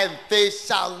 and they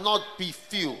shall not be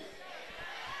few.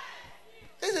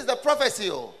 This is the prophecy.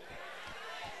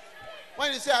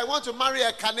 When you say, I want to marry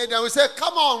a Canadian, we say,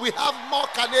 come on, we have more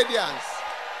Canadians.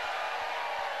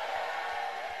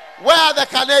 Where are the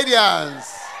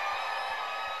Canadians?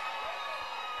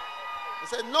 We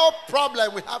say, no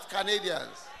problem, we have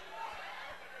Canadians.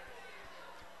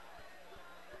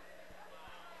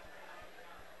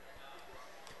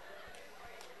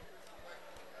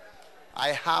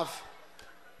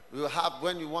 We will have,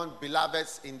 when you want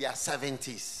beloveds in their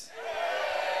 70s.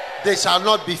 They shall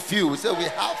not be few. So we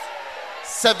have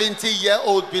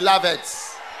 70-year-old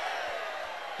beloveds.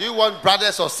 Do you want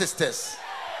brothers or sisters?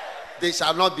 They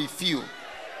shall not be few.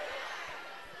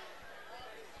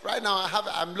 Right now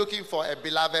I'm looking for a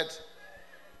beloved,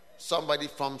 somebody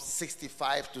from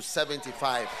 65 to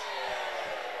 75.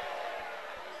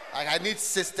 I need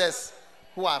sisters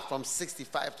who are from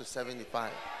 65 to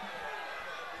 75.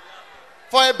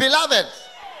 For a beloved,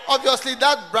 obviously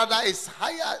that brother is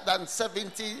higher than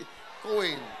 70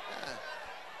 going.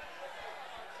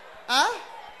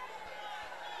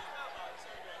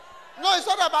 No, it's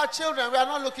not about children. We are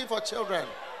not looking for children.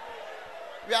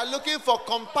 We are looking for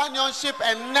companionship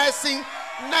and nursing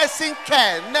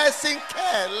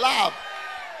care, love.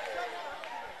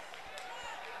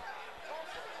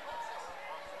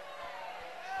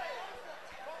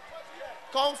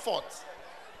 Comfort.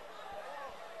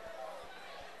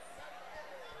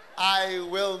 I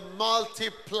will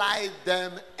multiply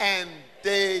them, and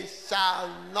they shall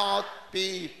not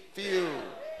be few.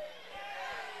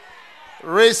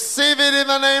 Receive it in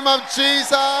the name of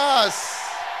Jesus.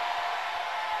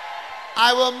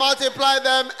 I will multiply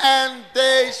them, and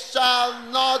they shall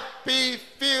not be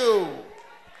few.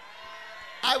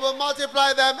 I will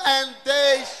multiply them, and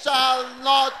they shall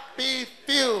not be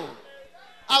few.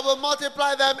 I will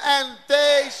multiply them, and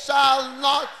they shall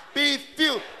not be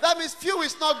few. That means few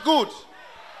is not good.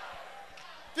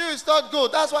 Few is not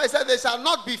good. That's why I said they shall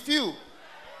not be few.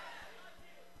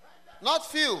 Not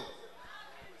few.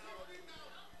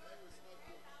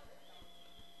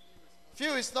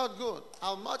 Few is not good.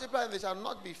 I'll multiply and they shall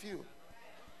not be few.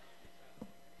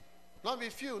 Not be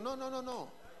few. No.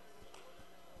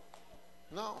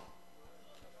 No.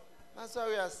 That's why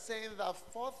we are saying that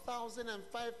 4,000 and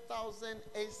 5,000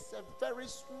 is a very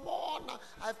small number.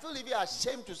 I feel even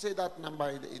ashamed to say that number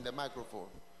in the microphone.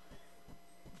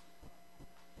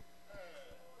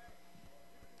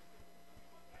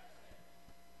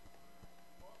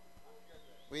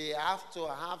 We have to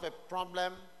have a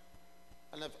problem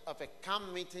and of a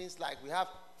camp meetings, like we have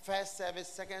first service,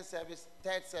 second service,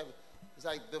 third service. It's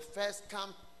like the first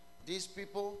camp, these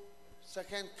people,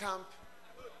 second camp,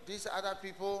 these other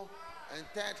people, and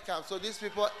third camp. So these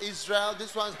people, Israel,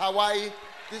 this one's Hawaii,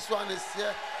 this one is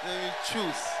here. Then you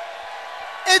choose.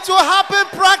 It will happen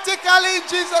practically in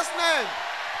Jesus' name.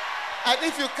 And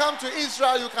if you come to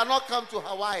Israel, you cannot come to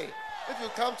Hawaii. If you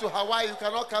come to Hawaii, you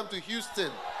cannot come to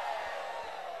Houston.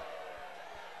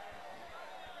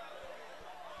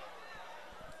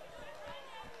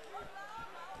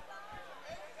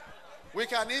 We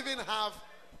can even have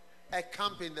a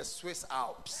camp in the Swiss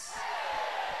Alps.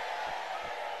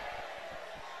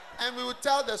 And we will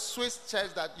tell the Swiss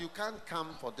church that you can't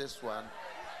come for this one.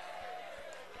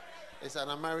 It's an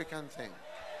American thing.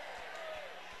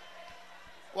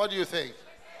 What do you think?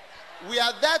 We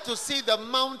are there to see the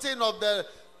mountain of the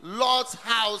Lord's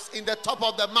house in the top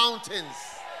of the mountains.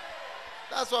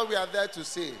 That's what we are there to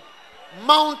see.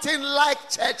 Mountain-like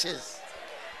churches.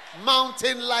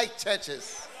 Mountain-like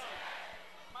churches.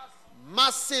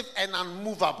 Massive and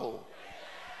unmovable.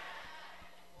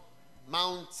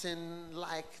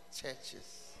 Mountain-like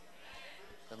churches.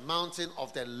 The mountain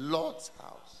of the Lord's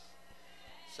house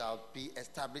shall be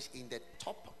established in the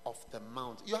top of the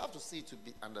mountain. You have to see it to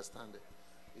understand it.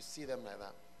 You see them like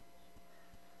that.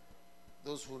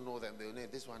 Those who know them, they will know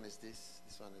this one is this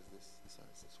one is this, this one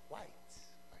is this. White.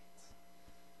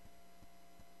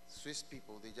 Swiss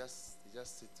people, they just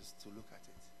sit to look at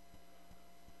it.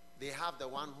 They have the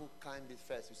one who climbed it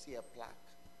first. You see a plaque.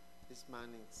 This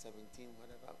man in 17,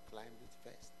 whatever, climbed it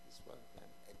first. This one climbed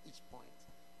at each point.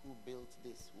 Who built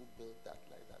this? Who built that?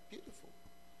 Like that. Beautiful.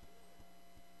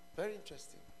 Very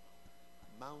interesting.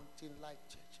 Mountain-like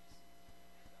churches.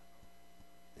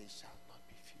 They shall not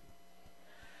be few.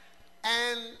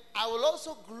 And I will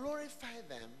also glorify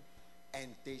them,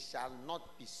 and they shall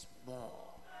not be small.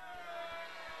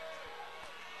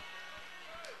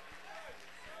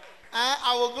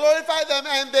 I will glorify them,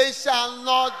 and they shall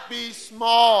not be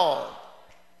small.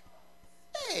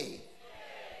 Hey.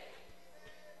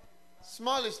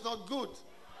 Small is not good.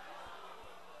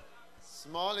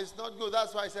 Small is not good.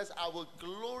 That's why it says, I will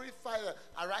glorify them.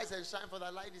 Arise and shine, for thy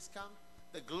light is come.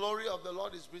 The glory of the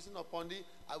Lord is risen upon thee.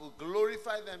 I will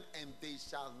glorify them, and they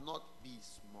shall not be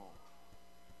small.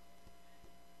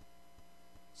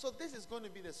 So this is going to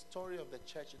be the story of the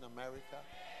church in America.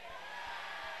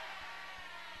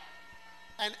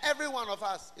 And every one of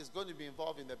us is going to be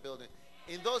involved in the building.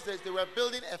 In those days, they were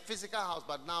building a physical house,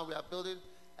 but now we are building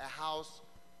a house,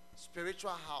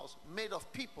 spiritual house, made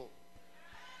of people.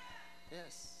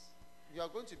 Yes. You are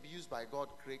going to be used by God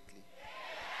greatly.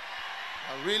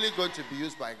 You are really going to be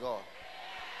used by God.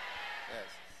 Yes.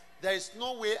 There is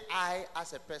no way I,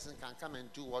 as a person, can come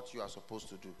and do what you are supposed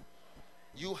to do.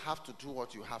 You have to do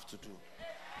what you have to do.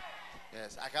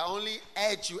 Yes. I can only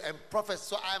urge you and prophesy.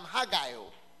 So I am Haggai.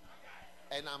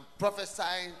 And I'm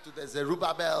prophesying to the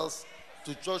Zerubbabels,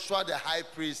 to Joshua the high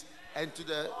priest, and to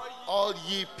the all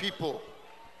ye people.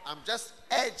 I'm just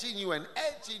urging you and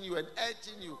urging you and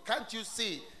urging you. Can't you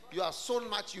see? You have sown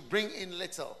much, you bring in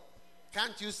little.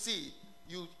 Can't you see?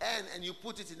 You earn and you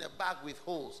put it in a bag with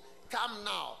holes. Come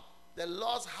now. The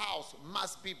Lord's house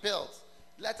must be built.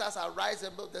 Let us arise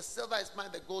and build. The silver is mine,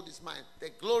 the gold is mine. The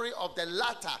glory of the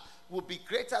latter will be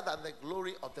greater than the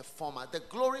glory of the former. The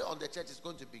glory on the church is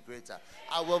going to be greater.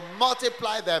 I will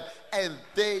multiply them, and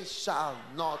they shall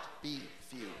not be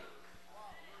few.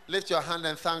 Lift your hand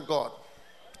and thank God.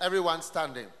 Everyone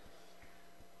standing.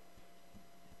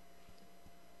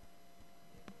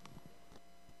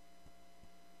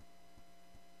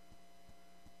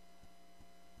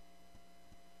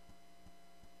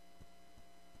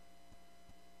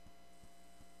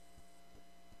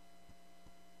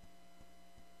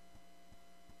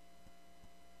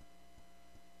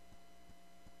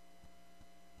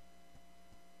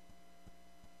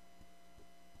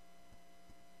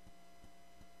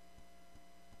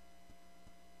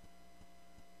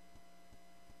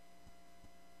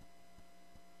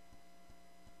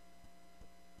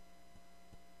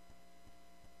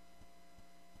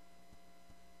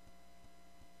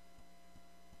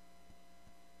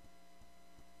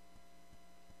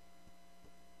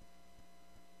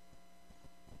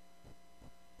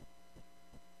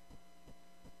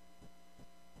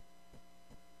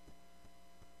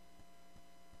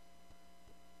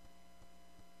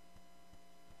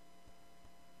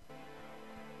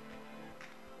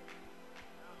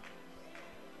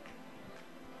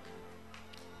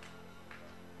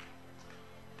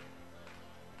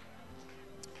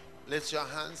 Lift your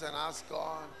hands and ask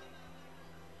God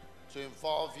to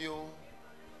involve you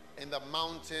in the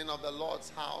mountain of the Lord's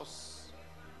house.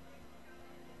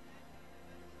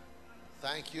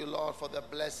 Thank you, Lord, for the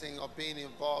blessing of being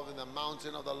involved in the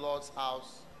mountain of the Lord's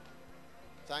house.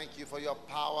 Thank you for your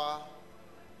power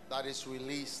that is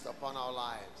released upon our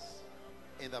lives.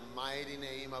 In the mighty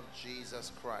name of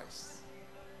Jesus Christ.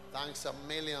 Thanks a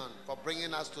million for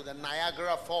bringing us to the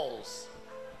Niagara Falls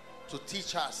to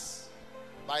teach us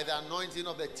by the anointing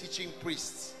of the teaching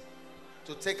priests,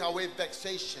 to take away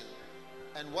vexation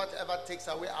and whatever takes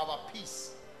away our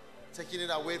peace, taking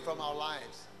it away from our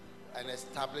lives and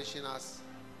establishing us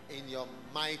in your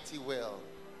mighty will.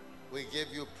 We give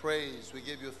you praise, we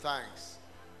give you thanks,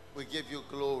 we give you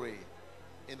glory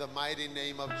in the mighty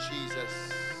name of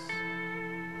Jesus.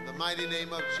 In the mighty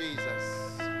name of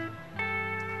Jesus.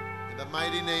 In the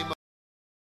mighty name of